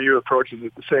BYU approaches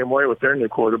it the same way with their new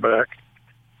quarterback.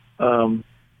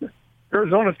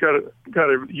 Arizona's got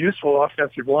a useful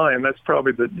offensive line. That's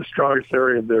probably the strongest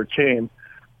area of their team.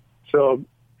 So,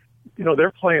 you know,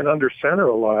 they're playing under center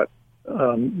a lot.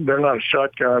 They're not a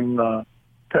shotgun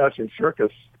passing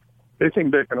circus. They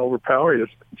think they can overpower you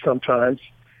sometimes.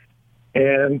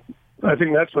 And I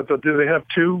think that's what they'll do. They have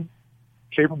 2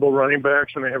 capable running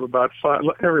backs, and they have about 5.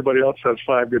 Everybody else has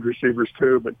 5 good receivers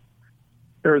too, but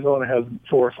Arizona has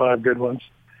 4 or 5 good ones.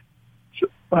 So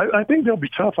I think they'll be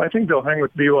tough. I think they'll hang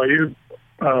with BYU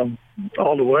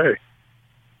all the way.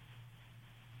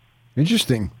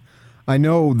 Interesting. I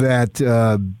know that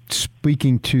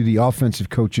speaking to the offensive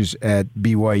coaches at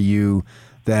BYU,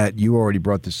 that you already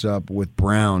brought this up with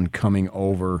Brown coming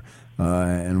over,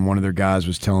 and one of their guys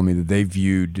was telling me that they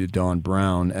viewed Don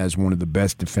Brown as one of the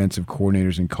best defensive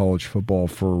coordinators in college football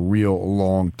for a real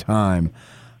long time,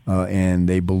 and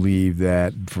they believe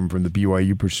that from the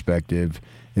BYU perspective,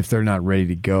 if they're not ready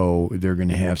to go, they're going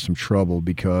to have some trouble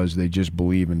because they just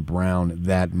believe in Brown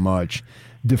that much.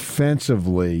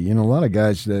 defensively, a lot of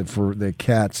guys that for the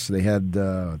Cats, they had,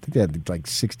 I think they had like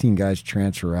 16 guys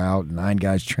transfer out, 9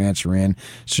 guys transfer in.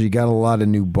 So you got a lot of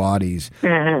new bodies.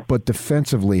 Mm-hmm. But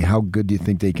defensively, how good do you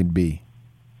think they can be?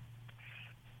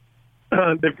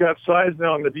 They've got size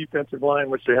now on the defensive line,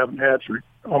 which they haven't had for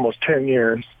almost 10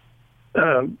 years.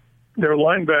 Their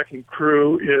linebacking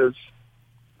crew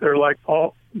they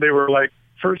were like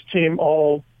first team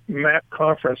all MAC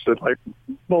conference at like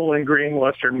Bowling Green,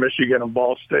 Western Michigan, and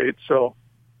Ball State. So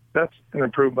that's an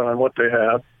improvement on what they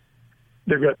have.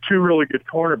 They've got 2 really good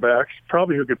cornerbacks,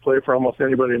 probably who could play for almost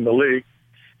anybody in the league.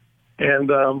 And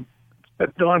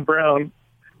at Don Brown,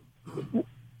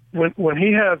 when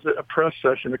he has a press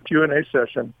session, a Q&A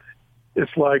session,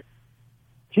 it's like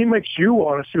he makes you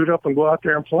want to suit up and go out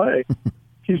there and play.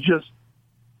 He's just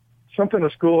something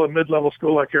a mid-level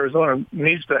school like Arizona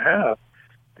needs to have.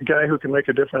 A guy who can make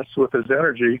a difference with his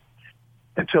energy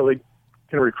until he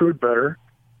can recruit better.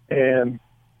 And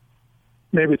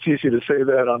maybe it's easy to say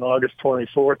that on August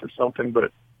 24th or something,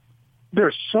 but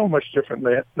they're so much different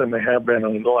than they have been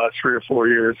in the last 3 or 4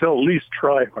 years. They'll at least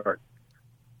try hard.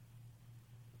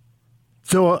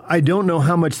 So I don't know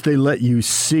how much they let you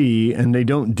see, and they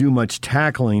don't do much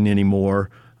tackling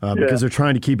anymore because they're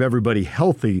trying to keep everybody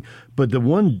healthy. But the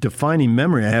one defining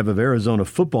memory I have of Arizona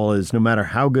football is no matter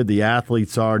how good the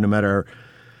athletes are, no matter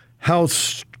how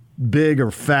big or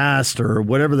fast or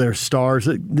whatever their stars,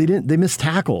 they missed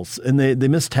tackles, and they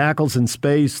missed tackles in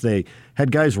space. They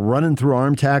had guys running through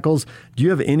arm tackles. Do you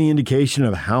have any indication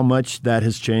of how much that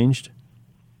has changed?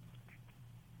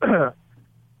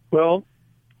 Well,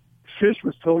 Fish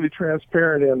was totally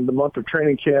transparent in the month of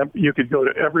training camp. You could go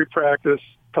to every practice,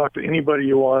 talk to anybody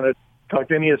you wanted, talk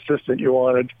to any assistant you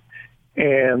wanted.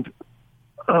 And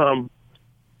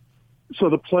so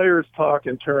the players talk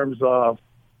in terms of,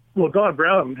 well, Don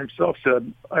Brown himself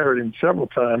said, I heard him several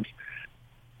times,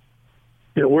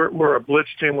 we're a blitz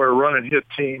team, we're a run and hit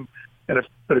team,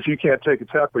 but if you can't take a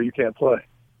tackle, you can't play.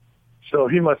 So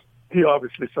he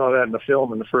obviously saw that in the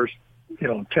film in the first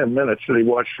 10 minutes that he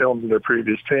watched films of their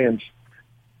previous teams.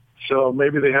 So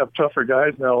maybe they have tougher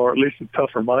guys now, or at least a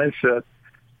tougher mindset.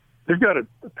 They've got a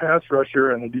pass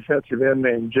rusher and a defensive end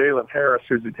named Jalen Harris,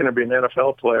 who's going to be an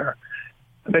NFL player.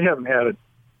 And they haven't had an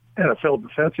NFL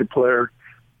defensive player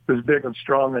who's big and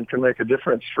strong and can make a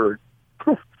difference for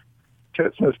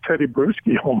Teddy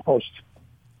Bruschi almost.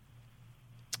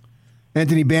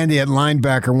 Anthony Bandy at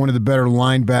linebacker, one of the better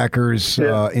linebackers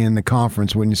in the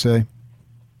conference, wouldn't you say?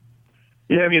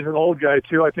 Yeah, he's an old guy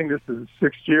too. I think this is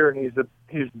his 6th year, and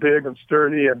he's big and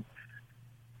sturdy, and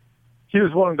he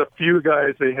was one of the few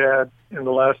guys they had in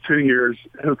the last 2 years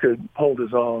who could hold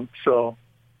his own. So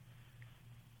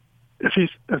if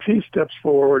he steps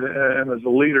forward and is a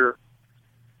leader,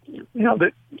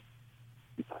 they're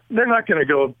not going to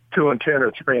go 2-10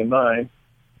 or 3-9.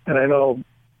 And I know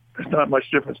there's not much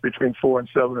difference between 4-7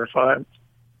 or 5.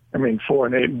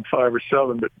 4-8 and 5 or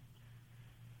 7, but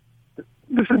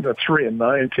this isn't a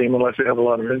 3-9 team unless they have a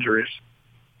lot of injuries.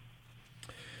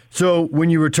 So when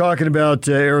you were talking about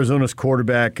Arizona's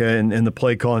quarterback and the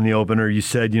play call in the opener, you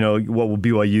said, what will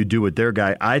BYU do with their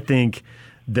guy? I think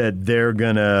that they're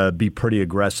going to be pretty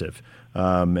aggressive.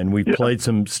 And we played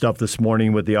some stuff this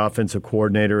morning with the offensive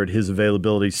coordinator at his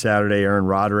availability Saturday. Aaron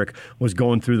Roderick was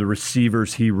going through the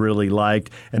receivers he really liked.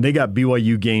 And they got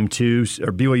BYU game 2,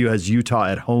 or BYU has Utah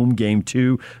at home game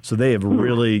 2. So they have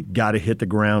really got to hit the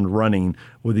ground running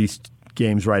with these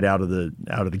games right out of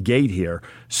the gate here.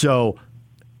 So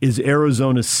is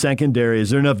Arizona's secondary, is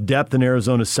there enough depth in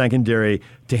Arizona's secondary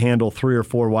to handle 3 or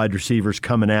 4 wide receivers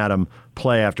coming at them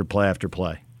play after play after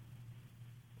play?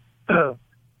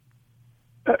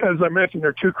 As I mentioned,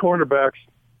 their 2 cornerbacks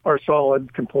are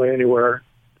solid, can play anywhere.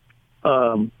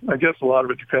 I guess a lot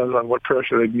of it depends on what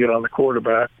pressure they can get on the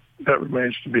quarterback. That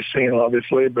remains to be seen,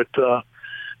 obviously. But,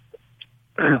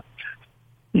 I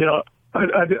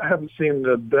haven't seen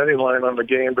the betting line on the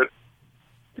game, but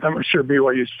I'm sure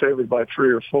BYU's favored by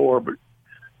 3 or 4. But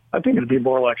I think it'd be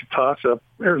more like a toss-up.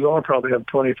 Arizona probably have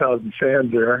 20,000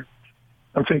 fans there.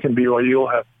 I'm thinking BYU will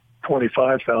have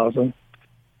 25,000.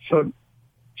 So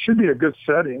should be a good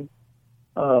setting.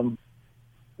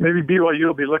 Maybe BYU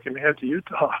will be looking ahead to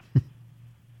Utah.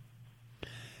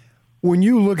 When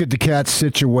you look at the Cats'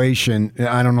 situation,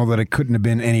 I don't know that it couldn't have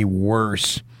been any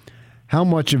worse. How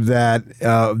much of that,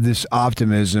 this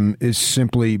optimism, is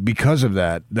simply because of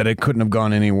that it couldn't have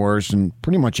gone any worse, and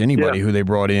pretty much anybody who they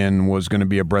brought in was going to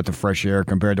be a breath of fresh air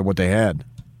compared to what they had?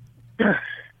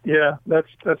 Yeah, that's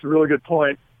a really good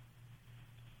point.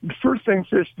 The first thing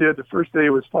Fish did the first day he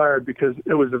was fired, because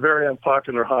it was a very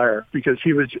unpopular hire, because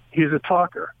he's a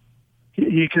talker.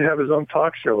 he could have his own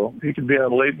talk show. He could be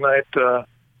on late night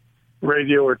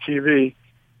radio or TV.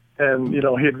 And,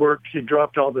 he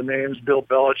dropped all the names, Bill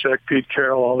Belichick, Pete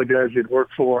Carroll, all the guys he'd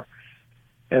worked for.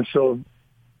 And so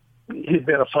he'd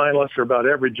been a finalist for about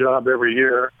every job every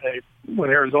year. And when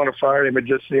Arizona fired him, it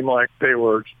just seemed like they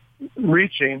were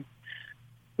reaching.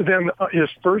 But then his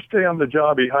first day on the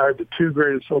job, he hired the two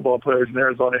greatest football players in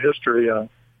Arizona history,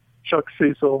 Chuck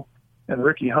Cecil and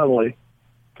Ricky Hundley,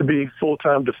 to be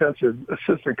full-time defensive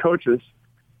assistant coaches.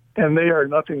 And they are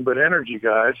nothing but energy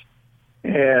guys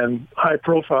and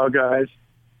high-profile guys.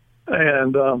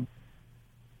 And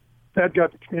that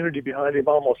got the community behind him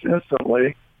almost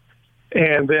instantly.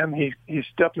 And then he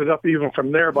stepped it up even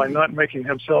from there by not making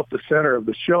himself the center of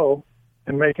the show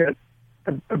and making it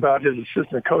about his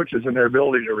assistant coaches and their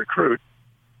ability to recruit.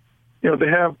 He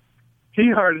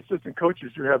hired assistant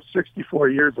coaches who have 64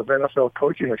 years of NFL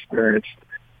coaching experience.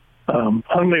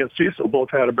 Hundley and Cecil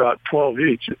both had about 12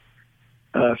 each.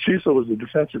 Cecil was the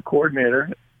defensive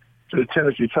coordinator for the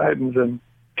Tennessee Titans, and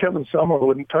Kevin Summer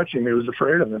wouldn't touch him. He was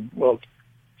afraid of him. Well,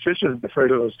 Fish isn't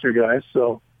afraid of those two guys,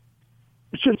 so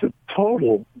it's just a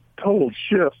total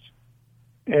shift.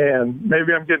 And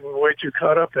maybe I'm getting way too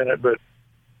caught up in it, but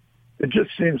it just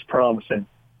seems promising.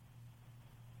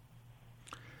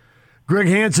 Greg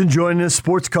Hansen joining us,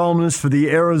 sports columnist for the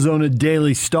Arizona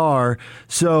Daily Star.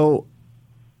 So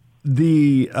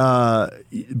the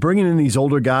bringing in these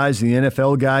older guys, the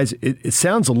NFL guys, it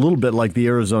sounds a little bit like the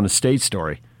Arizona State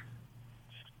story.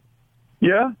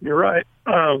 Yeah, you're right.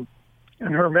 And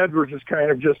Herm Edwards is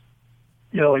kind of just,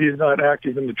 he's not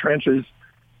active in the trenches.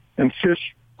 And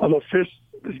Fish, although Fish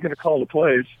is going to call the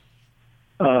plays,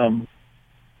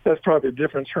 that's probably the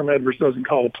difference. Herm Edwards doesn't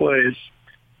call the plays.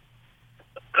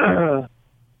 And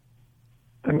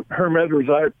Herm Edwards,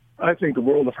 I think the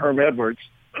world of Herm Edwards,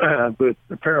 but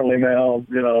apparently now,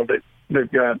 they're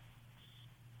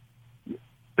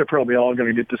probably all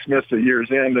going to get dismissed at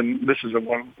year's end, and this is a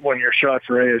one-year shot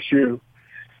for ASU.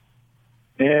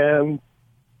 And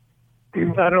I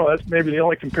don't know, that's maybe the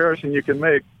only comparison you can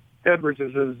make. Edwards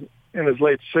is in his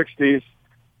late 60s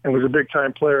and was a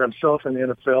big-time player himself in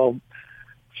the NFL.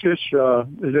 Fish is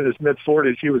in his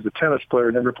mid-40s. He was a tennis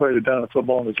player, never played a down of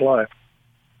football in his life.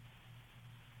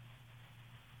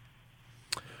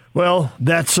 Well,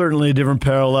 that's certainly a different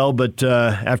parallel, but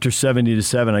after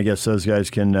 70-7, I guess those guys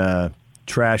can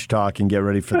trash talk and get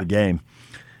ready for the game.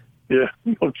 Yeah,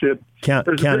 no kid. Count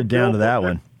it down to that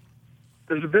one.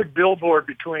 There's a big billboard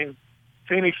between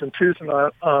Phoenix and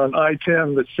Tucson on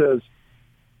I-10 that says,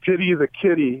 "Pity the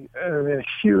Kitty," and in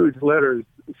huge letters,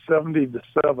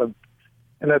 70-7.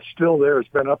 And that's still there. It's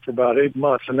been up for about 8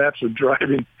 months, and that's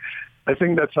driving. I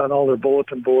think that's on all their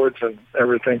bulletin boards and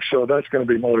everything, so that's going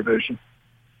to be motivation.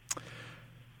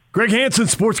 Greg Hansen,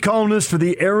 sports columnist for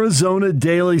the Arizona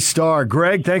Daily Star.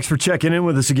 Greg, thanks for checking in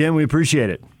with us again. We appreciate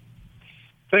it.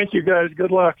 Thank you, guys.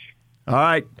 Good luck. All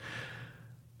right.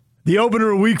 The opener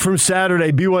a week from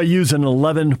Saturday, BYU's an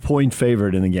 11-point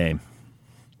favorite in the game.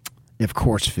 Of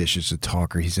course, Fish is a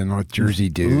talker. He's a North Jersey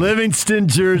dude. Livingston,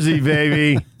 Jersey,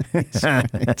 baby.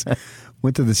 Right.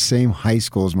 Went to the same high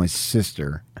school as my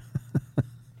sister.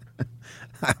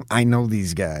 I know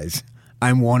these guys.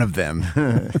 I'm one of them.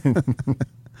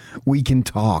 We can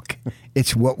talk.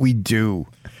 It's what we do.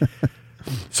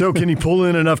 So can he pull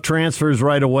in enough transfers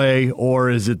right away, or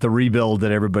is it the rebuild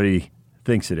that everybody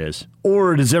thinks it is?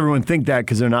 Or does everyone think that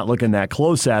because they're not looking that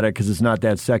close at it because it's not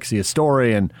that sexy a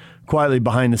story, and quietly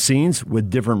behind the scenes with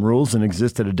different rules than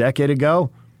existed a decade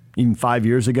ago, even 5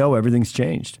 years ago, everything's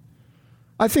changed?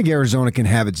 I think Arizona can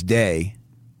have its day,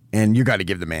 and you got to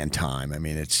give the man time. I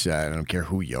mean, it's I don't care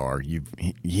who you are.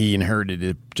 He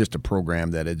inherited just a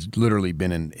program that has literally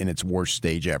been in its worst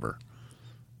stage ever.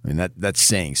 I mean, that's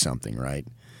saying something, right?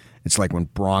 It's like when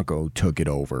Bronco took it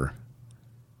over.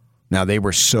 Now,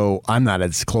 I'm not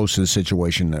as close to the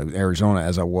situation of Arizona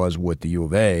as I was with the U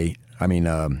of A. I mean,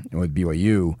 with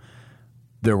BYU.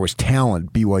 There was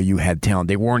talent. BYU had talent.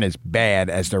 They weren't as bad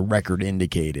as their record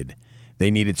indicated. They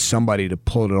needed somebody to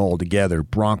pull it all together.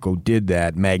 Bronco did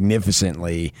that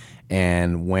magnificently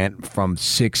and went from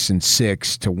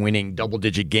 6-6 to winning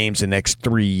double-digit games the next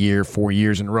 4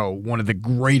 years in a row. One of the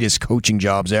greatest coaching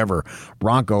jobs ever.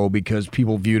 Bronco, because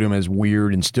people viewed him as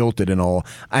weird and stilted and all,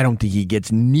 I don't think he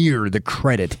gets near the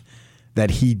credit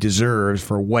that he deserves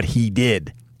for what he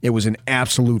did. It was an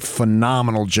absolute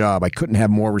phenomenal job. I couldn't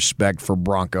have more respect for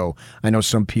Bronco. I know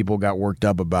some people got worked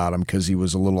up about him because he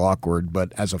was a little awkward,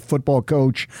 but as a football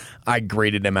coach, I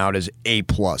graded him out as A+.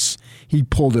 He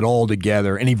pulled it all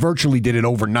together, and he virtually did it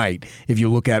overnight. If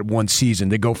you look at one season,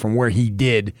 they go from where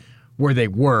they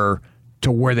were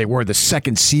to where they were the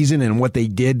second season and what they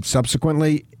did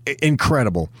subsequently,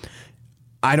 incredible.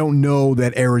 I don't know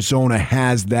that Arizona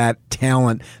has that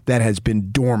talent that has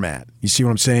been doormat. You see what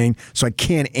I'm saying? So I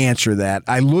can't answer that.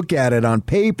 I look at it on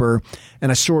paper, and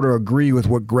I sort of agree with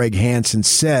what Greg Hansen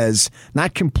says,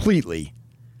 not completely.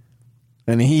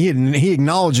 And he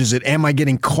acknowledges it. Am I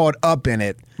getting caught up in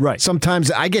it? Right.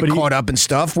 Sometimes I get caught up in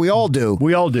stuff. We all do.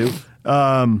 We all do.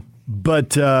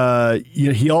 But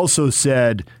he also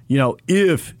said,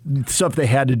 if stuff they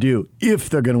had to do, if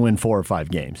they're going to win 4 or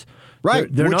 5 games.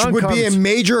 Right, which would be a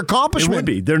major accomplishment. It would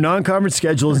be. Their non-conference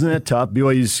schedule isn't that tough.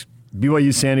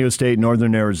 BYU, San Diego State,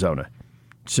 Northern Arizona.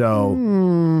 So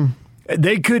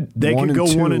they could go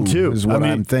 1-2 is what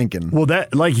I'm thinking. Well,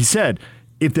 that, like you said,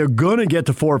 if they're going to get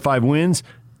to 4 or 5 wins,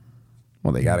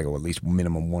 well, they got to go at least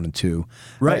minimum 1-2.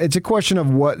 Right. It's a question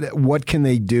of what can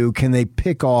they do? Can they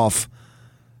pick off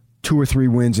 2 or 3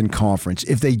 wins in conference?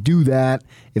 If they do that,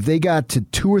 if they got to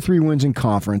 2 or 3 wins in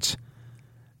conference,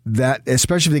 that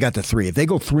especially if they got to 3, if they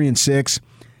go 3-6,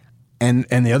 and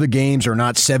the other games are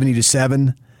not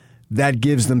 70-7, that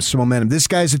gives them some momentum. This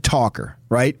guy's a talker,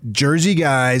 right? Jersey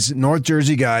guys, North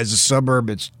Jersey guys, a suburb.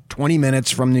 It's 20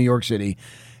 minutes from New York City.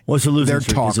 What's the losing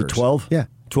streak? streak? Is it 12? Yeah,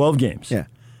 12 games. Yeah,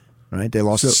 right. They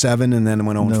lost 7 and then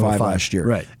went 0-5 last year.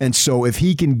 Right, and so if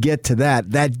he can get to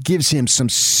that gives him some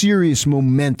serious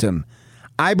momentum.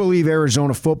 I believe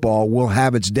Arizona football will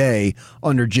have its day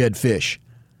under Jedd Fisch.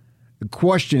 The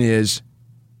question is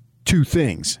 2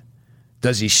 things.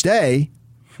 Does he stay?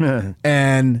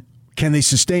 And can they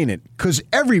sustain it? Because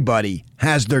everybody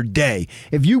has their day.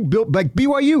 If you built, like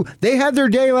BYU, they had their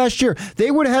day last year.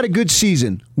 They would have had a good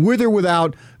season with or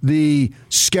without the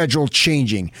schedule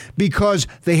changing because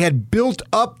they had built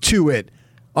up to it.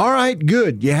 All right,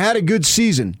 good. You had a good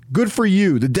season. Good for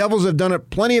you. The Devils have done it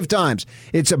plenty of times.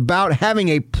 It's about having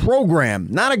a program,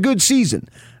 not a good season.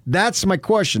 That's my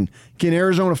question. Can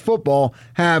Arizona football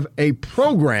have a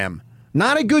program?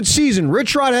 Not a good season.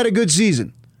 Rich Rod had a good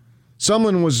season.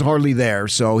 Someone was hardly there,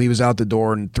 so he was out the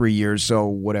door in 3 years, so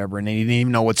whatever. And he didn't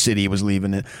even know what city he was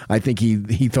leaving. I think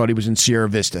he thought he was in Sierra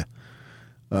Vista.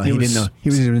 He didn't know. He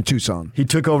was in Tucson. He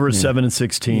took over a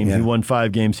 7-6 team. Yeah. He won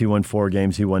 5 games. He won 4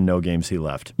 games. He won no games. He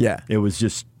left. Yeah. It was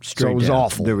just straight So it was down.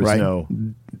 awful, There was right? no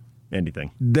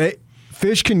anything.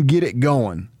 Fish can get it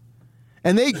going.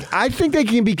 And I think they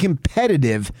can be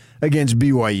competitive against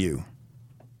BYU.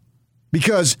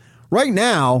 Because right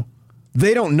now,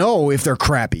 they don't know if they're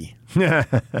crappy.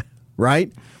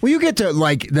 Right? Well, you get to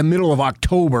like the middle of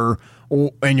October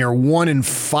and you're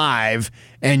 1-5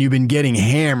 and you've been getting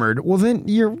hammered. Well, then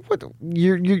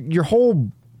your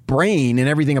whole brain and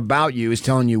everything about you is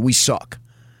telling you we suck.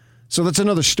 So that's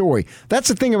another story. That's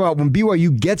the thing about when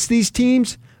BYU gets these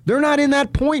teams, they're not in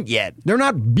that point yet. They're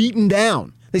not beaten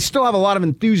down. They still have a lot of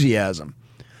enthusiasm.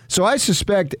 So I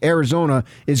suspect Arizona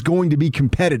is going to be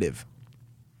competitive.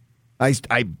 I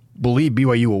believe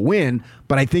BYU will win,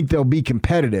 but I think they'll be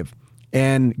competitive.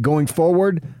 And going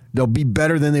forward, they'll be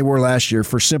better than they were last year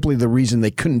for simply the reason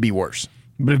they couldn't be worse.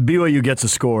 But if BYU gets a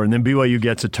score and then BYU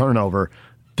gets a turnover,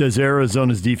 does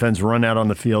Arizona's defense run out on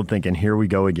the field thinking, here we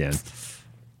go again?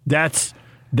 That's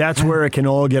where it can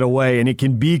all get away, and it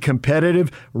can be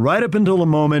competitive right up until the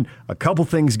moment a couple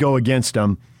things go against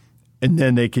them, and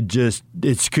then it could just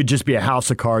be a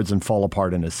house of cards and fall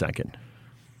apart in a second.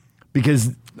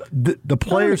 Because the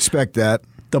players I don't expect that.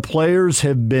 The players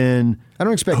have been. I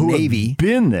don't expect who Navy have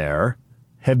been there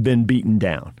have been beaten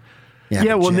down.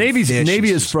 Yeah, well, Navy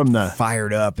is from the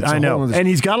fired up. I know, and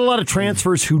he's got a lot of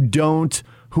transfers who aren't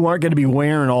going to be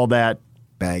wearing all that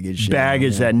baggage,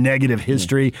 that negative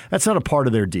history. That's not a part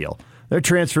of their deal. They're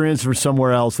transferring from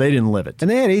somewhere else. They didn't live it.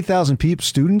 And they had 8,000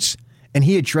 students, and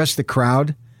he addressed the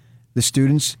crowd, the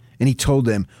students, and he told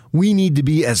them, we need to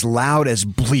be as loud as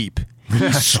bleep.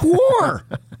 He swore.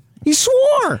 He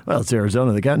swore. Well, it's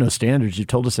Arizona. They got no standards. You've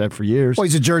told us that for years. Well,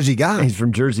 he's a Jersey guy. He's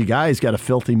from Jersey guy. He's got a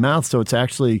filthy mouth, so it's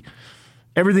actually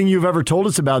everything you've ever told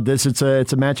us about this. It's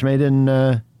a match made in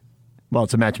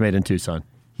it's a match made in Tucson.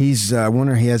 I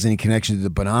wonder if he has any connection to the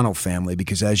Bonanno family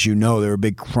because, as you know, they're a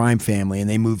big crime family, and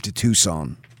they moved to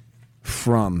Tucson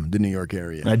from the New York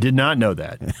area. I did not know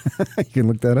that. You can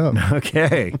look that up.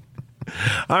 Okay.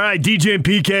 All right, DJ and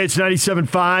PK, it's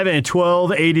 97.5 and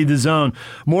 1280 The Zone.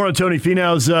 More on Tony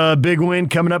Finau's big win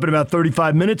coming up in about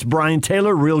 35 minutes. Brian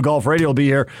Taylor, Real Golf Radio, will be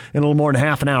here in a little more than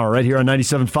half an hour right here on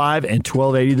 97.5 and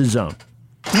 1280 The Zone.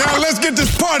 Now let's get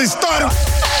this party started.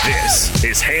 This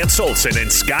is Hans Olsen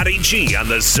and Scotty G on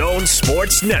the Zone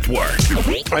Sports Network.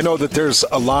 I know that there's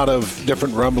a lot of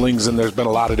different rumblings and there's been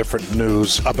a lot of different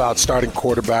news about starting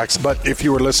quarterbacks. But if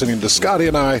you were listening to Scotty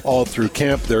and I all through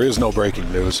camp, there is no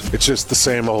breaking news. It's just the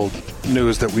same old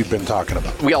news that we've been talking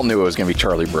about. We all knew it was going to be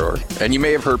Charlie Brewer. And you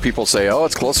may have heard people say, oh,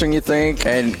 it's closer than you think.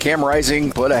 And Cam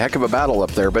Rising put a heck of a battle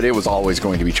up there, but it was always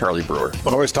going to be Charlie Brewer. I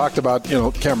always talked about,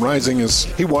 Cam Rising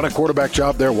he won a quarterback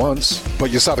job there once,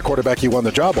 but you saw the quarterback he won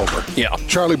the job over. Yeah.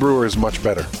 Charlie Brewer is much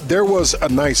better. There was a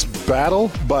nice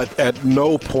battle, but at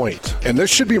no point, and this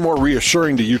should be more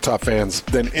reassuring to Utah fans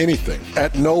than anything,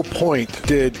 at no point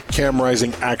did Cam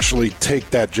Rising actually take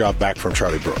that job back from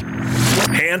Charlie Brewer.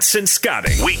 Hans and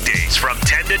Scotty, weekdays from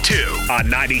 10 to 2 on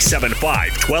 97.5,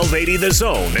 1280 The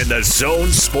Zone and The Zone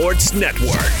Sports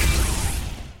Network.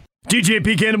 DJ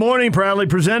PK in the morning, proudly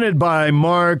presented by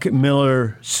Mark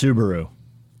Miller Subaru.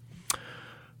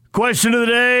 Question of the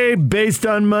day, based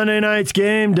on Monday night's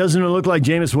game, doesn't it look like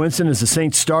Jameis Winston is the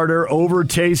Saints starter over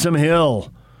Taysom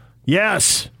Hill?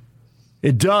 Yes,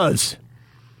 it does.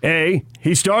 A,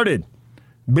 he started.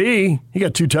 B, he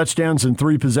got 2 touchdowns in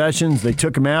 3 possessions. They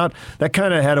took him out. That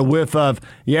kind of had a whiff of,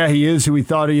 yeah, he is who we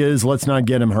thought he is. Let's not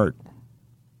get him hurt.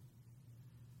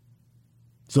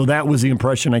 So that was the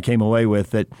impression I came away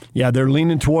with, that, yeah, they're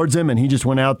leaning towards him, and he just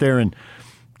went out there and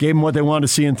gave them what they wanted to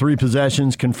see in 3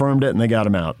 possessions, confirmed it, and they got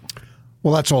him out.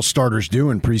 Well, that's all starters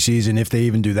do in preseason, if they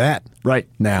even do that. Right.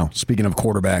 Now, speaking of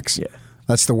quarterbacks,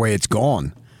 that's the way it's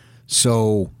gone.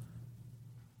 So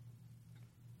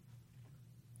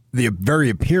the very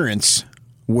appearance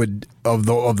of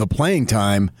the playing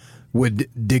time would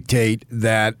dictate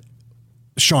that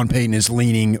Sean Payton is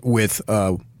leaning with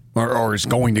or is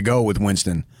going to go with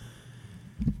Winston.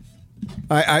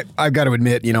 I've got to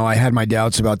admit, I had my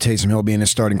doubts about Taysom Hill being a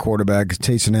starting quarterback.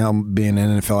 Taysom Hill being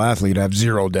an NFL athlete, I have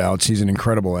zero doubts. He's an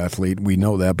incredible athlete. We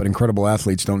know that, but incredible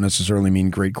athletes don't necessarily mean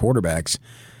great quarterbacks,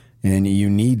 and you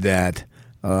need that.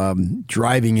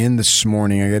 Driving in this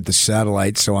morning, I got the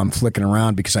satellite, so I'm flicking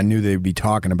around because I knew they'd be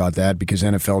talking about that because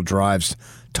NFL drives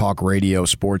talk radio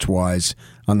sports-wise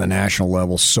on the national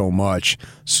level so much.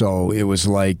 So it was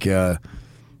like,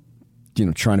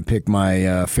 trying to pick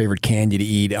my favorite candy to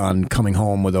eat on coming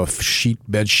home with a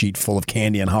bed sheet full of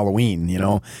candy on Halloween.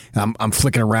 I'm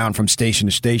flicking around from station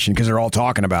to station because they're all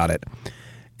talking about it.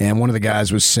 And one of the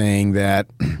guys was saying that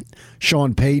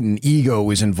Sean Payton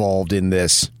ego is involved in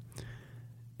this.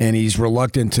 And he's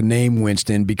reluctant to name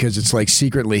Winston because it's like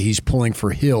secretly he's pulling for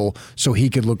Hill so he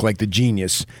could look like the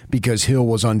genius because Hill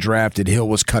was undrafted. Hill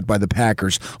was cut by the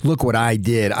Packers. Look what I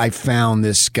did. I found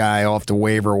this guy off the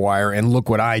waiver wire, and look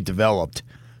what I developed.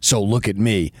 So look at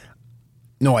me.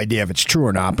 No idea if it's true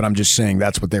or not, but I'm just saying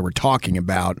that's what they were talking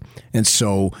about. And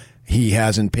so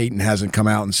Peyton hasn't come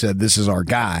out and said, this is our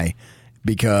guy,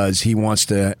 because he wants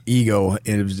to, ego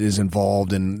is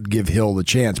involved and give Hill the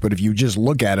chance. But if you just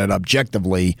look at it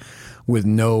objectively with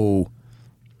no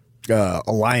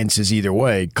alliances either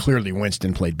way, clearly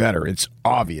Winston played better. It's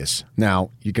obvious.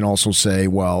 Now, you can also say,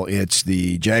 well, it's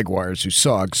the Jaguars who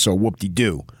suck, so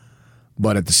whoop-de-doo.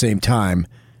 But at the same time,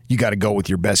 you got to go with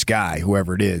your best guy,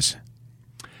 whoever it is.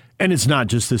 And it's not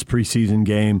just this preseason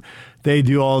game. They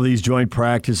do all these joint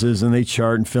practices, and they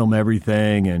chart and film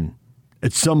everything, and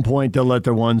at some point, they'll let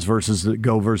their ones versus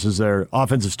their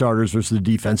offensive starters versus the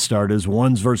defense starters,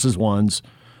 ones versus ones.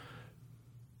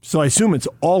 So I assume it's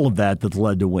all of that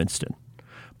led to Winston.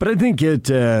 But I think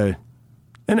and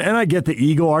I get the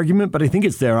ego argument, but I think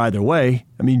it's there either way.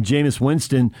 I mean, Jameis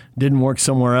Winston didn't work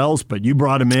somewhere else, but you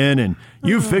brought him in and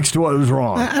you fixed what was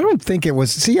wrong. I don't think it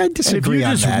was. See, I disagree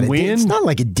on that. It's not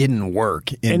like it didn't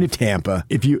work in Tampa.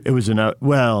 If you're going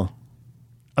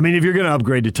to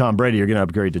upgrade to Tom Brady, you're going to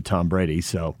upgrade to Tom Brady,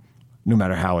 so no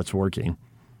matter how it's working.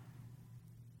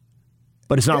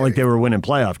 But it's not like they were winning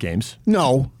playoff games.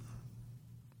 No.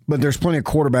 But there's plenty of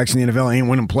quarterbacks in the NFL that ain't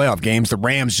winning playoff games. The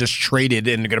Rams just traded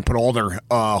and they're going to put all their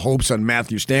hopes on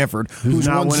Matthew Stafford, who's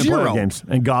not won winning 0 playoff games.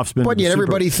 And Goff's been But yet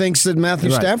everybody thinks that Matthew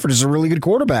Stafford is a really good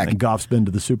quarterback. And Goff's been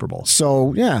to the Super Bowl.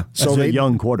 So, yeah. So a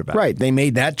young quarterback. Right. They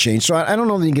made that change. So I don't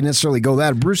know that you can necessarily go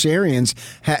that. Bruce Arians,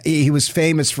 he was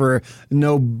famous for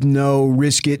no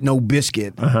risk it, no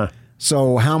biscuit. Uh-huh.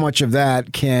 So how much of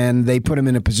that can they put him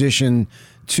in a position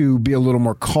to be a little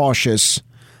more cautious?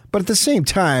 But at the same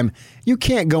time, you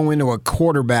can't go into a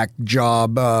quarterback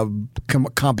job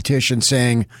competition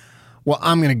saying, well,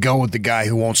 I'm going to go with the guy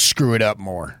who won't screw it up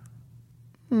more.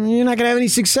 You're not going to have any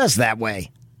success that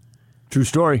way. True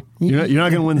story. You're not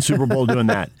going to win the Super Bowl doing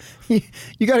that.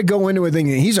 You got to go into it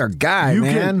thinking, he's our guy,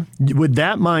 man. With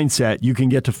that mindset, you can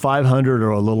get to 500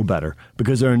 or a little better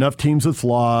because there are enough teams with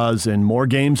flaws and more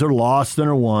games are lost than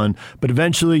are won. But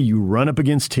eventually you run up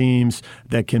against teams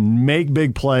that can make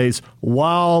big plays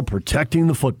while protecting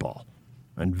the football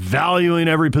and valuing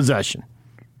every possession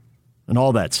and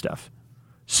all that stuff.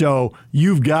 So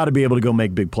you've got to be able to go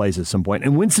make big plays at some point.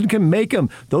 And Winston can make them.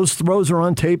 Those throws are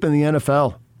on tape in the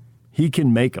NFL. He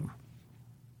can make them.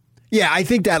 Yeah, I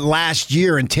think that last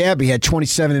year in Tampa, he had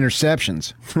 27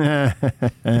 interceptions.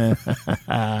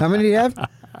 How many do you have?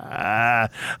 I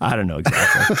don't know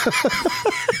exactly.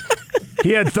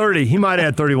 He had 30. He might have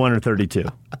had 31 or 32.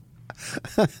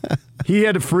 He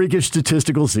had a freakish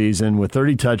statistical season with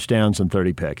 30 touchdowns and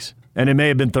 30 picks. And it may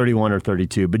have been 31 or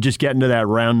 32, but just getting to that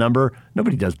round number,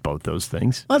 nobody does both those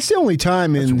things. That's the only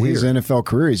time in his NFL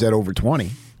career he's had over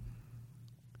 20.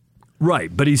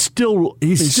 Right, but he's still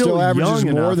averages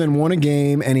young more enough. than one a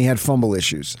game, and he had fumble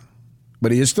issues.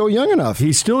 But he is still young enough.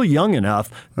 He's still young enough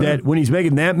that when he's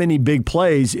making that many big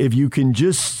plays, if you can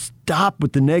just stop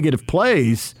with the negative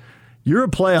plays, you're a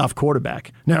playoff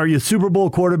quarterback. Now, are you a Super Bowl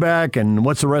quarterback, and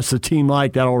what's the rest of the team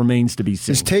like? That all remains to be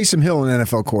seen. Is Taysom Hill an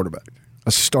NFL quarterback?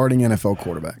 A starting NFL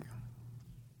quarterback?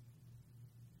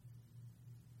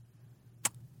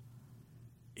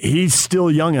 He's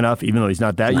still young enough, even though he's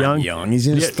not that young. He's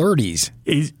in his 30s.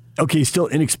 He's still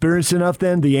inexperienced enough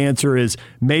then? The answer is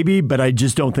maybe, but I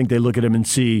just don't think they look at him and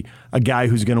see a guy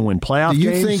who's going to win playoff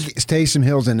games. Do you think Taysom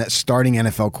Hill's a starting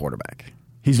NFL quarterback?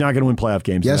 He's not going to win playoff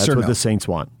games. Yes, and that's or what no? the Saints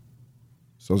want.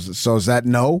 So is that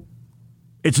no?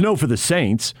 It's no for the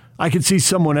Saints. I could see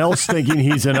someone else thinking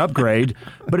he's an upgrade,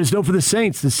 but it's no for the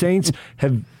Saints. The Saints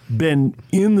have been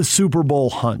in the Super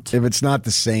Bowl hunt. If it's not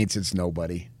the Saints, it's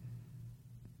nobody.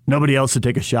 Nobody else to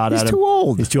take a shot at him. He's too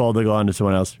old. He's too old to go on to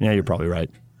someone else. Yeah, you're probably right.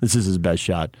 This is his best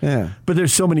shot. Yeah. But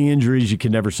there's so many injuries, you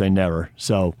can never say never.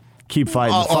 So keep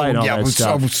fighting the fight, all that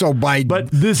stuff. So by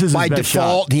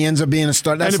default, he ends up being a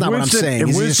starter. That's not what I'm saying.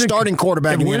 He's a starting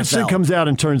quarterback in the NFL. If Winston comes out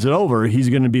and turns it over, he's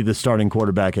going to be the starting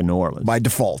quarterback in New Orleans. By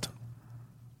default.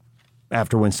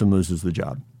 After Winston loses the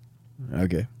job.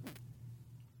 Okay.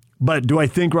 But do I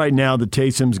think right now that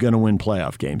Taysom's going to win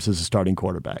playoff games as a starting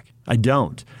quarterback? I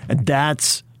don't. And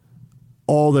that's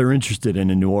all they're interested in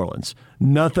New Orleans.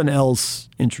 Nothing else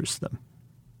interests them.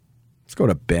 Let's go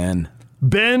to Ben.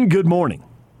 Ben, good morning.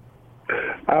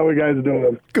 How are you guys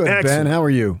doing? Good, Excellent. Ben. How are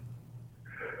you?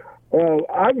 Well,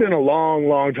 I've been a long,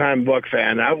 long time Buck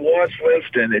fan. I've watched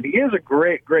Winston, and he is a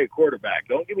great, great quarterback.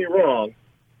 Don't get me wrong,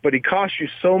 but he costs you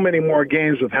so many more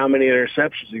games with how many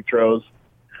interceptions he throws.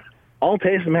 All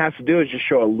Taysom has to do is just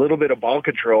show a little bit of ball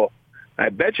control. I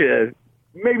bet you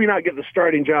maybe not get the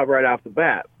starting job right off the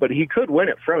bat, but he could win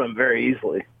it from him very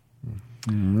easily.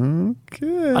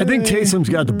 Okay. I think Taysom's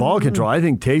got the ball control. I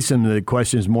think Taysom, the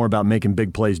question is more about making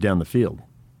big plays down the field.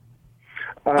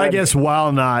 I guess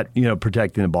while not,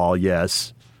 protecting the ball,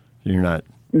 yes. You're not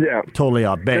totally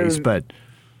off base, but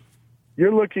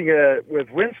you're looking at,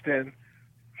 with Winston,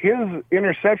 his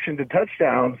interception to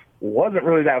touchdowns wasn't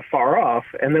really that far off.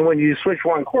 And then when you switch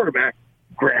one quarterback,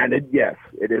 granted, yes,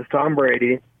 it is Tom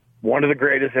Brady, one of the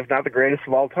greatest, if not the greatest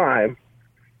of all time.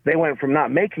 They went from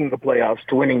not making the playoffs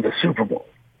to winning the Super Bowl.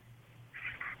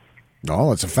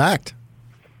 Oh, it's a fact.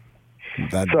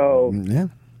 Yeah.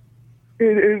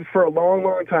 It is for a long,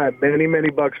 long time. Many, many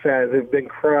Bucs fans have been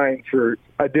crying for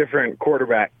a different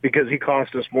quarterback because he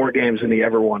cost us more games than he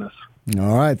ever won us.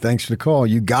 All right, thanks for the call.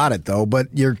 You got it though, but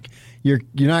you're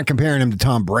not comparing him to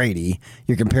Tom Brady.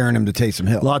 You're comparing him to Taysom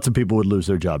Hill. Lots of people would lose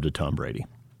their job to Tom Brady.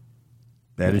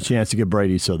 They had a chance to get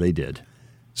Brady, so they did.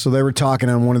 So they were talking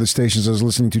on one of the stations I was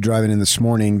listening to driving in this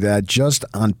morning that just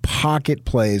on pocket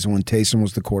plays when Taysom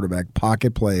was the quarterback,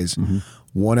 pocket plays,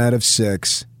 1 out of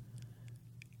 6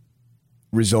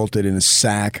 resulted in a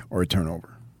sack or a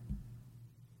turnover.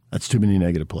 That's too many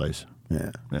negative plays.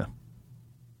 Yeah.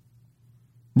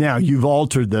 Now, you've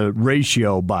altered the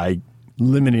ratio by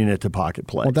limiting it to pocket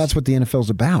plays. Well, that's what the NFL's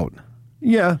about.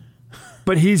 Yeah.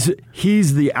 But he's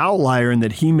the outlier in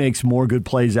that he makes more good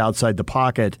plays outside the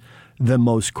pocket than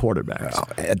most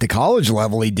quarterbacks. At the college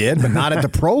level, he did, but not at the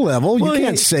pro level. You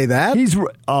can't say that. He's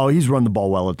run the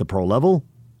ball well at the pro level.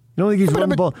 You don't think he's run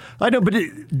the ball? I know, but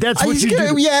that's what you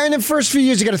do. Yeah, in the first few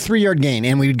years, he got a 3-yard gain,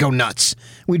 and we would go nuts.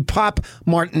 We'd pop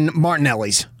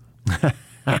Martinelli's.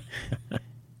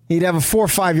 He'd have a 4 or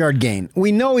 5-yard gain.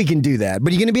 We know he can do that,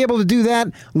 but are you going to be able to do that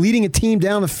leading a team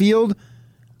down the field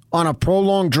on a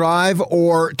prolonged drive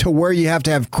or to where you have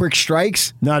to have quick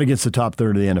strikes? Not against the top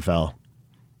third of the NFL.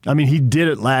 I mean, he did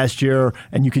it last year,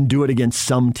 and you can do it against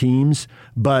some teams,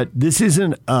 but this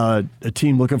isn't a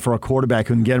team looking for a quarterback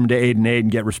who can get them to 8-8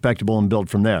 and get respectable and build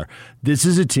from there. This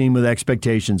is a team with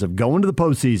expectations of going to the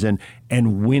postseason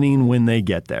and winning when they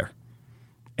get there.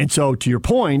 And so, to your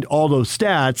point, all those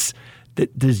stats,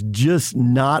 there's just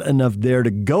not enough there to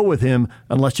go with him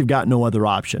unless you've got no other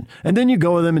option. And then you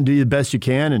go with him and do the best you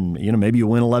can, and maybe you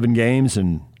win 11 games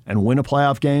and win a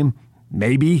playoff game.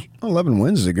 Maybe. 11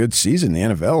 wins is a good season in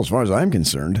the NFL as far as I'm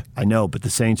concerned. I know, but the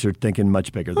Saints are thinking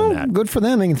much bigger than that. Good for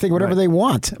them. They can think whatever they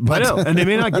want. But I know, and they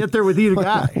may not get there with either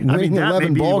guy. Winning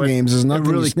 11 ball games is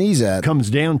nothing to sneeze at. Comes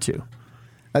down to.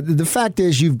 The fact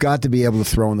is, you've got to be able to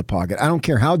throw in the pocket. I don't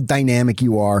care how dynamic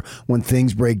you are when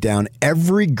things break down.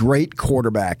 Every great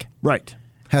quarterback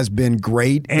has been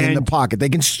great in the pocket. They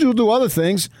can still do other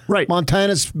things. Right.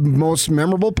 Montana's most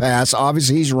memorable pass,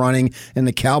 obviously he's running, and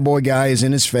the cowboy guy is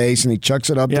in his face, and he chucks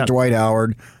it up to Dwight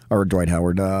Clark. Dwight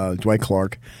Howard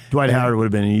would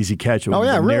have been an easy catch. It would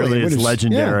have been really. Nearly as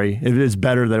legendary. It is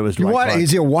better that it was Dwight Clark.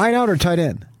 Is he a wideout or tight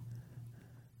end?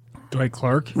 Dwight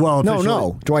Clark? Well,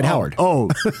 no, Dwight Howard. Oh,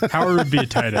 Howard would be a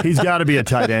tight end. He's got to be a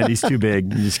tight end. He's too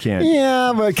big. You just can't.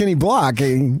 Yeah, but can he block?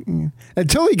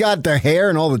 Until he got the hair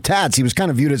and all the tats, he was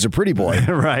kind of viewed as a pretty boy.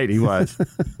 Right, he was.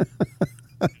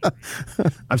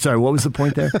 I'm sorry, what was the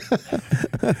point there?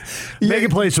 Make a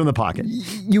place from the pocket.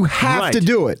 You have to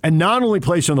do it. And not only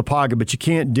place from the pocket, but you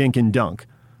can't dink and dunk.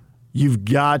 You've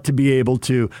got to be able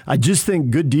to. I just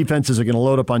think good defenses are going to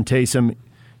load up on Taysom.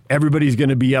 Everybody's going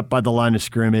to be up by the line of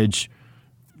scrimmage.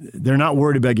 They're not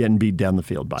worried about getting beat down the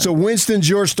field by So Winston's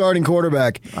your starting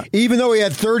quarterback, even though he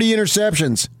had 30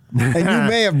 interceptions. And you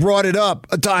may have brought it up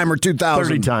a time or 2,000.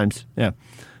 30 times, yeah.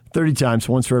 30 times,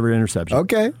 once for every interception.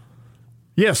 Okay.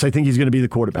 Yes, I think he's going to be the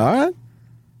quarterback. All right.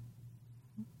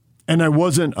 And I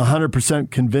wasn't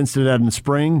 100% convinced of that in the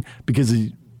spring because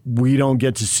we don't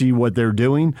get to see what they're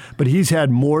doing. But he's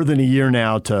had more than a year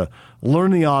now to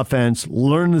learn the offense,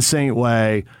 learn the Saint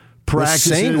way, practices.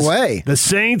 The Saint way. The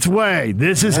Saints way.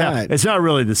 This is Right. how. It's not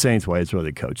really the Saints way. It's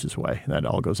really the coach's way. That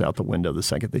all goes out the window the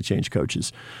second they change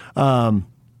coaches. And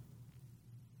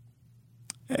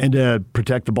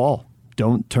protect the ball.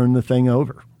 Don't turn the thing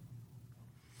over.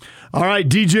 All right,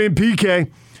 DJ and PK.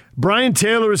 Brian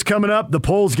Taylor is coming up. The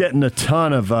poll's getting a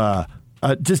ton of,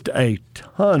 just a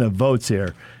ton of votes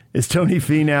here. Is Tony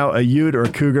Finau a Ute or a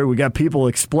Cougar? We got people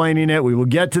explaining it. We will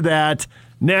get to that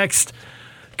next.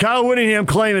 Kyle Whittingham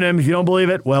claiming him. If you don't believe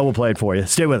it, well, we'll play it for you.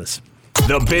 Stay with us.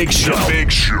 The Big Show.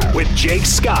 With Jake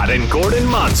Scott and Gordon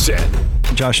Monson.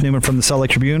 Josh Newman from the Salt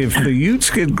Lake Tribune. If the Utes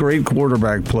get great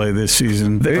quarterback play this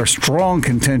season, they are strong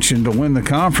contention to win the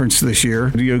conference this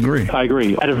year. Do you agree? I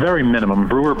agree. At a very minimum,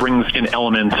 Brewer brings an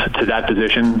element to that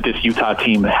position this Utah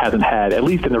team hasn't had, at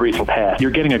least in the recent past.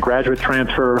 You're getting a graduate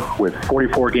transfer with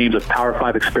 44 games of Power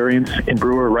 5 experience in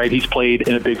Brewer, right? He's played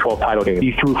in a Big 12 title game.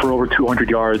 He threw for over 200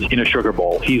 yards in a Sugar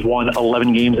Bowl. He's won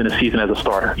 11 games in a season as a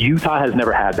starter. Utah has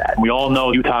never had that. We all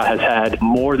know Utah has had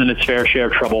more than its fair share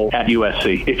of trouble at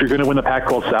USC. If you're going to win the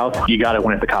Pac-12 South, you got to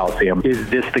win at the Coliseum. Is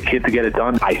this the kid to get it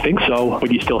done? I think so,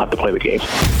 but you still have to play the game.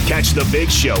 Catch the Big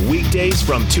Show weekdays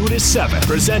from 2 to 7.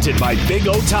 Presented by Big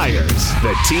O Tires,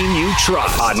 the team you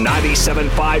trust. On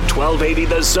 97.5, 1280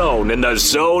 The Zone and The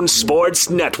Zone Sports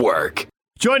Network.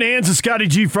 Join Hans and Scotty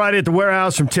G Friday at the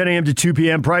warehouse from 10 a.m. to 2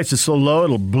 p.m. Price is so low,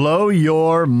 it'll blow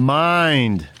your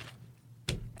mind.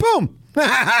 Boom.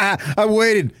 I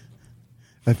waited.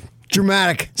 A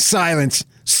dramatic silence.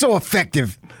 So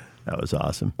effective. That was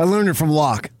awesome. I learned it from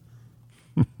Locke.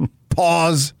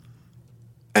 Pause,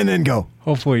 and then go.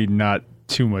 Hopefully not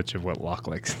too much of what Locke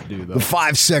likes to do, though. The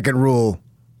 5-second rule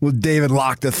with David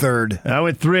Locke III. I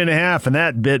went 3.5, and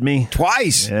that bit me.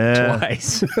 Twice. Yeah.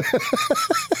 Twice.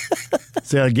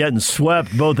 So getting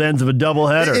swept both ends of a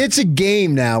doubleheader. It's a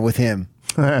game now with him.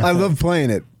 I love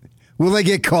playing it. Will they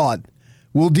get caught?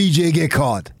 Will DJ get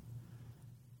caught?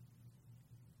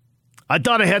 I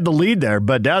thought I had the lead there,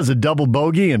 but that was a double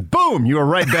bogey, and boom, you were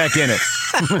right back in it.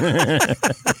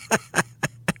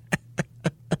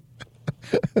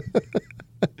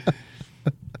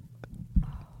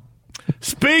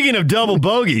 Speaking of double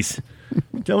bogeys,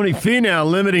 Tony Finau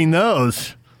limiting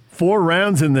those. 4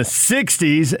 rounds in the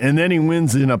 60s, and then he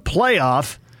wins in a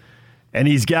playoff, and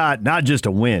he's got not just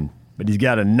a win, but he's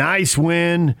got a nice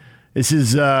win. This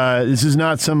is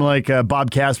not some like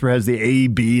Bob Casper has the A,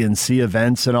 B, and C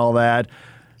events and all that.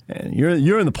 And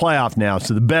you're in the playoff now,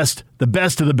 so the best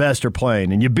of the best are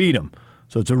playing, and you beat them.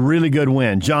 So it's a really good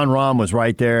win. John Rahm was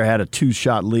right there, had a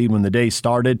 2-shot lead when the day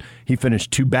started. He finished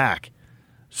 2 back.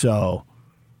 So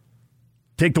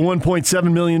take the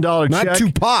 $1.7 million check. Not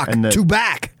Tupac, 2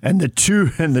 back. And the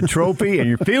trophy, and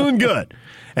you're feeling good.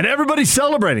 And everybody's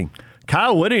celebrating.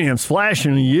 Kyle Whittingham's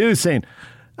flashing at you, saying,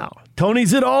 "Oh,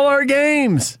 Tony's at all our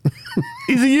games.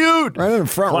 He's a Ute." Right in the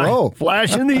front row.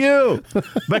 Flashing the U.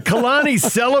 But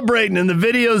Kalani's celebrating, and the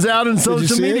video's out on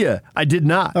social media. It? I did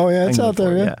not. Oh, yeah, it's out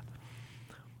there, yeah.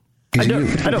 I don't.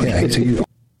 Yeah, he's a Ute.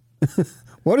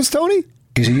 What is Tony?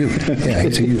 He's a Ute. Yeah,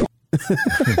 he's a Ute.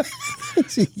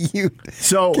 He's a Ute.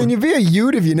 So can you be a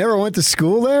Ute if you never went to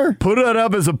school there? Put it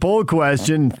up as a poll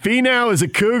question. Finau is a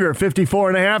Cougar,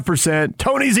 54.5%.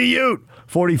 Tony's a Ute,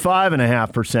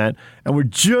 45.5%. And we're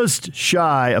just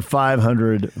shy of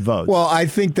 500 votes. Well, I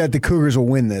think that the Cougars will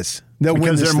win this. They'll win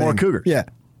because this they're more thing. Cougars. Yeah.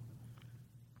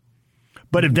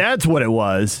 But if that's what it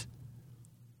was,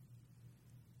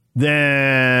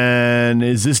 then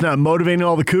is this not motivating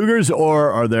all the Cougars,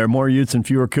 or are there more Utes and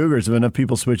fewer Cougars if enough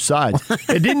people switch sides?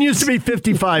 It didn't used to be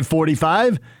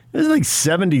 55-45. It was like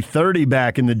 70-30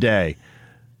 back in the day.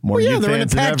 More Well, yeah, Ute they're in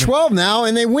the fans than ever. Pac-12 now,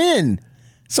 and they win.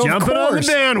 So Jumping of on the course,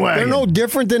 bandwagon. they're no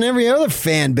different than every other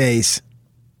fan base.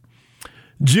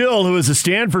 Jill, who is a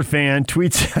Stanford fan,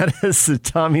 tweets at us the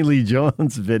Tommy Lee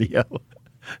Jones video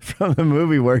from the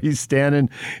movie where he's standing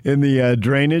in the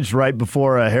drainage right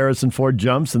before Harrison Ford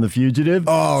jumps in The Fugitive.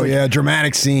 Oh, yeah,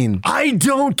 dramatic scene. I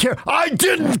don't care. I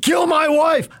didn't kill my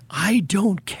wife. I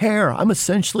don't care. I'm a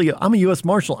U.S.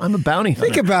 Marshal. I'm a bounty hunter.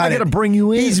 Think about it. I got to bring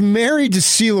you in. He's married to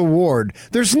Celia Ward.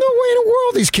 There's no way in the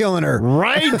world he's killing her.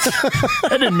 Right? That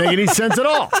didn't make any sense at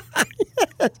all.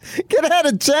 Get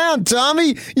out of town,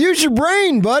 Tommy. Use your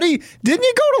brain, buddy. Didn't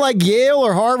you go to like Yale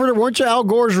or Harvard, or weren't you Al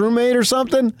Gore's roommate or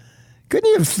something? Couldn't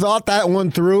you have thought that one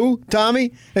through,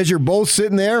 Tommy, as you're both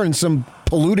sitting there in some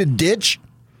polluted ditch?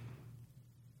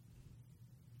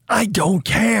 I don't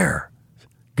care.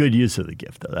 Good use of the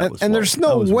gift, though. And there's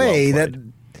no way that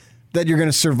you're going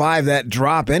to survive that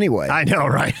drop anyway. I know,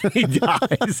 right? He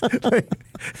dies. They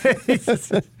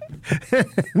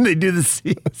do the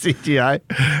CGI.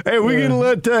 Hey, we going to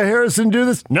let Harrison do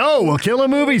this? No, we'll kill a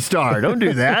movie star. Don't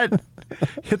do that.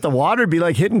 Hit the water, it'd be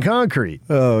like hitting concrete.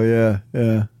 Oh, yeah,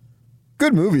 yeah.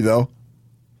 Good movie, though.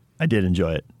 I did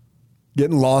enjoy it.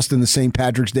 Getting lost in the St.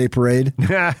 Patrick's Day parade.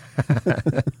 Parsonite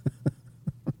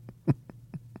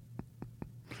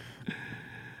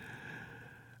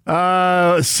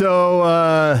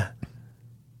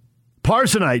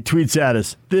tweets at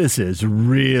us, this is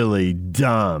really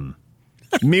dumb.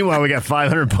 Meanwhile, we got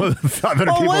 500 people voting.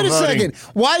 Oh, wait a second.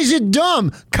 Why is it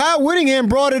dumb? Kyle Whittingham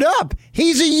brought it up.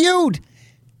 He's a Ute.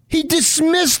 He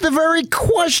dismissed the very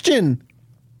question.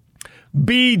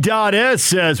 B.S.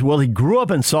 says, well, he grew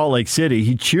up in Salt Lake City.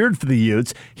 He cheered for the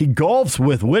Utes. He golfs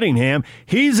with Whittingham.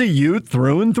 He's a Ute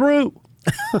through and through.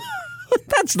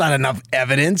 That's not enough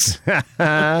evidence.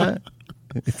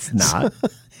 It's not.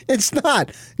 It's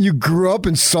not. You grew up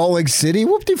in Salt Lake City?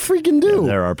 What do you freaking do? Yeah,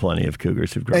 there are plenty of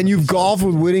Cougars who've grown up. And you've golfed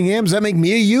with Whittingham? Does that make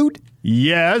me a Ute?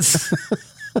 Yes.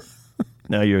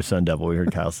 No, you're a Sun Devil. We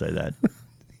heard Kyle say that.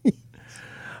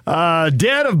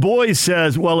 Dad of Boys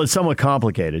says, well, it's somewhat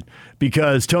complicated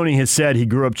because Tony has said he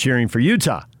grew up cheering for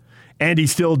Utah, and he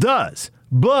still does.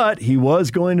 But he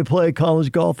was going to play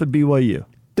college golf at BYU.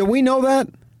 Do we know that?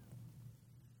 What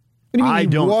do you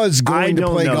mean he was going to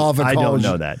play golf at college? I don't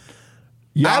know that.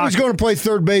 I was going to play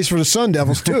third base for the Sun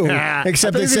Devils, too,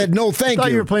 except they said, no, thank you. I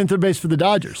thought you were playing third base for the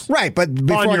Dodgers. Right, but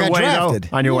before I got drafted.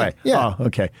 On your way. Yeah. Oh,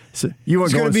 okay. So you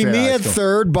weren't it's going to be me at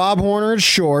third, Bob Horner at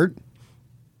short,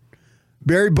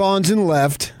 Barry Bonds in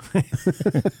left.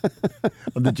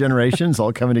 The generations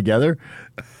all coming together?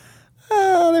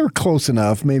 They were close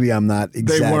enough. Maybe I'm not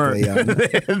exactly. They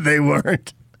weren't. They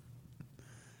weren't.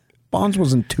 Bonds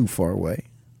wasn't too far away.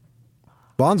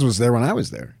 Bonds was there when I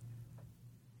was there.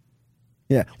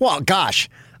 Yeah. Well, gosh,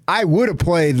 I would have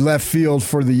played left field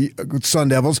for the Sun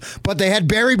Devils, but they had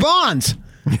Barry Bonds,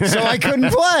 so I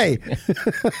couldn't play.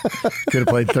 Could have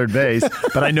played third base,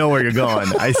 but I know where you're going.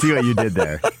 I see what you did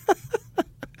there.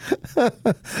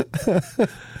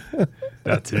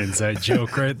 That's an inside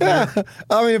joke right there. Yeah.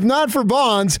 I mean, if not for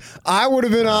Bonds, I would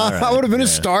have been a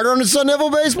starter on the Sun Devil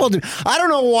baseball team. I don't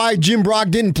know why Jim Brock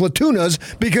didn't platoon us,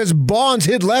 because Bonds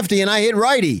hit lefty and I hit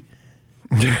righty.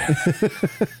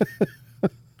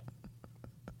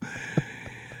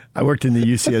 I worked in the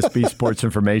UCSB Sports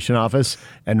Information Office,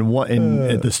 and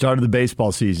at the start of the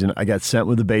baseball season, I got sent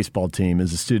with the baseball team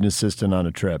as a student assistant on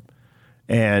a trip,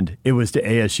 and it was to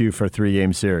ASU for a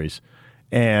 3-game series.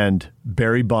 And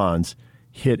Barry Bonds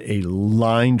hit a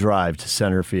line drive to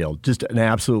center field, just an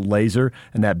absolute laser,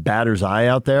 and that batter's eye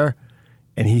out there,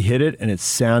 and he hit it, and it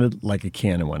sounded like a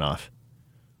cannon went off.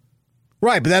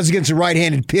 Right, but that's against a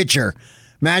right-handed pitcher.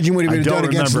 Imagine what he would have done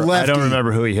against the lefty. I don't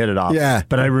remember who he hit it off. Yeah.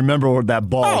 But I remember that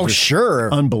ball. Oh,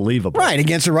 sure. Unbelievable. Right,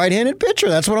 against a right-handed pitcher.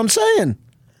 That's what I'm saying.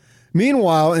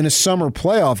 Meanwhile, in a summer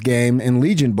playoff game in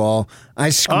Legion Ball,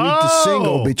 I squeaked a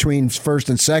single between first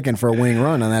and second for a winning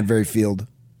run on that very field.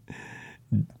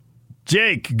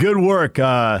 Jake, good work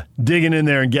digging in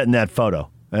there and getting that photo.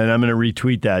 And I'm going to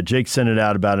retweet that. Jake sent it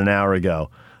out about an hour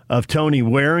ago of Tony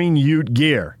wearing Ute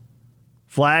gear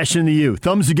Flashing the U.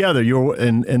 Thumbs together.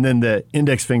 And then the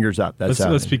index fingers up.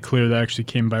 Let's be clear. That actually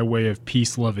came by way of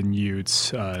peace, love, and you. It's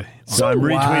so I'm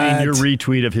retweeting your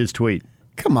retweet of his tweet.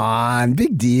 Come on,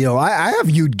 big deal. I have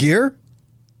Ute gear.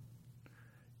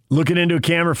 Looking into a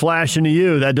camera, flashing to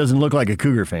you. That doesn't look like a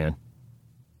Cougar fan.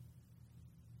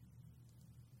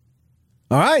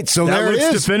 All right, so there it is.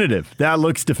 That looks definitive. That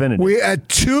looks definitive. We had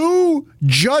 2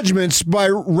 judgments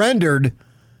rendered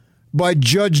by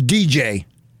Judge DJ.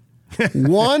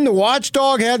 One, the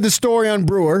Watchdog had the story on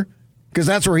Brewer, because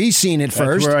that's where he's seen it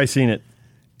first. That's where I seen it.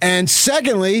 And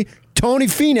secondly, Tony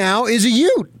Finau is a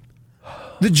Ute.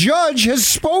 The judge has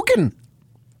spoken.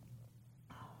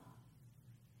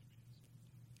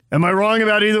 Am I wrong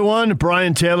about either one?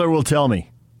 Brian Taylor will tell me.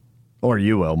 Or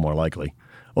you will, more likely.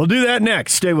 We'll do that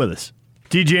next. Stay with us.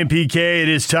 DJ and PK, it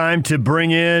is time to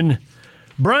bring in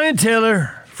Brian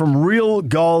Taylor from Real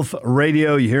Golf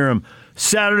Radio. You hear him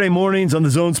Saturday mornings on the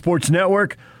Zone Sports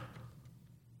Network.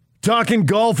 Talking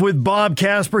golf with Bob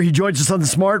Casper. He joins us on the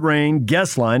Smart Rain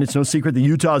guest line. It's no secret that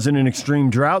Utah's in an extreme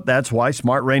drought. That's why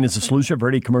Smart Rain is a solution for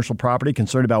any commercial property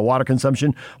concerned about water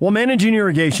consumption while managing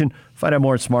irrigation. Find out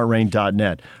more at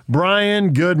smartrain.net.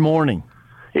 Brian, good morning.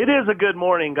 It is a good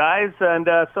morning, guys, and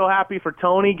so happy for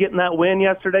Tony getting that win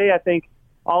yesterday. I think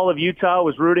all of Utah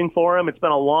was rooting for him. It's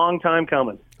been a long time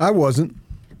coming. I wasn't.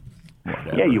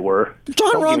 Whatever. Yeah, you were.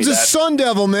 Jon Rahm's a Sun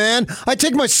Devil, man. I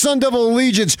take my Sun Devil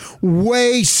allegiance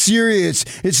way serious.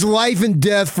 It's life and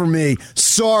death for me.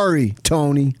 Sorry,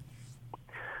 Tony.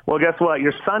 Well, guess what?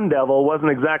 Your Sun Devil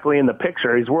wasn't exactly in the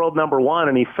picture. He's world number 1,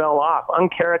 and he fell off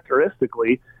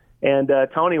uncharacteristically. And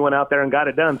Tony went out there and got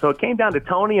it done. So it came down to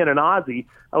Tony and an Aussie.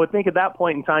 I would think at that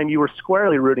point in time you were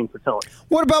squarely rooting for Tony.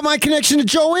 What about my connection to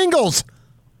Joe Ingles?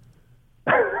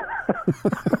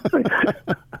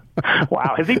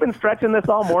 Wow. Has he been stretching this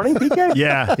all morning, PK?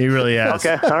 Yeah, he really has.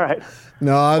 Okay, all right.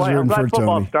 No, I was rooting for Tony.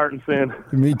 Football's starting soon.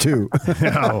 Me too.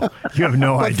 No, you have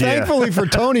no idea. Thankfully for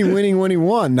Tony winning when he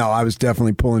won. No, I was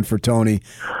definitely pulling for Tony.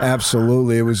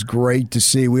 Absolutely. It was great to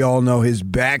see. We all know his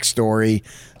backstory.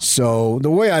 So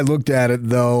the way I looked at it,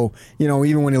 though,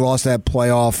 even when he lost that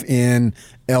playoff in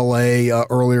L.A.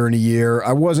 Earlier in the year,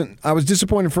 I was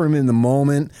disappointed for him in the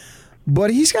moment.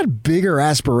 But he's got bigger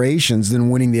aspirations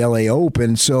than winning the LA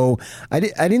Open, so I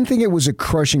didn't think it was a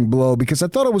crushing blow because I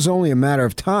thought it was only a matter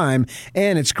of time,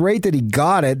 and it's great that he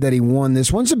got it, that he won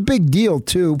this one. It's a big deal,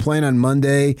 too, playing on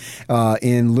Monday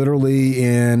in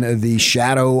the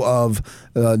shadow of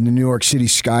the New York City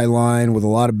skyline with a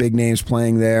lot of big names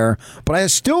playing there. But I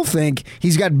still think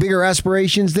he's got bigger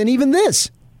aspirations than even this.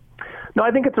 No,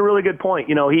 I think it's a really good point.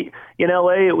 He in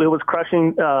L.A., it was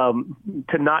crushing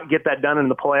to not get that done in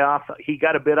the playoff. He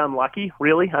got a bit unlucky,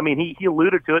 really. I mean, he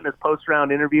alluded to it in his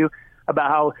post-round interview about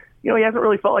how, he hasn't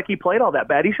really felt like he played all that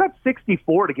bad. He shot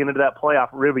 64 to get into that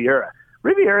playoff at Riviera.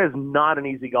 Riviera is not an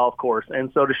easy golf course,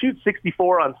 and so to shoot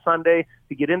 64 on Sunday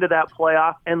to get into that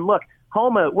playoff, and look,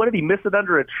 Homa, what did he miss it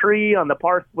under a tree on the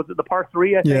par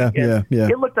 3, I think? Yeah.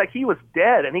 It looked like he was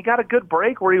dead, and he got a good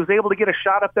break where he was able to get a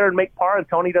shot up there and make par, and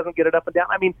Tony doesn't get it up and down.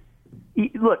 I mean,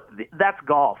 look, that's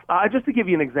golf. Just to give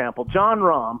you an example, Jon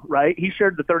Rahm, right, he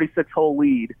shared the 36-hole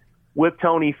lead with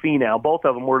Tony Finau. Both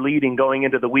of them were leading going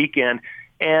into the weekend.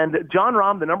 And Jon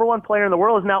Rahm, the number 1 player in the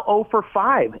world, is now 0 for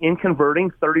 5 in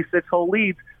converting 36-hole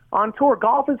leads on tour.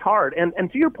 Golf is hard. And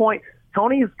to your point,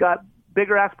 Tony's got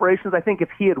bigger aspirations. I think if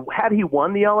he had he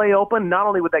won the LA Open, not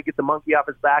only would that get the monkey off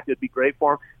his back, it'd be great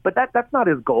for him, but that's not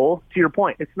his goal. To your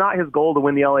point, it's not his goal to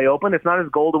win the LA Open. It's not his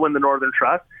goal to win the Northern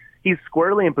Trust. He's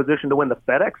squarely in position to win the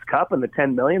FedEx Cup and the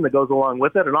 $10 million that goes along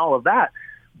with it and all of that.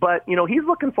 But, he's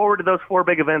looking forward to those 4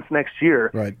 big events next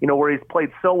year, right. Where he's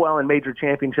played so well in major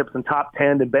championships and top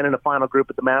 10 and been in a final group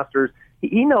at the Masters.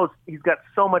 He knows he's got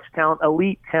so much talent,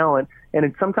 elite talent,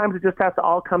 and sometimes it just has to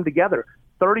all come together.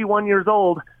 31 years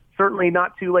old, certainly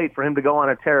not too late for him to go on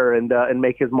a tear and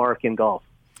make his mark in golf.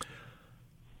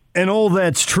 And all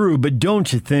that's true, but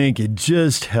don't you think it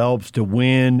just helps to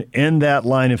win, end that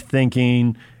line of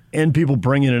thinking, and people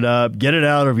bringing it up, get it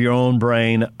out of your own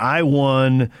brain. I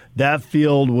won. That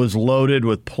field was loaded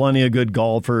with plenty of good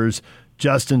golfers.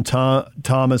 Justin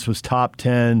Thomas was top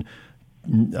 10.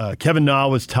 Kevin Na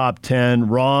was top 10.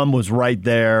 Rahm was right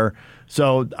there.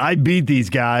 So I beat these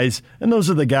guys, and those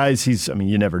are the guys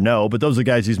you never know, but those are the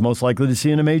guys he's most likely to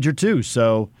see in a major too.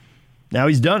 So now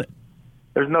he's done it.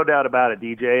 There's no doubt about it,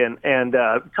 DJ. And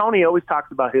Tony always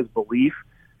talks about his belief,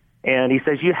 and he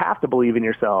says you have to believe in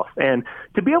yourself. And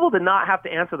to be able to not have to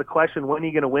answer the question, when are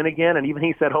you going to win again? And even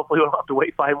he said, hopefully we'll have to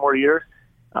wait 5 more years.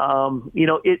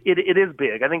 It is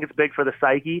big. I think it's big for the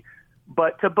psyche.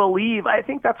 But to believe, I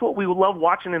think that's what we love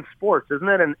watching in sports, isn't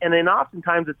it? And then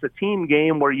oftentimes it's a team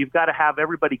game where you've got to have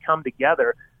everybody come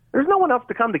together. There's no one else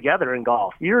to come together in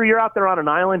golf. You're out there on an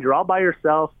island. You're all by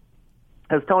yourself.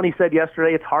 As Tony said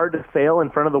yesterday, it's hard to fail in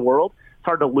front of the world. It's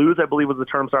hard to lose, I believe was the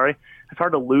term, sorry. It's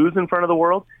hard to lose in front of the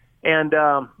world. And,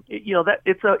 that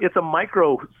it's a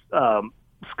micro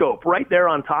scope right there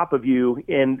on top of you,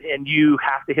 and you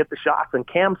have to hit the shots. And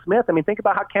Cam Smith, I mean, think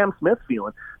about how Cam Smith's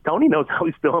feeling. Tony knows how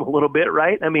he's feeling a little bit,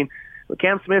 right? I mean,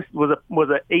 Cam Smith was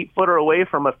a 8-footer away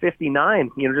from a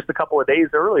 59, just a couple of days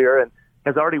earlier, and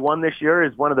has already won this year,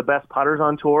 is one of the best putters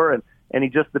on tour, and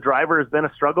the driver has been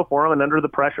a struggle for him, and under the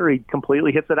pressure, he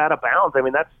completely hits it out of bounds. I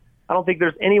mean, I don't think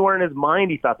there's anywhere in his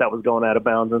mind he thought that was going out of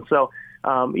bounds. And so,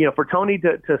 for Tony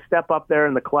to step up there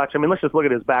in the clutch, I mean, let's just look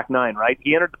at his back nine, right?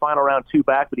 He entered the final round 2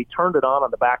 back, but he turned it on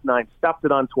the back nine, stuffed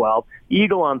it on 12,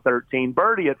 eagle on 13,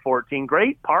 birdie at 14,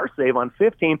 great par save on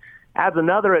 15, adds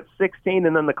another at 16,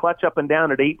 and then the clutch up and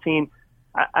down at 18.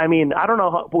 I mean, I don't know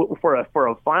how, for a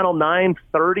final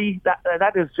 9-30,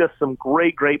 that is just some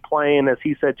great playing, as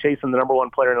he said, chasing the number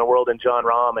one player in the world in Jon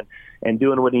Rahm and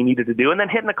doing what he needed to do, and then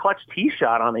hitting a clutch tee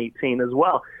shot on 18 as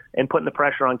well and putting the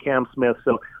pressure on Cam Smith.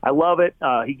 So I love it.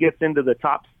 He gets into the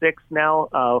top 6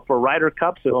 now for Ryder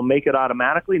Cup, so he'll make it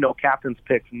automatically. No captain's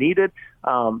picks needed.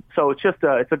 So it's just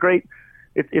it's a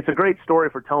great story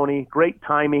for Tony. Great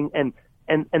timing. And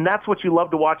that's what you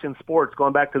love to watch in sports,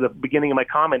 going back to the beginning of my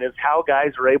comment, is how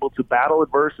guys are able to battle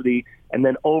adversity and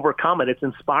then overcome it. It's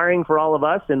inspiring for all of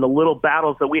us in the little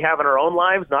battles that we have in our own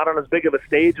lives, not on as big of a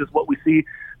stage as what we see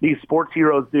these sports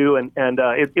heroes do. And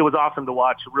it was awesome to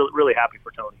watch. Really, really happy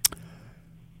for Tony.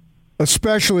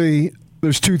 Especially,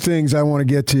 there's 2 things I want to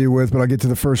get to you with, but I'll get to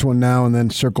the first one now and then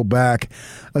circle back.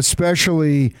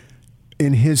 Especially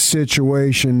in his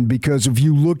situation, because if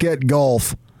you look at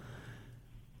golf,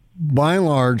 by and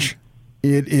large,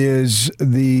 it is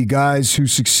the guys who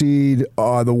succeed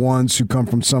are the ones who come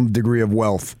from some degree of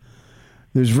wealth.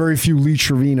 There's very few Lee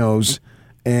Trevinos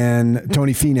and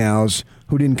Tony Finau's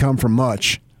who didn't come from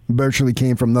much, virtually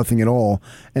came from nothing at all,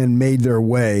 and made their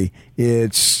way.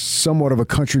 It's somewhat of a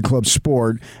country club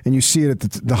sport, and you see it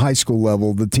at the high school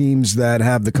level. The teams that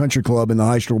have the country club and the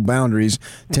high school boundaries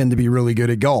tend to be really good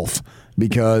at golf,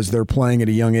 because they're playing at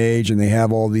a young age and they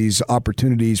have all these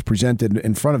opportunities presented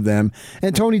in front of them.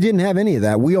 And Tony didn't have any of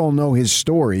that. We all know his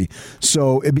story.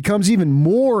 So it becomes even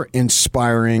more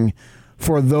inspiring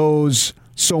for those,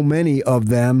 so many of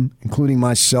them, including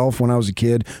myself when I was a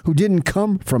kid, who didn't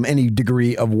come from any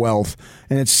degree of wealth.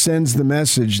 And it sends the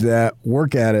message that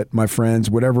work at it, my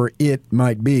friends, whatever it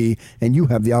might be, and you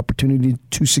have the opportunity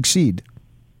to succeed.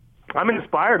 I'm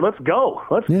inspired. Let's go.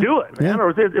 Let's do it, man.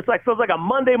 Or feels like a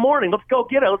Monday morning. Let's go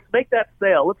get it. Let's make that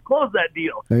sale. Let's close that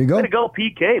deal. There you go. Way to go,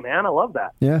 PK, man. I love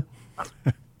that. Yeah.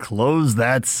 Close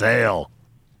that sale.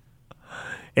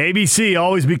 ABC,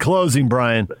 always be closing,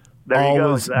 Brian. There you go.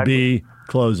 Always Exactly. be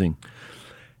closing.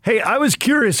 Hey, I was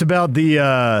curious about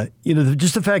the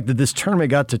just the fact that this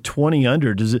tournament got to 20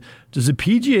 under. Does the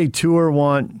PGA Tour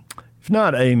want, if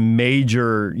not a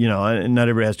major, and not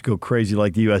everybody has to go crazy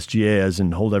like the USGA has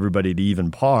and hold everybody to even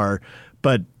par,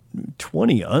 but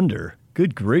 20 under,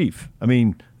 good grief. I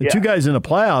mean, the 2 guys in the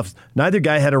playoffs, neither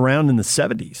guy had a round in the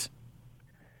 70s.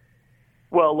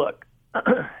 Well, look,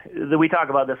 we talk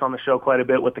about this on the show quite a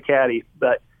bit with the caddy,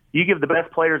 but you give the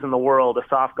best players in the world a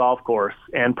soft golf course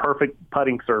and perfect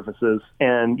putting surfaces,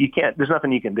 and there's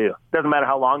nothing you can do. Doesn't matter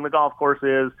how long the golf course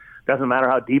is, doesn't matter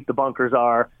how deep the bunkers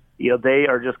are. They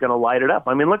are just going to light it up.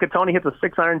 I mean, look at Tony hits a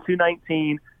 6-iron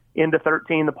 219 into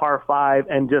 13, the par 5,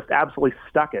 and just absolutely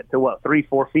stuck it to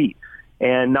 3-4 feet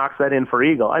and knocks that in for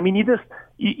eagle. I mean,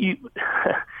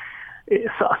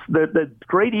 the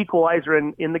great equalizer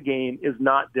in the game is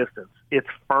not distance. It's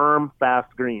firm,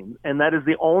 fast greens. And that is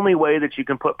the only way that you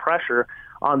can put pressure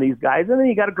on these guys. And then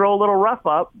you got to grow a little rough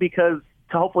up to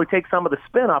hopefully take some of the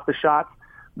spin off the shots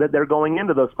that they're going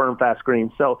into those firm, fast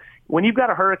greens. So when you've got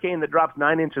a hurricane that drops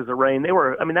 9 inches of rain,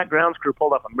 that grounds crew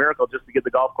pulled off a miracle just to get the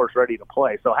golf course ready to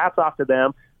play. So hats off to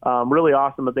them. Really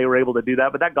awesome that they were able to do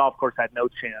that. But that golf course had no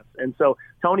chance. And so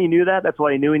Tony knew that. That's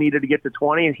why he knew he needed to get to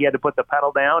 20, and he had to put the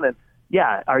pedal down. And,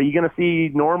 are you going to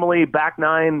see normally back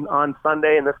 9 on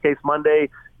Sunday, in this case Monday,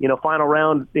 final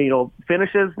round,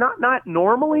 finishes? Not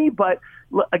normally, but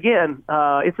again,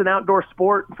 it's an outdoor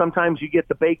sport. Sometimes you get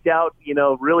the baked out,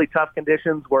 really tough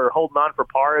conditions where holding on for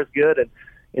par is good. And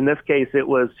in this case, it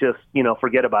was just,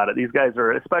 forget about it. These guys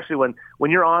are, especially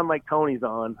when you're on like Tony's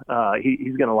on,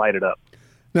 he's going to light it up.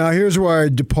 Now, here's where I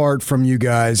depart from you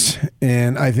guys,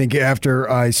 and I think after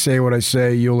I say what I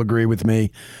say, you'll agree with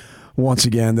me. once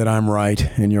again that I'm right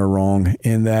and you're wrong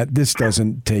in that this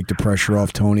doesn't take the pressure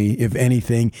off Tony. If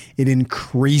anything, it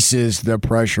increases the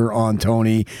pressure on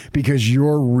Tony because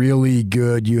you're really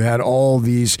good. You had all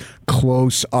these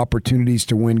close opportunities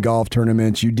to win golf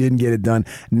tournaments. You didn't get it done.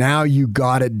 Now you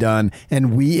got it done,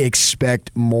 and we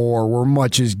expect more. Where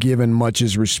much is given, much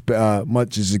is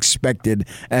expected,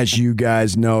 as you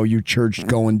guys know, you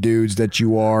church-going dudes that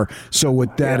you are. So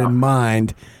with that in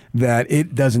mind, that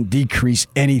it doesn't decrease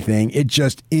anything. It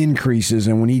just increases.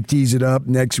 And when he tees it up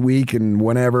next week and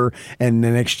whenever, and the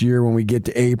next year when we get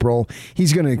to April,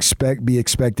 he's going to be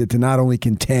expected to not only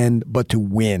contend, but to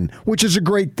win, which is a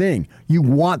great thing. You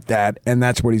want that, and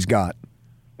that's what he's got.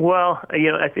 Well,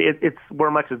 it's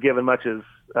where much is given, much is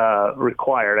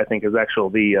required, I think, is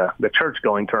actually the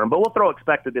church-going term. But we'll throw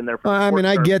expected in there.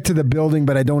 I get to the building,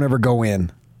 but I don't ever go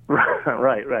in.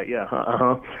 Right,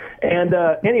 yeah. And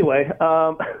anyway,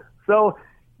 so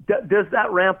does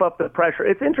that ramp up the pressure?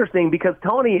 It's interesting because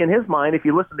Tony, in his mind, if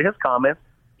you listen to his comments,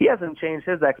 he hasn't changed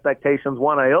his expectations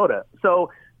one iota.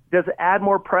 So does it add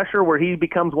more pressure where he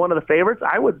becomes one of the favorites?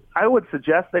 I would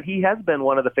suggest that he has been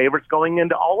one of the favorites going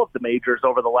into all of the majors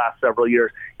over the last several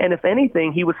years. And if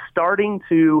anything, he was starting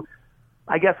to,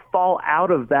 I guess, fall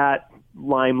out of that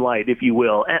limelight, if you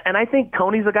will. And I think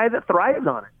Tony's a guy that thrives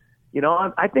on it.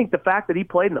 I think the fact that he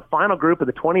played in the final group of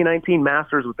the 2019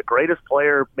 Masters with the greatest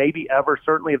player maybe ever,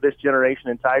 certainly of this generation,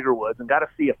 in Tiger Woods, and got to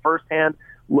see a firsthand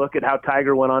look at how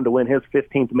Tiger went on to win his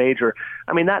 15th major.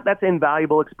 I mean, that's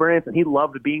invaluable experience, and he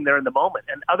loved being there in the moment.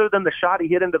 And other than the shot he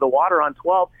hit into the water on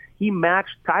 12, he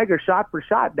matched Tiger shot for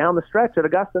shot down the stretch at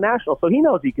Augusta National. So he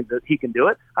knows he can do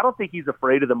it. I don't think he's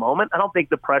afraid of the moment. I don't think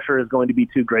the pressure is going to be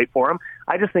too great for him.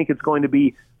 I just think it's going to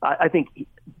be, I think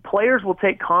players will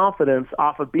take confidence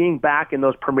off of being back in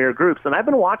those premier groups. And I've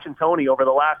been watching Tony over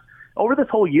this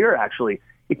whole year, actually.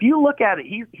 If you look at it,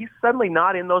 he's suddenly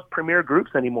not in those premier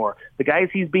groups anymore. The guys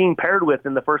he's being paired with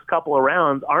in the first couple of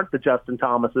rounds aren't the Justin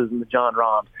Thomases and the John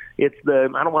Rahms. It's I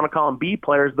don't want to call them B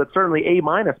players, but certainly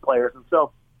A- players. And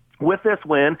so with this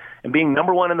win and being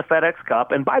number one in the FedEx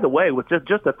Cup, and by the way, with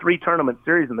just a 3-tournament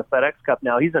series in the FedEx Cup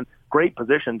now, he's in great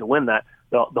position to win the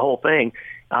whole thing.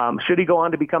 Should he go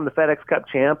on to become the FedEx Cup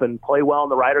champ and play well in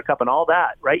the Ryder Cup and all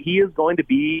that, right? He is going to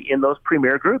be in those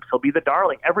premier groups. He'll be the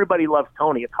darling. Everybody loves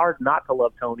Tony. It's hard not to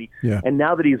love Tony. Yeah. And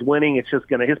now that he's winning, it's just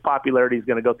his popularity is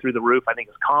going to go through the roof. I think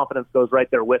his confidence goes right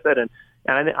there with it. And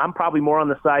I'm probably more on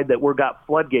the side that we've got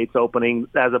floodgates opening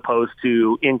as opposed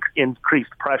to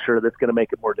increased pressure that's going to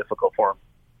make it more difficult for him.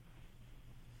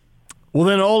 Well,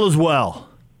 then all is well.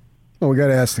 Well, we got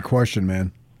to ask the question,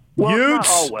 man. Well, Utes,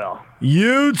 not all well.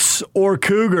 Utes or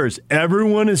Cougars?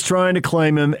 Everyone is trying to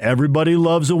claim him. Everybody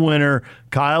loves a winner.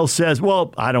 Kyle says,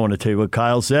 well, I don't want to tell you what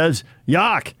Kyle says.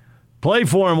 Yak, play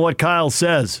for him what Kyle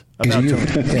says. He's a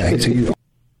Ute. Yeah, he's a Ute.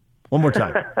 One more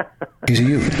time. He's a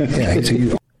Ute. Yeah, he's a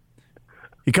Ute.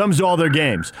 He comes to all their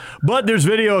games. But there's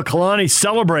video of Kalani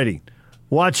celebrating,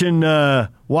 watching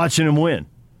him win.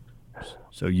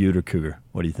 So Ute or Cougar,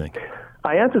 what do you think?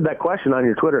 I answered that question on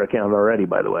your Twitter account already,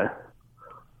 by the way.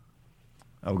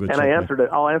 I'll go check and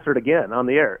I'll answer it again on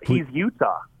the air. He's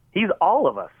Utah. He's all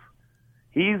of us.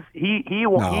 He is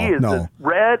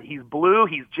red. He's blue.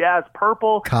 He's jazz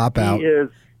purple. Cop out. He is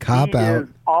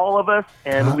all of us,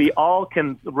 and we all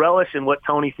can relish in what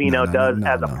Tony Finau does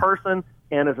as a person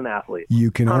and as an athlete. You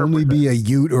can 100%. Only be a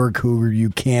Ute or a Cougar. You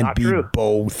can't Not be true.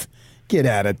 both. Get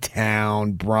out of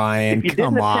town, Brian. If you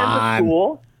Come didn't attend on. the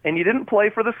school and you didn't play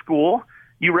for the school,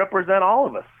 you represent all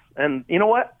of us. And you know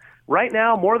what? Right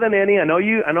now, more than any, I know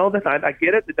that I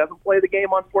get it. It doesn't play the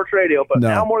game on sports radio, but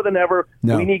now more than ever,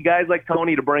 we need guys like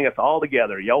Tony to bring us all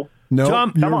together, yo. No,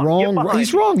 Tom, you're wrong.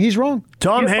 He's wrong. He's wrong.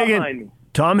 Tom Hagen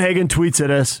tweets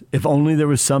at us, if only there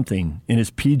was something in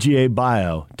his PGA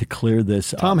bio to clear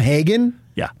this up. Tom Hagen?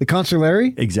 Yeah. The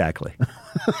consigliere? Exactly.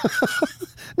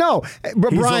 No,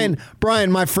 but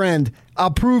Brian, my friend,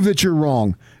 I'll prove that you're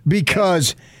wrong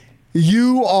because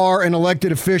you are an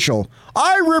elected official.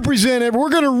 I represent it. We're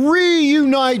going to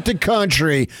reunite the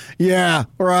country. Yeah,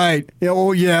 right. Yeah,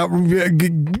 oh, yeah.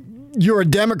 You're a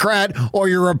Democrat or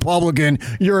you're a Republican.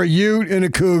 You're a Ute and a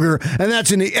Cougar. And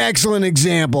that's an excellent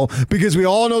example because we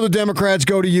all know the Democrats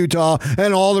go to Utah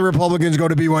and all the Republicans go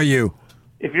to BYU.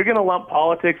 If you're going to lump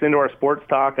politics into our sports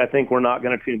talk, I think we're not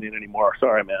going to tune in anymore.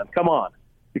 Sorry, man. Come on.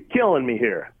 You're killing me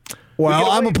here.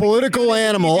 Well, I'm a political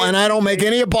animal, and I don't make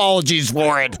any apologies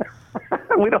for it.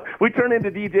 We turn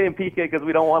into DJ and PK because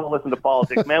we don't want to listen to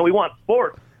politics, man. We want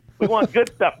sports. We want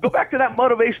good stuff. Go back to that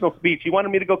motivational speech. You wanted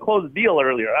me to go close a deal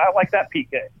earlier. I like that,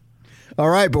 PK. All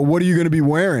right, but what are you going to be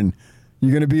wearing?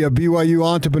 You going to be a BYU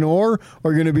entrepreneur or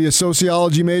are you going to be a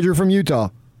sociology major from Utah?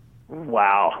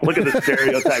 Wow. Look at the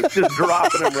stereotypes. Just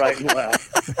dropping them right and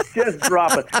left. Just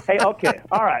dropping. Hey, okay.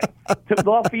 All right.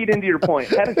 I'll feed into your point.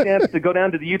 Had a chance to go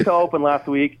down to the Utah Open last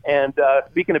week, and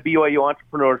speaking of BYU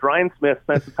entrepreneurs, Ryan Smith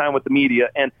spent some time with the media,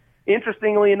 and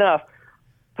interestingly enough,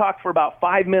 talked for about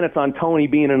 5 minutes on Tony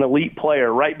being an elite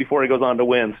player right before he goes on to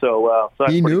win. So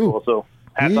that's pretty cool. So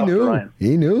hats off to Ryan.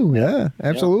 He knew. Yeah,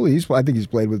 absolutely. Yeah. I think he's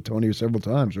played with Tony several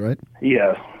times, right?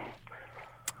 Yeah.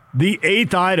 The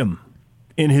 8th item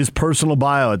in his personal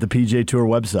bio at the PGA Tour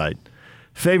website.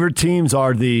 Favorite teams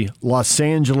are the Los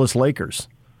Angeles Lakers,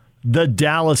 the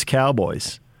Dallas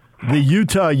Cowboys, the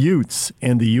Utah Utes,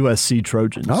 and the USC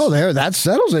Trojans. Oh, there, that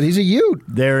settles it. He's a Ute.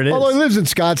 There it is. Although he lives in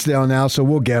Scottsdale now, so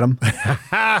we'll get him.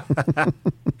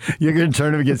 You're going to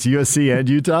turn him against USC and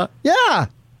Utah? Yeah.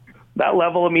 That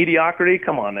level of mediocrity?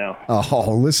 Come on now.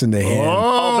 Oh, listen to him.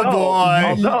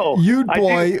 Although, Ute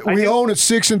boy, we own a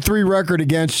 6-3 record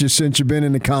against you since you've been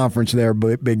in the conference there,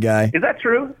 big guy. Is that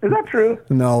true? Is that true?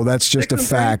 No, that's just a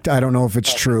fact. I don't know if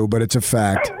it's true, but it's a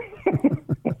fact.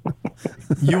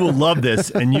 You will love this,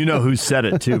 and you know who said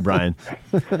it too, Brian.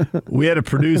 We had a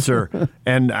producer,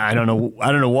 and I don't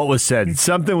know what was said.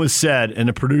 Something was said, and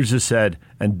the producer said,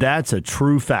 and that's a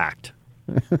true fact.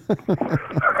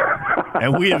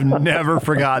 And we have never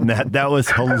forgotten that. That was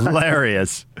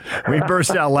hilarious. We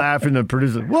burst out laughing. The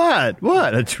producer,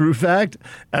 what? A true fact?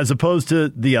 As opposed to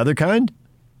the other kind?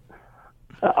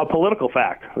 A political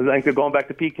fact. I think they're going back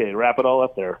to PK. Wrap it all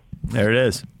up there. There it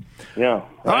is. Yeah. All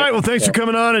right. Well, thanks for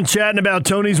coming on and chatting about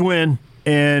Tony's win.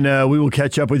 And we will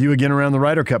catch up with you again around the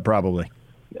Ryder Cup probably.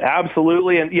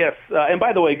 Absolutely. And yes. And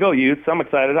by the way, go Utes. I'm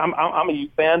excited. I'm a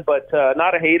Ute fan, but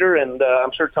not a hater. And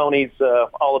I'm sure Tony's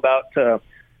all about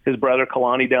his brother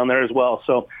Kalani down there as well.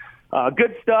 So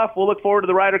good stuff. We'll look forward to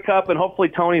the Ryder Cup, and hopefully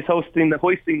Tony's hoisting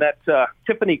that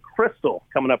Tiffany Crystal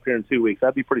coming up here in 2 weeks.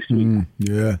 That'd be pretty sweet.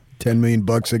 Yeah, $10 million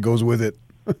that goes with it.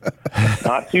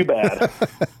 Not too bad.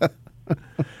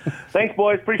 Thanks,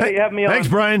 boys. Appreciate you having me on. Thanks,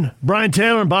 Brian. Brian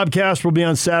Taylor and Bob Casper will be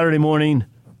on Saturday morning.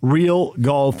 Real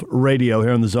Golf Radio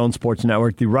here on the Zone Sports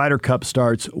Network. The Ryder Cup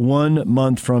starts 1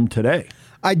 month from today.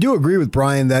 I do agree with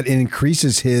Brian that it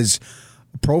increases his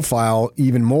profile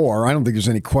even more. I don't think there's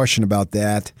any question about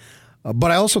that.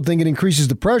 But I also think it increases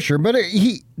the pressure. But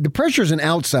the pressure is an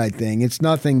outside thing. It's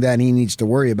nothing that he needs to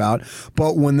worry about.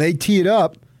 But when they tee it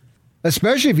up,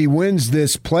 especially if he wins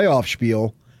this playoff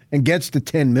spiel and gets to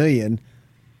 $10 million,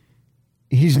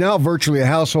 he's now virtually a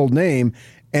household name.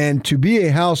 And to be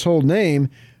a household name,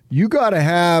 you got to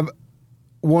have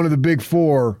one of the big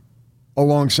four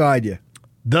alongside you.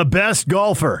 The best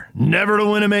golfer never to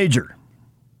win a major.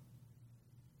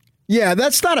 Yeah,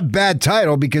 that's not a bad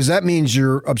title because that means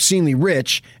you're obscenely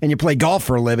rich and you play golf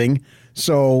for a living.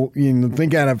 So you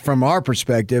think at it from our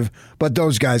perspective, but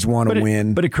those guys want to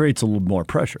win. But it creates a little more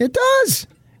pressure. It does.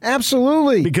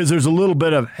 Absolutely. Because there's a little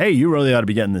bit of, hey, you really ought to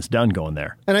be getting this done going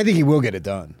there. And I think he will get it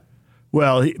done.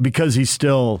 Well, because he's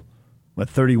still,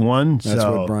 31? That's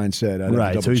what Brian said.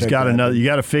 Right, so he's got another. You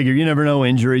got to figure, you never know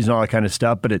injuries and all that kind of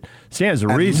stuff, but it stands to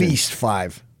reason. At least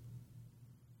 5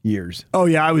 years. Oh,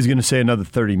 yeah, I was going to say another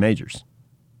 30 majors.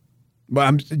 But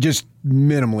I'm just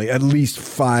minimally, at least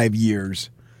 5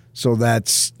 years. So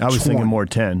that's I was 20. thinking more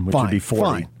 10, which would be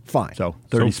 40. Fine. So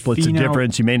 30 splits a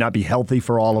difference. You may not be healthy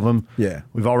for all of them. Yeah.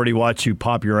 We've already watched you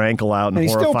pop your ankle out and he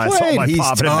horrify us by He's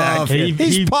popping tough. it back.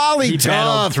 He's poly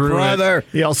tough, brother.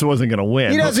 He also wasn't going to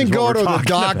win. He doesn't go to the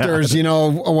doctors,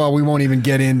 well, we won't even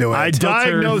get into it. I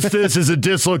diagnosed this as a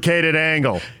dislocated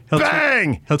angle.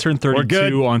 Bang! He'll turn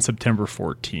 32 on September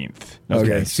 14th.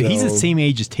 Okay. So he's the same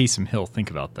age as Taysom Hill. Think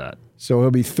about that. So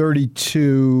he'll be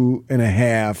 32 and a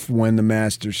half when the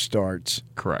Masters starts.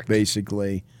 Correct.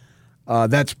 Basically.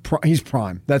 He's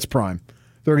prime. That's prime.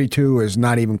 32 is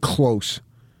not even close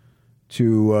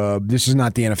to this is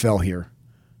not the NFL here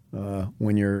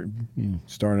when you're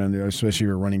starting on there, especially if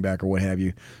you're a running back or what have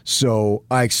you. So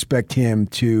I expect him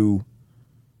to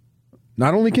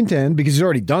not only contend, because he's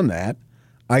already done that,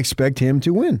 I expect him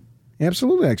to win.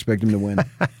 Absolutely, I expect him to win.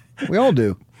 We all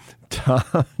do.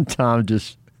 Tom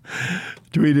just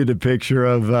tweeted a picture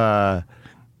of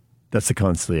that's the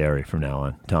consigliere from now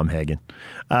on, Tom Hagen.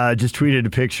 Just tweeted a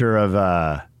picture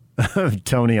of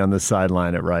Tony on the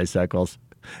sideline at Rice Eccles.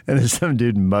 And there's some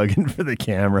dude mugging for the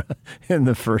camera in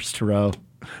the first row.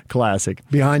 Classic.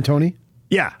 Behind Tony?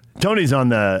 Yeah. Tony's on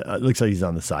the, looks like he's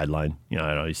on the sideline. I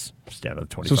know he's standing at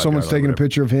the 25. So someone's taking a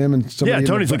picture of him and somebody. Yeah,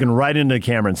 Tony's looking right into the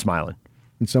camera and smiling.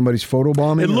 And somebody's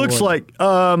photobombing? It looks like,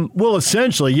 well,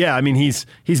 essentially, yeah. I mean, he's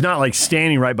not like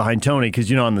standing right behind Tony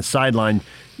because, on the sideline,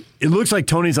 it looks like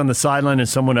Tony's on the sideline and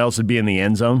someone else would be in the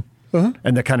end zone.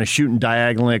 and they're kind of shooting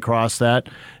diagonally across that.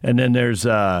 And then there's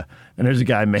a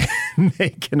guy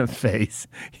making a face.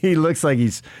 He looks like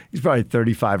he's probably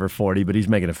 35 or 40, but he's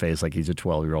making a face like he's a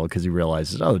 12-year-old because he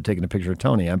realizes, they're taking a picture of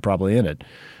Tony. I'm probably in it.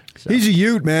 So. He's a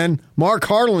Ute, man. Mark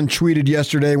Harlan tweeted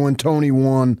yesterday when Tony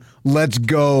won, "Let's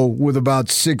go," with about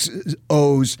 6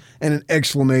 O's and an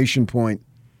exclamation point.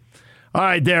 All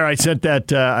right, there. I sent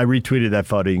that. I retweeted that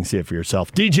photo. You can see it for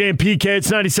yourself. DJ and PK,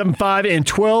 it's 97.5 and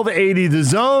 1280 The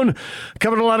Zone.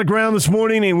 Covered a lot of ground this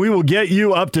morning, and we will get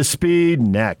you up to speed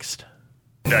next.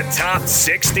 The Top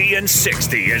 60 and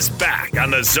 60 is back on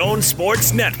the Zone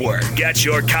Sports Network. Get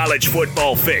your college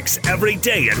football fix every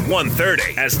day at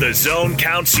 1:30 as the Zone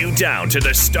counts you down to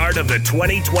the start of the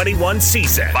 2021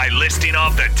 season by listing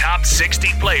off the top 60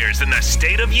 players in the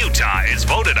state of Utah as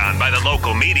voted on by the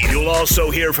local media. You'll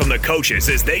also hear from the coaches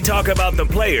as they talk about the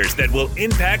players that will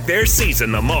impact their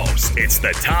season the most. It's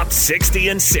the Top 60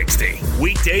 and 60.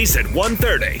 Weekdays at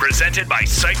 1:30. Presented by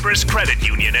Cypress Credit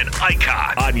Union and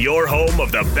Icon on your home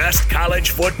of the best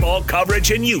college football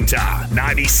coverage in Utah.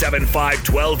 97.5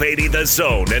 1280 The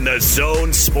Zone and the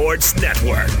Zone Sports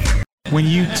Network. When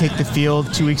you take the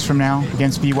field 2 weeks from now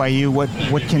against BYU,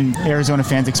 what can Arizona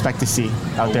fans expect to see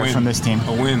out there from this team?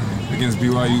 A win against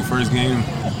BYU, first game,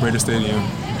 Raider Stadium.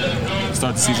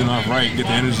 Start the season off right, get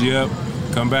the energy up,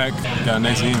 come back, got a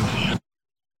nice game.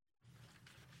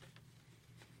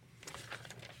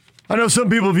 I know some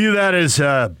people view that as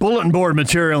bulletin board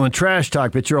material and trash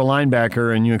talk, but you're a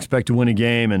linebacker and you expect to win a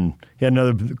game. And he had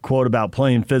another quote about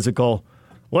playing physical.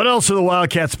 What else are the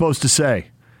Wildcats supposed to say?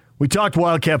 We talked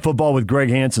Wildcat football with Greg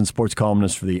Hansen, sports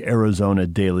columnist for the Arizona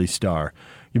Daily Star.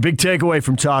 Your big takeaway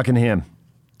from talking to him?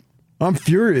 I'm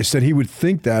furious that he would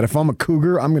think that. If I'm a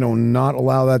Cougar, I'm going to not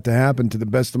allow that to happen to the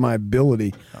best of my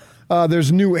ability.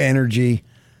 There's new energy,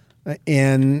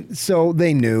 and so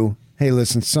they knew. Hey,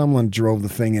 listen, someone drove the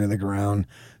thing into the ground,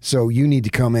 so you need to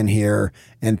come in here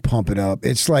and pump it up.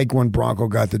 It's like when Bronco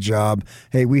got the job.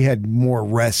 Hey, we had more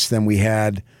rests than we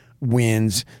had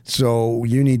wins, so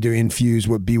you need to infuse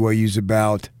what BYU's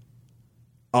about,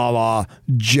 a la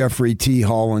Jeffrey T.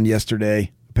 Holland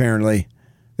yesterday, apparently.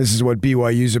 This is what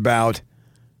BYU's about.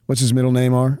 What's his middle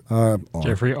name, R?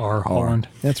 Jeffrey R. Holland.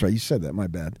 That's right, you said that, my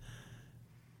bad.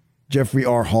 Jeffrey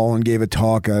R. Holland gave a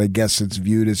talk. I guess it's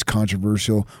viewed as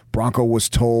controversial. Bronco was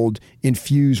told,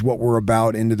 infuse what we're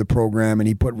about into the program, and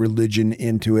he put religion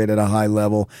into it at a high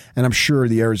level. And I'm sure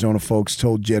the Arizona folks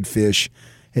told Jed Fish,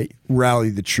 hey, rally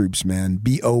the troops, man.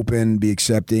 Be open, be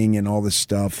accepting, and all this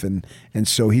stuff. And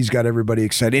so he's got everybody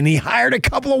excited. And he hired a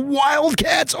couple of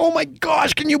Wildcats. Oh, my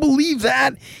gosh, can you believe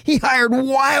that? He hired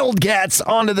Wildcats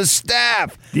onto the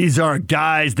staff. These are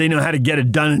guys. They know how to get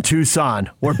it done in Tucson.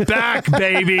 We're back,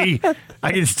 baby.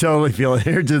 I can just totally feel it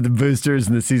here to the boosters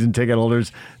and the season ticket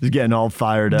holders just getting all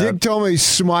fired up. Dick told me he's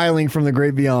smiling from the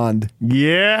great beyond.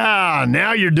 Yeah,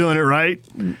 now you're doing it right.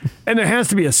 And there has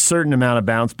to be a certain amount of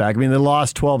bounce back. I mean, they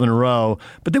lost 12 in a row,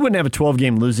 but they wouldn't have a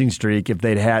 12-game losing streak if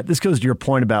they'd had. This goes to your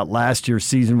point about last year's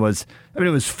season was, it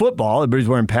was football. Everybody's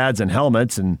wearing pads and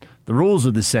helmets, and the rules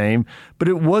are the same, but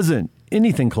it wasn't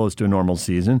anything close to a normal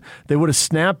season. They would have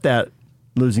snapped that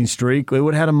losing streak. They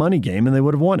would have had a money game, and they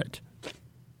would have won it.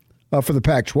 For the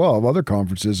Pac-12, other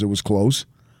conferences, it was close.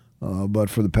 But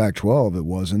for the Pac-12, it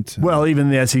wasn't. Well, even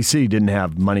the SEC didn't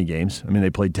have money games. I mean, they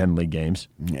played 10 league games.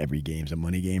 Every game's a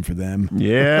money game for them.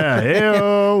 Yeah,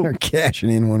 hey-o. They're cashing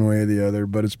in one way or the other,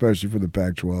 but especially for the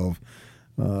Pac-12.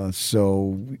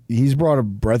 So he's brought a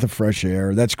breath of fresh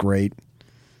air. That's great.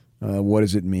 What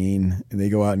does it mean? They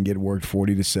go out and get worked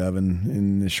 40-7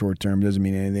 in the short term. It doesn't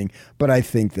mean anything. But I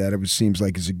think that it seems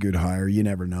like it's a good hire. You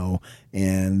never know.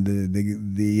 And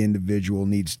the individual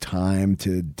needs time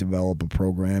to develop a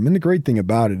program. And the great thing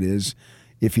about it is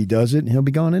if he does it, he'll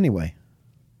be gone anyway.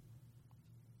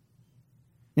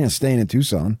 Yeah, staying in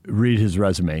Tucson. Read his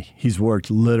resume. He's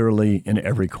worked literally in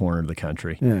every corner of the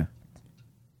country. Yeah.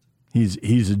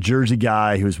 He's a Jersey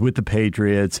guy. He was with the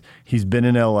Patriots. He's been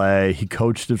in L.A. He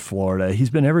coached at Florida. He's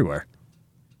been everywhere.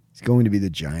 He's going to be the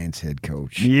Giants head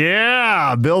coach.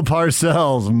 Yeah, Bill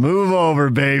Parcells. Move over,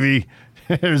 baby.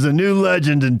 There's a new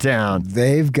legend in town.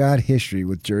 They've got history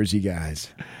with Jersey guys.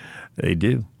 They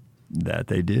do. That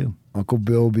they do. Uncle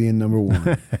Bill being number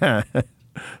one.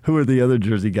 Who are the other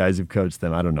Jersey guys who've coached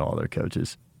them? I don't know all their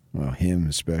coaches. Well, him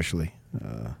especially.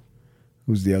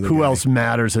 Who's the other Who guy? else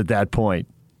matters at that point?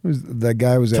 That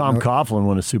guy was Tom Coughlin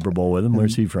won a Super Bowl with him.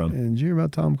 Where's he from? And did you hear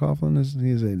about Tom Coughlin?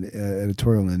 He's an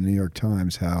editorial in the New York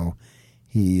Times how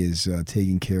he is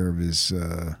taking care of his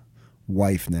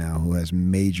wife now who has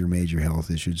major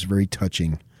health issues. It's very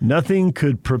touching. Nothing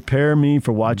could prepare me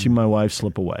for watching my wife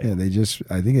slip away. Yeah,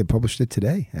 I think they published it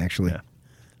today, actually. Yeah.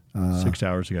 6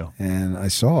 hours ago. And I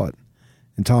saw it.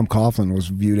 And Tom Coughlin was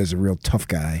viewed as a real tough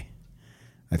guy.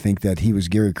 I think that he was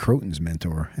Gary Croton's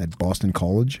mentor at Boston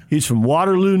College. He's from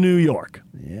Waterloo, New York.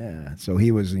 Yeah, so he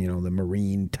was, the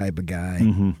Marine type of guy.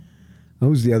 Mm-hmm.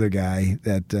 Who's the other guy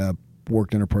that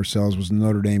worked under Parcells, was the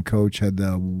Notre Dame coach, had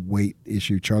the weight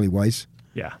issue, Charlie Weiss?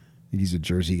 Yeah. He's a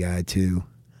Jersey guy, too.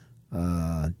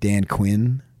 Dan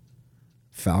Quinn,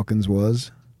 Falcons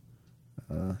was.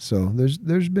 So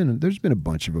there's been a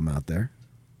bunch of them out there.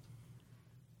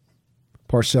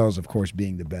 Parcells, of course,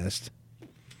 being the best.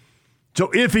 So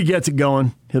if he gets it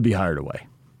going, he'll be hired away.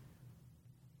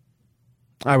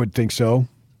 I would think so.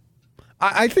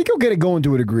 I think he'll get it going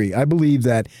to a degree. I believe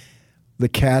that the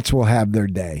Cats will have their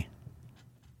day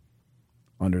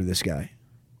under this guy.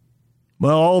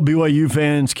 Well, all BYU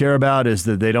fans care about is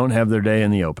that they don't have their day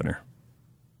in the opener.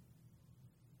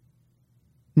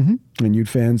 Mm-hmm. And Ute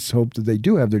fans hope that they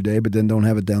do have their day, but then don't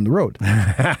have it down the road.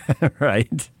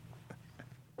 Right.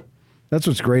 That's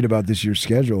what's great about this year's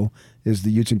schedule is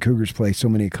the Utes and Cougars play so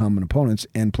many common opponents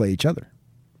and play each other.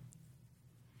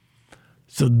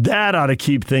 So that ought to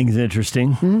keep things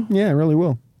interesting. Mm-hmm. Yeah, it really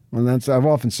will. And I've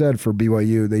often said for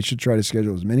BYU, they should try to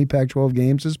schedule as many Pac-12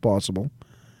 games as possible.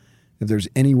 If there's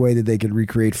any way that they could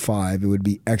recreate 5, it would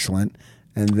be excellent.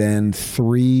 And then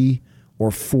 3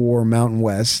 or 4 Mountain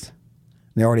West.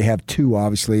 They already have 2,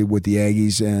 obviously, with the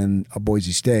Aggies and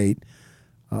Boise State.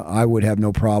 I would have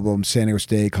no problem. San Diego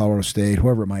State, Colorado State,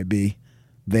 whoever it might be.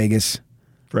 Vegas.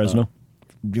 Fresno.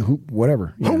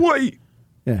 Whatever. Yeah. Hawaii.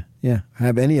 Yeah.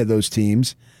 Have any of those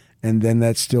teams. And then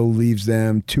that still leaves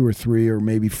them 2 or 3 or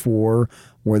maybe 4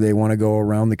 where they want to go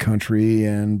around the country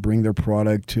and bring their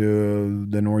product to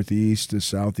the Northeast, the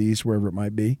Southeast, wherever it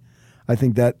might be. I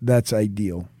think that's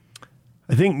ideal.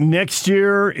 I think next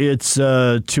year it's 2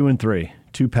 and 3.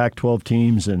 2 Pac-12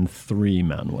 teams and 3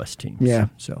 Mountain West teams. Yeah.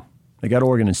 So they got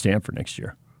Oregon and Stanford next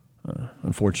year.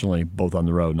 Unfortunately, both on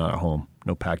the road, not at home.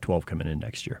 No Pac-12 coming in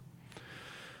next year.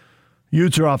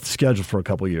 Utes are off the schedule for a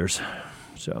couple years.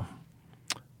 So,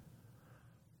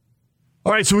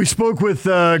 all right, so we spoke with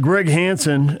Greg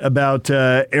Hansen about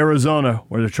Arizona,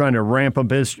 where they're trying to ramp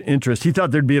up his interest. He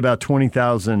thought there'd be about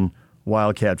 20,000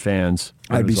 Wildcat fans.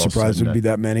 I'd be surprised there'd be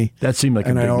that many. That seemed like a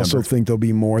big number. And I also think there'll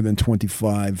be more than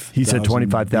 25,000. He said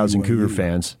 25,000 Cougar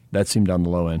fans. That seemed on the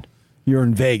low end. You're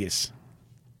in Vegas.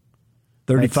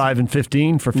 35 and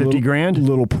 15 for 50 grand?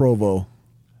 Little Provo.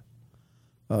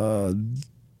 Yeah,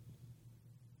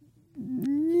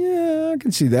 I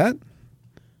can see that.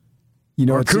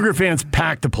 Our Cougar fans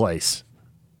packed the place.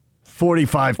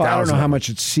 45,000. I don't know how much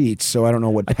it seats, so I don't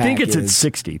know what pack I think it's is. at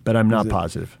 60, but I'm not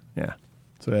positive. Yeah.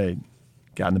 So I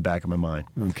got in the back of my mind.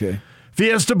 Okay.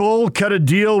 Fiesta Bowl cut a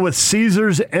deal with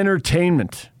Caesars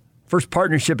Entertainment. First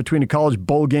partnership between a college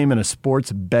bowl game and a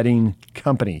sports betting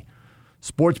company.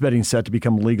 Sports betting set to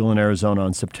become legal in Arizona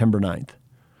on September 9th.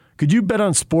 Could you bet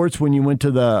on sports when you went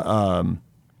to the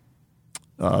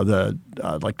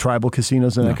like tribal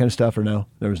casinos and that kind of stuff, or no?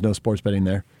 There was no sports betting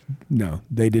there? No,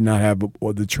 they did not have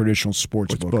the traditional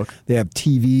sports book. They have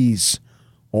TVs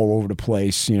all over the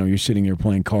place. You're sitting there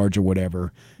playing cards or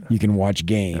whatever. You can watch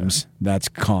games. That's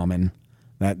common.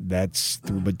 But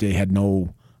they had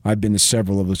no. I've been to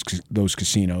several of those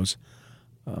casinos,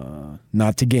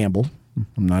 not to gamble.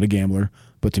 I'm not a gambler,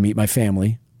 but to meet my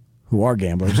family, who are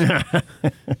gamblers,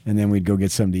 and then we'd go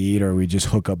get something to eat, or we'd just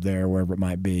hook up there wherever it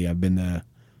might be. I've been to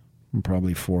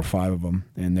probably 4 or 5 of them,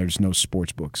 and there's no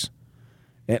sports books.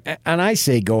 And I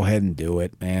say go ahead and do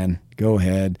it, man. Go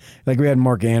ahead. Like we had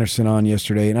Mark Anderson on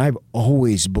yesterday, and I've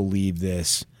always believed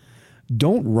this.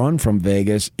 Don't run from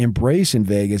Vegas. Embrace in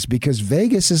Vegas, because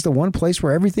Vegas is the one place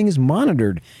where everything is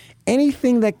monitored.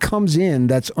 Anything that comes in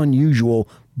that's unusual,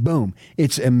 boom,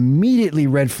 it's immediately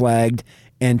red flagged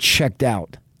and checked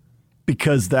out.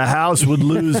 Because the house would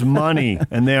lose money,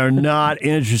 and they are not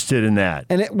interested in that.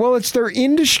 And it's their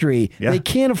industry. Yeah. They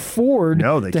can't afford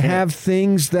to have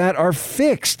things that are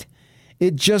fixed.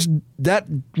 That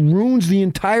ruins the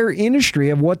entire industry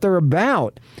of what they're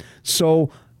about. So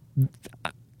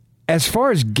as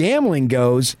far as gambling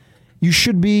goes, you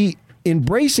should be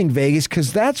embracing Vegas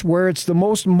because that's where it's the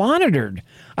most monitored.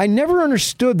 I never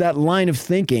understood that line of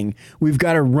thinking. We've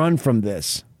got to run from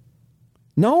this.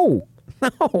 No,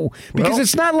 because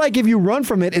it's not like if you run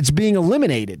from it, it's being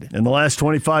eliminated. In the last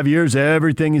 25 years,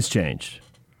 everything has changed.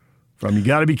 From you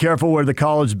got to be careful where the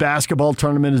college basketball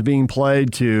tournament is being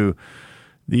played to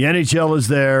the NHL is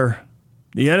there,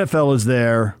 the NFL is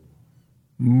there,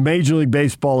 Major League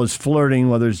Baseball is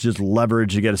flirting, whether it's just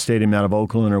leverage to get a stadium out of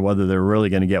Oakland or whether they're really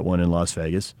going to get one in Las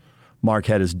Vegas. Mark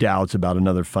had his doubts about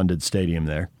another funded stadium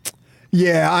there.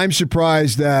 Yeah, I'm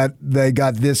surprised that they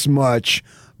got this much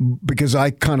because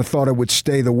I kind of thought it would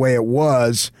stay the way it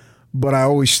was, but I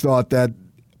always thought that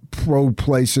pro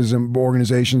places and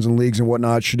organizations and leagues and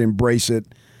whatnot should embrace it,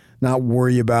 not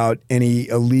worry about any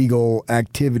illegal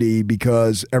activity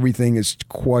because everything is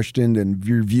questioned and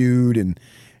reviewed, and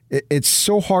it's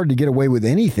so hard to get away with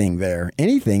anything there.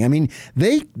 Anything. I mean,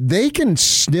 they can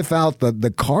sniff out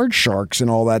the card sharks and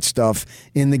all that stuff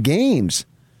in the games,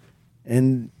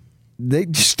 and they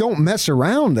just don't mess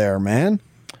around there, man.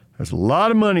 There's a lot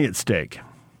of money at stake.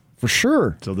 For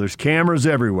sure. So there's cameras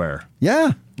everywhere.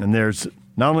 Yeah. And there's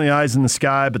not only eyes in the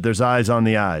sky, but there's eyes on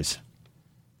the eyes.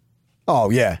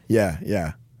 Oh, yeah.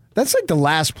 That's like the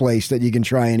last place that you can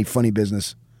try any funny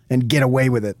business and get away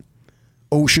with it.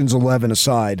 Ocean's 11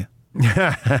 aside.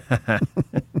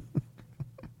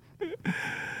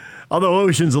 Although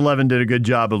Ocean's 11 did a good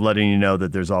job of letting you know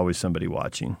that there's always somebody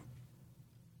watching.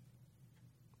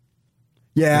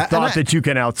 Yeah. The thought that you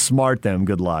can outsmart them,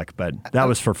 good luck, but that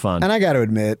was for fun. And I got to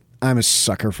admit, I'm a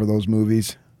sucker for those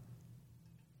movies.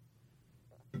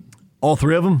 All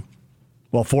three of them?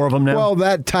 Well, four of them now? Well,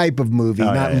 that type of movie,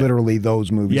 not literally those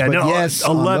movies. Yeah, but no, yes,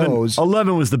 11, those.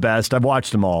 11 was the best. I've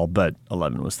watched them all, but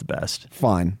 11 was the best.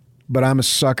 Fine. But I'm a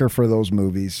sucker for those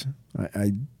movies.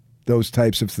 Those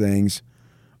types of things.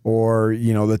 Or,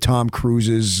 the Tom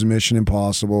Cruise's Mission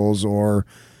Impossibles, or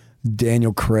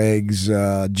Daniel Craig's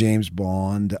James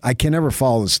Bond. I can never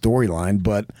follow the storyline,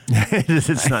 but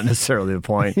it's not necessarily the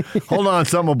point. Hold on,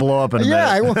 something will blow up in a minute. Yeah,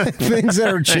 I want things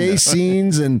that are chase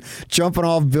scenes and jumping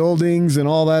off buildings and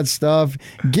all that stuff.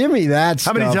 Give me that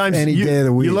stuff. How many times any day of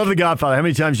the week? You love The Godfather. How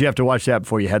many times do you have to watch that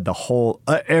before you had the whole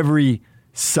every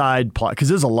side plot? Because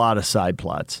there's a lot of side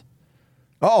plots.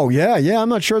 Oh yeah. I'm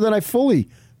not sure that I fully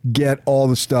get all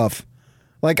the stuff.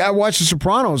 Like I watched The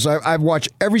Sopranos. I've watched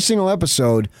every single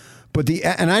episode,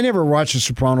 and I never watched The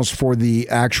Sopranos for the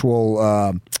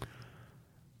actual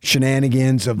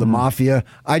shenanigans of the mafia.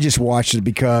 I just watched it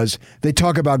because they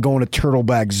talk about going to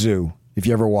Turtleback Zoo. If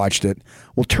you ever watched it,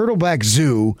 well, Turtleback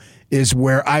Zoo is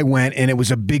where I went, and it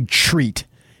was a big treat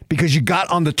because you got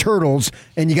on the turtles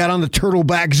and you got on the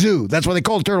Turtleback Zoo. That's why they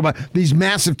call it Turtleback. These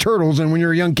massive turtles, and when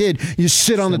you're a young kid, you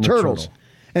sit on the turtles.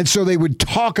 And so they would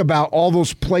talk about all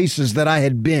those places that I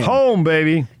had been. Home,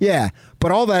 baby. Yeah,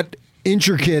 but all that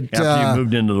intricate... After you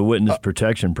moved into the witness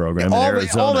protection program in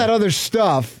Arizona. All that other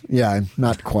stuff. Yeah,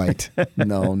 not quite.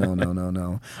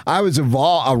 No. I was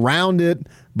around it,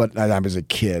 but I was a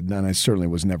kid, and I certainly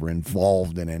was never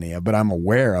involved in any of it. But I'm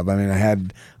aware of. I mean,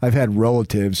 I've had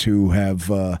relatives who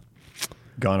have...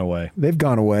 gone away. They've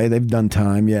gone away. They've done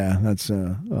time. Yeah, that's.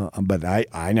 But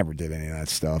I never did any of that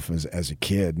stuff as a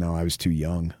kid. No, I was too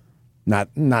young.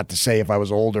 Not to say if I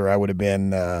was older, I would have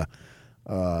been. I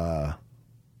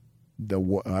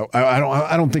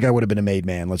don't think I would have been a made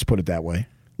man. Let's put it that way.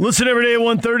 Listen every day at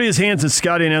 1:30 as Hans and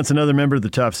Scotty announce another member of the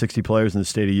top 60 players in the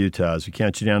state of Utah as we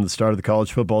count you down to the start of the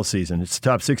college football season. It's the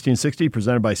Top 60 and 60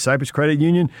 presented by Cypress Credit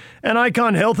Union and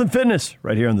Icon Health and Fitness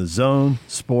right here on the Zone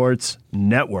Sports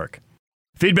Network.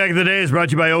 Feedback of the day is brought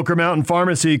to you by Ochre Mountain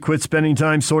Pharmacy. Quit spending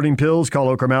time sorting pills. Call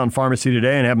Ochre Mountain Pharmacy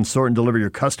today and have them sort and deliver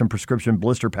your custom prescription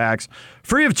blister packs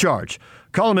free of charge.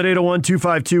 Call them at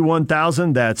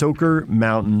 801-252-1000. That's Ochre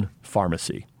Mountain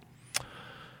Pharmacy.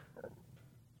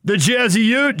 The Jazzy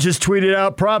Ute just tweeted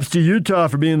out props to Utah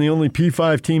for being the only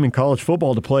P5 team in college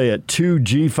football to play at 2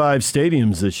 G5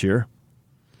 stadiums this year.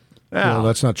 Well,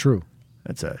 that's not true.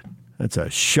 That's a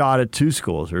shot at two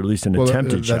schools, or at least an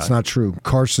attempted shot. That's not true.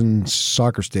 Carson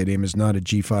Soccer Stadium is not a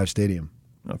G5 stadium.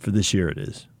 For this year, it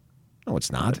is. No,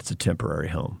 it's not. It's a temporary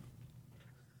home.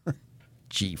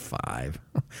 G5.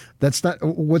 That's not.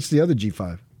 What's the other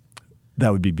G5?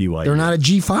 That would be BYU. They're not a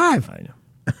G5. I know.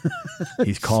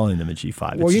 He's calling them a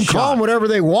G5. Well, you can call them whatever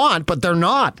they want, but they're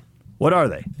not. What are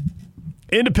they?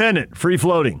 Independent, free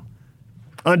floating,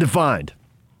 undefined.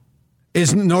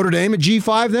 Isn't Notre Dame a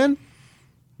G5 then?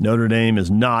 Notre Dame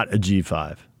is not a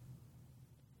G5.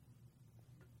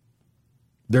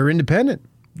 They're independent.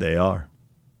 They are.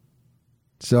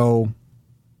 So,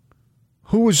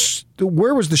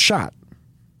 where was the shot?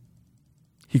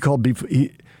 He called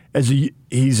he's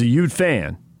a Ute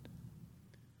fan.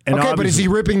 And okay, but is he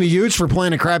ripping the Utes for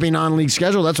playing a crappy non-league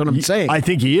schedule? That's what I'm saying. I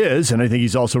think he is, and I think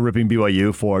he's also ripping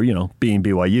BYU for, being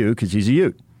BYU because he's a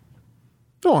Ute.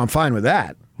 Oh, I'm fine with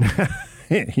that.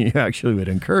 You actually would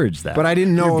encourage that. But I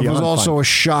didn't know it was also a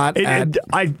shot at...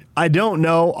 I don't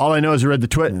know. All I know is I read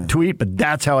the tweet, but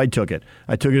that's how I took it.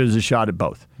 I took it as a shot at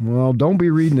both. Well, don't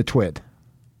be reading the twit.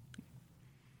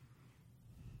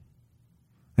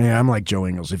 Yeah, I'm like Joe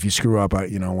Ingles. If you screw up,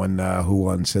 when Who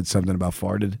Won said something about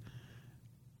farted,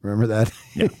 Remember that?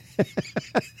 Yeah.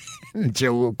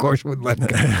 Joe, of course, would let go.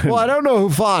 Well, I don't know who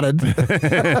fought it.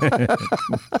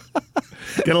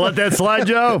 Gonna let that slide,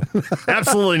 Joe?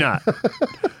 Absolutely not.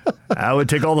 I would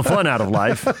take all the fun out of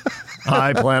life.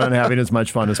 I plan on having as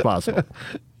much fun as possible.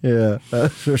 Yeah,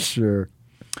 that's for sure.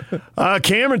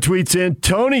 Cameron tweets in,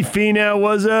 Tony Finau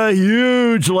was a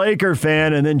huge Laker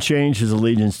fan and then changed his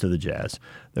allegiance to the Jazz.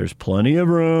 There's plenty of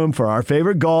room for our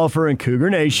favorite golfer in Cougar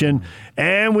Nation,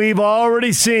 and we've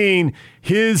already seen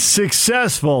his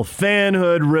successful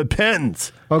fanhood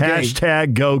repentance. Okay.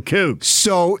 Hashtag go Cougs.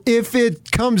 So if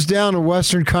it comes down to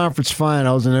Western Conference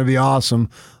Finals, and it'd be awesome,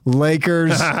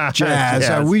 Lakers, Jazz,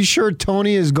 are we sure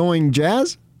Tony is going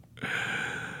Jazz?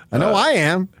 I know I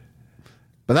am,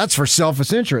 but that's for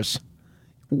selfish interest.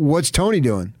 What's Tony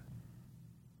doing?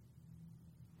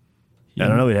 I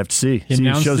don't know. We'd have to see. He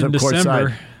announced shows in up December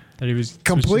courtside. that he was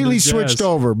Completely switched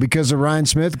over because of Ryan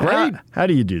Smith. Great. How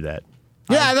do you do that?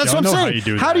 Yeah, that's what I'm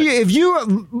saying. How do you, if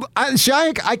you,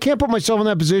 I can't put myself in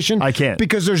that position. I can't.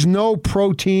 Because there's no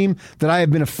pro team that I have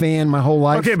been a fan my whole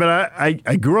life. Okay, but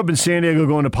I grew up in San Diego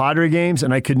going to Padre games,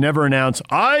 and I could never announce,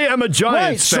 I am a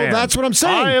Giants fan. So that's what I'm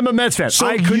saying. I am a Mets fan. So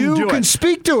I couldn't you do can it.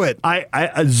 speak to it. I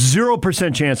a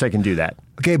 0% chance I can do that.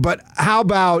 Okay, but how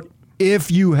about if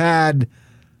you had,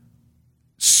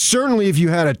 certainly if you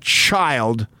had a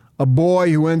child, a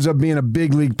boy who ends up being a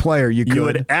big league player, you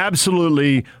would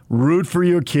absolutely root for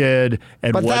your kid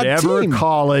at But that whatever team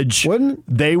college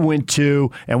they went to,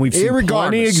 and we've seen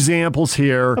plenty of examples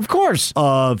here, of course,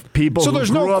 of people So who there's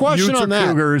grew no up question Utes or on that.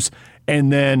 Cougars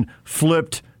and then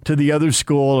flipped to the other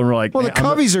school and were like, Well, the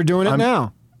Cubbies are doing it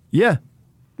now. Yeah,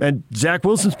 and Zach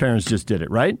Wilson's parents just did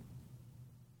it, right?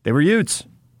 They were Utes.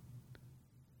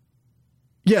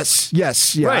 Yes,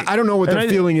 yeah. Right. I don't know what And their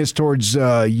feeling is towards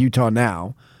Utah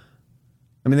now.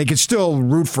 I mean, they could still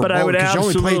root for But I both would because you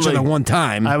only play each other one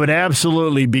time. I would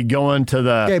absolutely be going to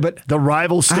the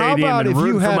rival stadium and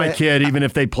root for my kid, even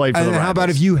if they played for the rivals. How about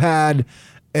if you had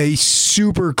a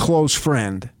super close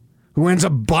friend who ends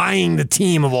up buying the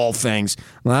team of all things?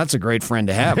 Well, that's a great friend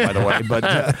to have, by the way. But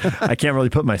I can't really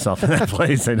put myself in that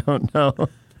place. I don't know.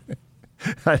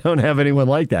 I don't have anyone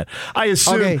like that. I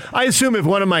assume if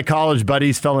one of my college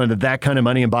buddies fell into that kind of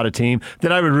money and bought a team,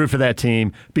 then I would root for that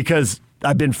team because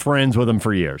I've been friends with them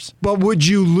for years. But would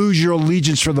you lose your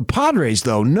allegiance for the Padres,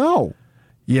 though? No.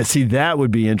 Yeah, see, that would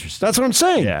be interesting. That's what I'm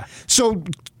saying. Yeah. So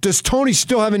does Tony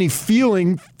still have any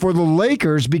feeling for the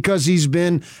Lakers because he's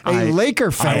been a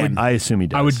Laker fan? I assume he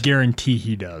does. I would guarantee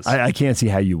he does. I can't see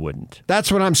how you wouldn't.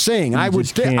 That's what I'm saying. I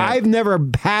would. can't. I've never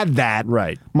had that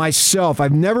myself.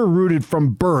 I've never rooted from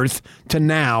birth to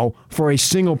now for a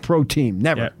single pro team.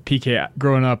 Never. Yeah, PK,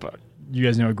 growing up, you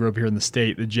guys know I grew up here in the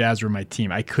state. The Jazz were my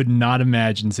team. I could not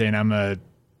imagine saying I'm a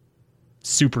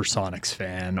Supersonics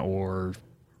fan or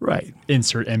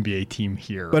insert NBA team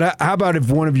here. But how about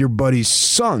if one of your buddy's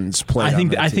sons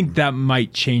played? I think that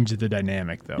might change the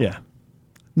dynamic, though. Yeah.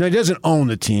 No, he doesn't own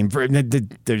the team.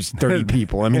 There's 30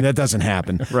 people. I mean, that doesn't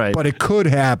happen. Right. But it could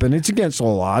happen. It's against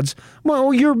all odds.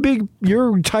 Well,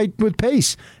 you're tight with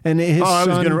Pace, and his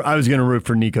son. I was gonna root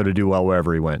for Nico to do well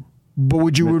wherever he went. But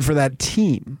would you root for that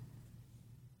team?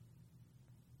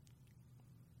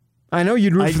 I know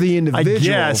you'd root for the individual.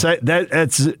 Yes, I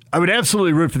would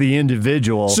absolutely root for the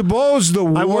individual. Suppose the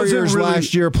Warriors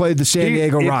last year played the San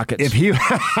Diego Rockets. If he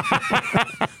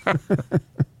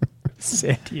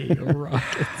San Diego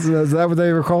Rockets. Is that what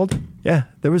they were called? Yeah,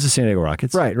 there was a San Diego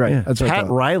Rockets. Right. Yeah. That's what I Pat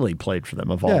thought. Riley played for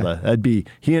them of all that'd be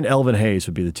he and Elvin Hayes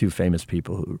would be the two famous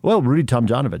people who Rudy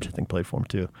Tomjanovich I think played for him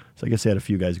too. So I guess they had a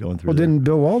few guys going through Well, there. didn't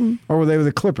Bill Walton? Or were they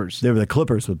the Clippers? They were the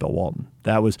Clippers with Bill Walton.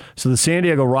 That was so the San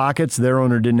Diego Rockets, their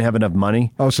owner didn't have enough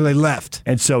money. Oh, so they left.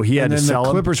 And so he had And to then the sell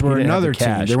them. Clippers were He didn't have another the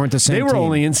cash. team. They weren't the same They were team.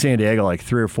 only in San Diego like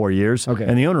 3 or 4 years. Okay.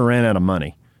 And the owner ran out of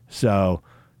money. So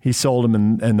he sold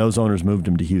them and those owners moved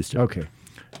him to Houston. Okay.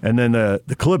 And then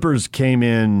the Clippers came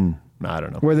in, I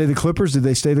don't know. Were they the Clippers? Did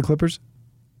they stay the Clippers?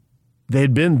 They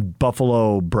had been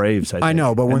Buffalo Braves, I think. I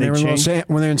know, but when And they were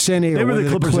in San Diego, they were the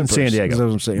Clippers in San Diego. That's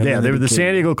what I'm saying. Yeah, they were the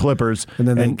San Diego Clippers. And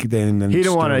then he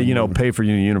didn't want to, pay for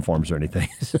new uniforms or anything.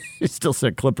 He still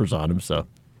said Clippers on him, so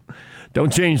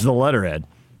don't change the letterhead.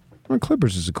 Well,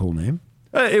 Clippers is a cool name.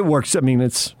 It works. I mean,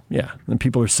 and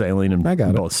people are sailing in I got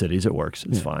it. both cities. It works.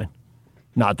 It's fine.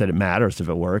 Not that it matters if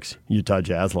it works. Utah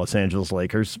Jazz, Los Angeles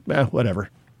Lakers, whatever.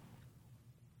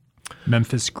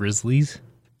 Memphis Grizzlies.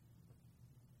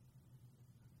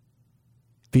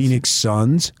 Phoenix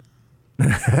Suns.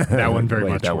 That one very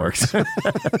Wait, much that works.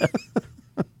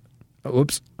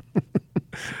 Oops.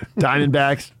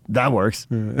 Diamondbacks, that works.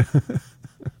 All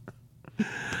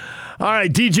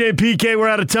right, DJ and PK, we're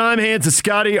out of time. Hans and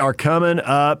Scotty are coming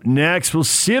up next. We'll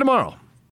see you tomorrow.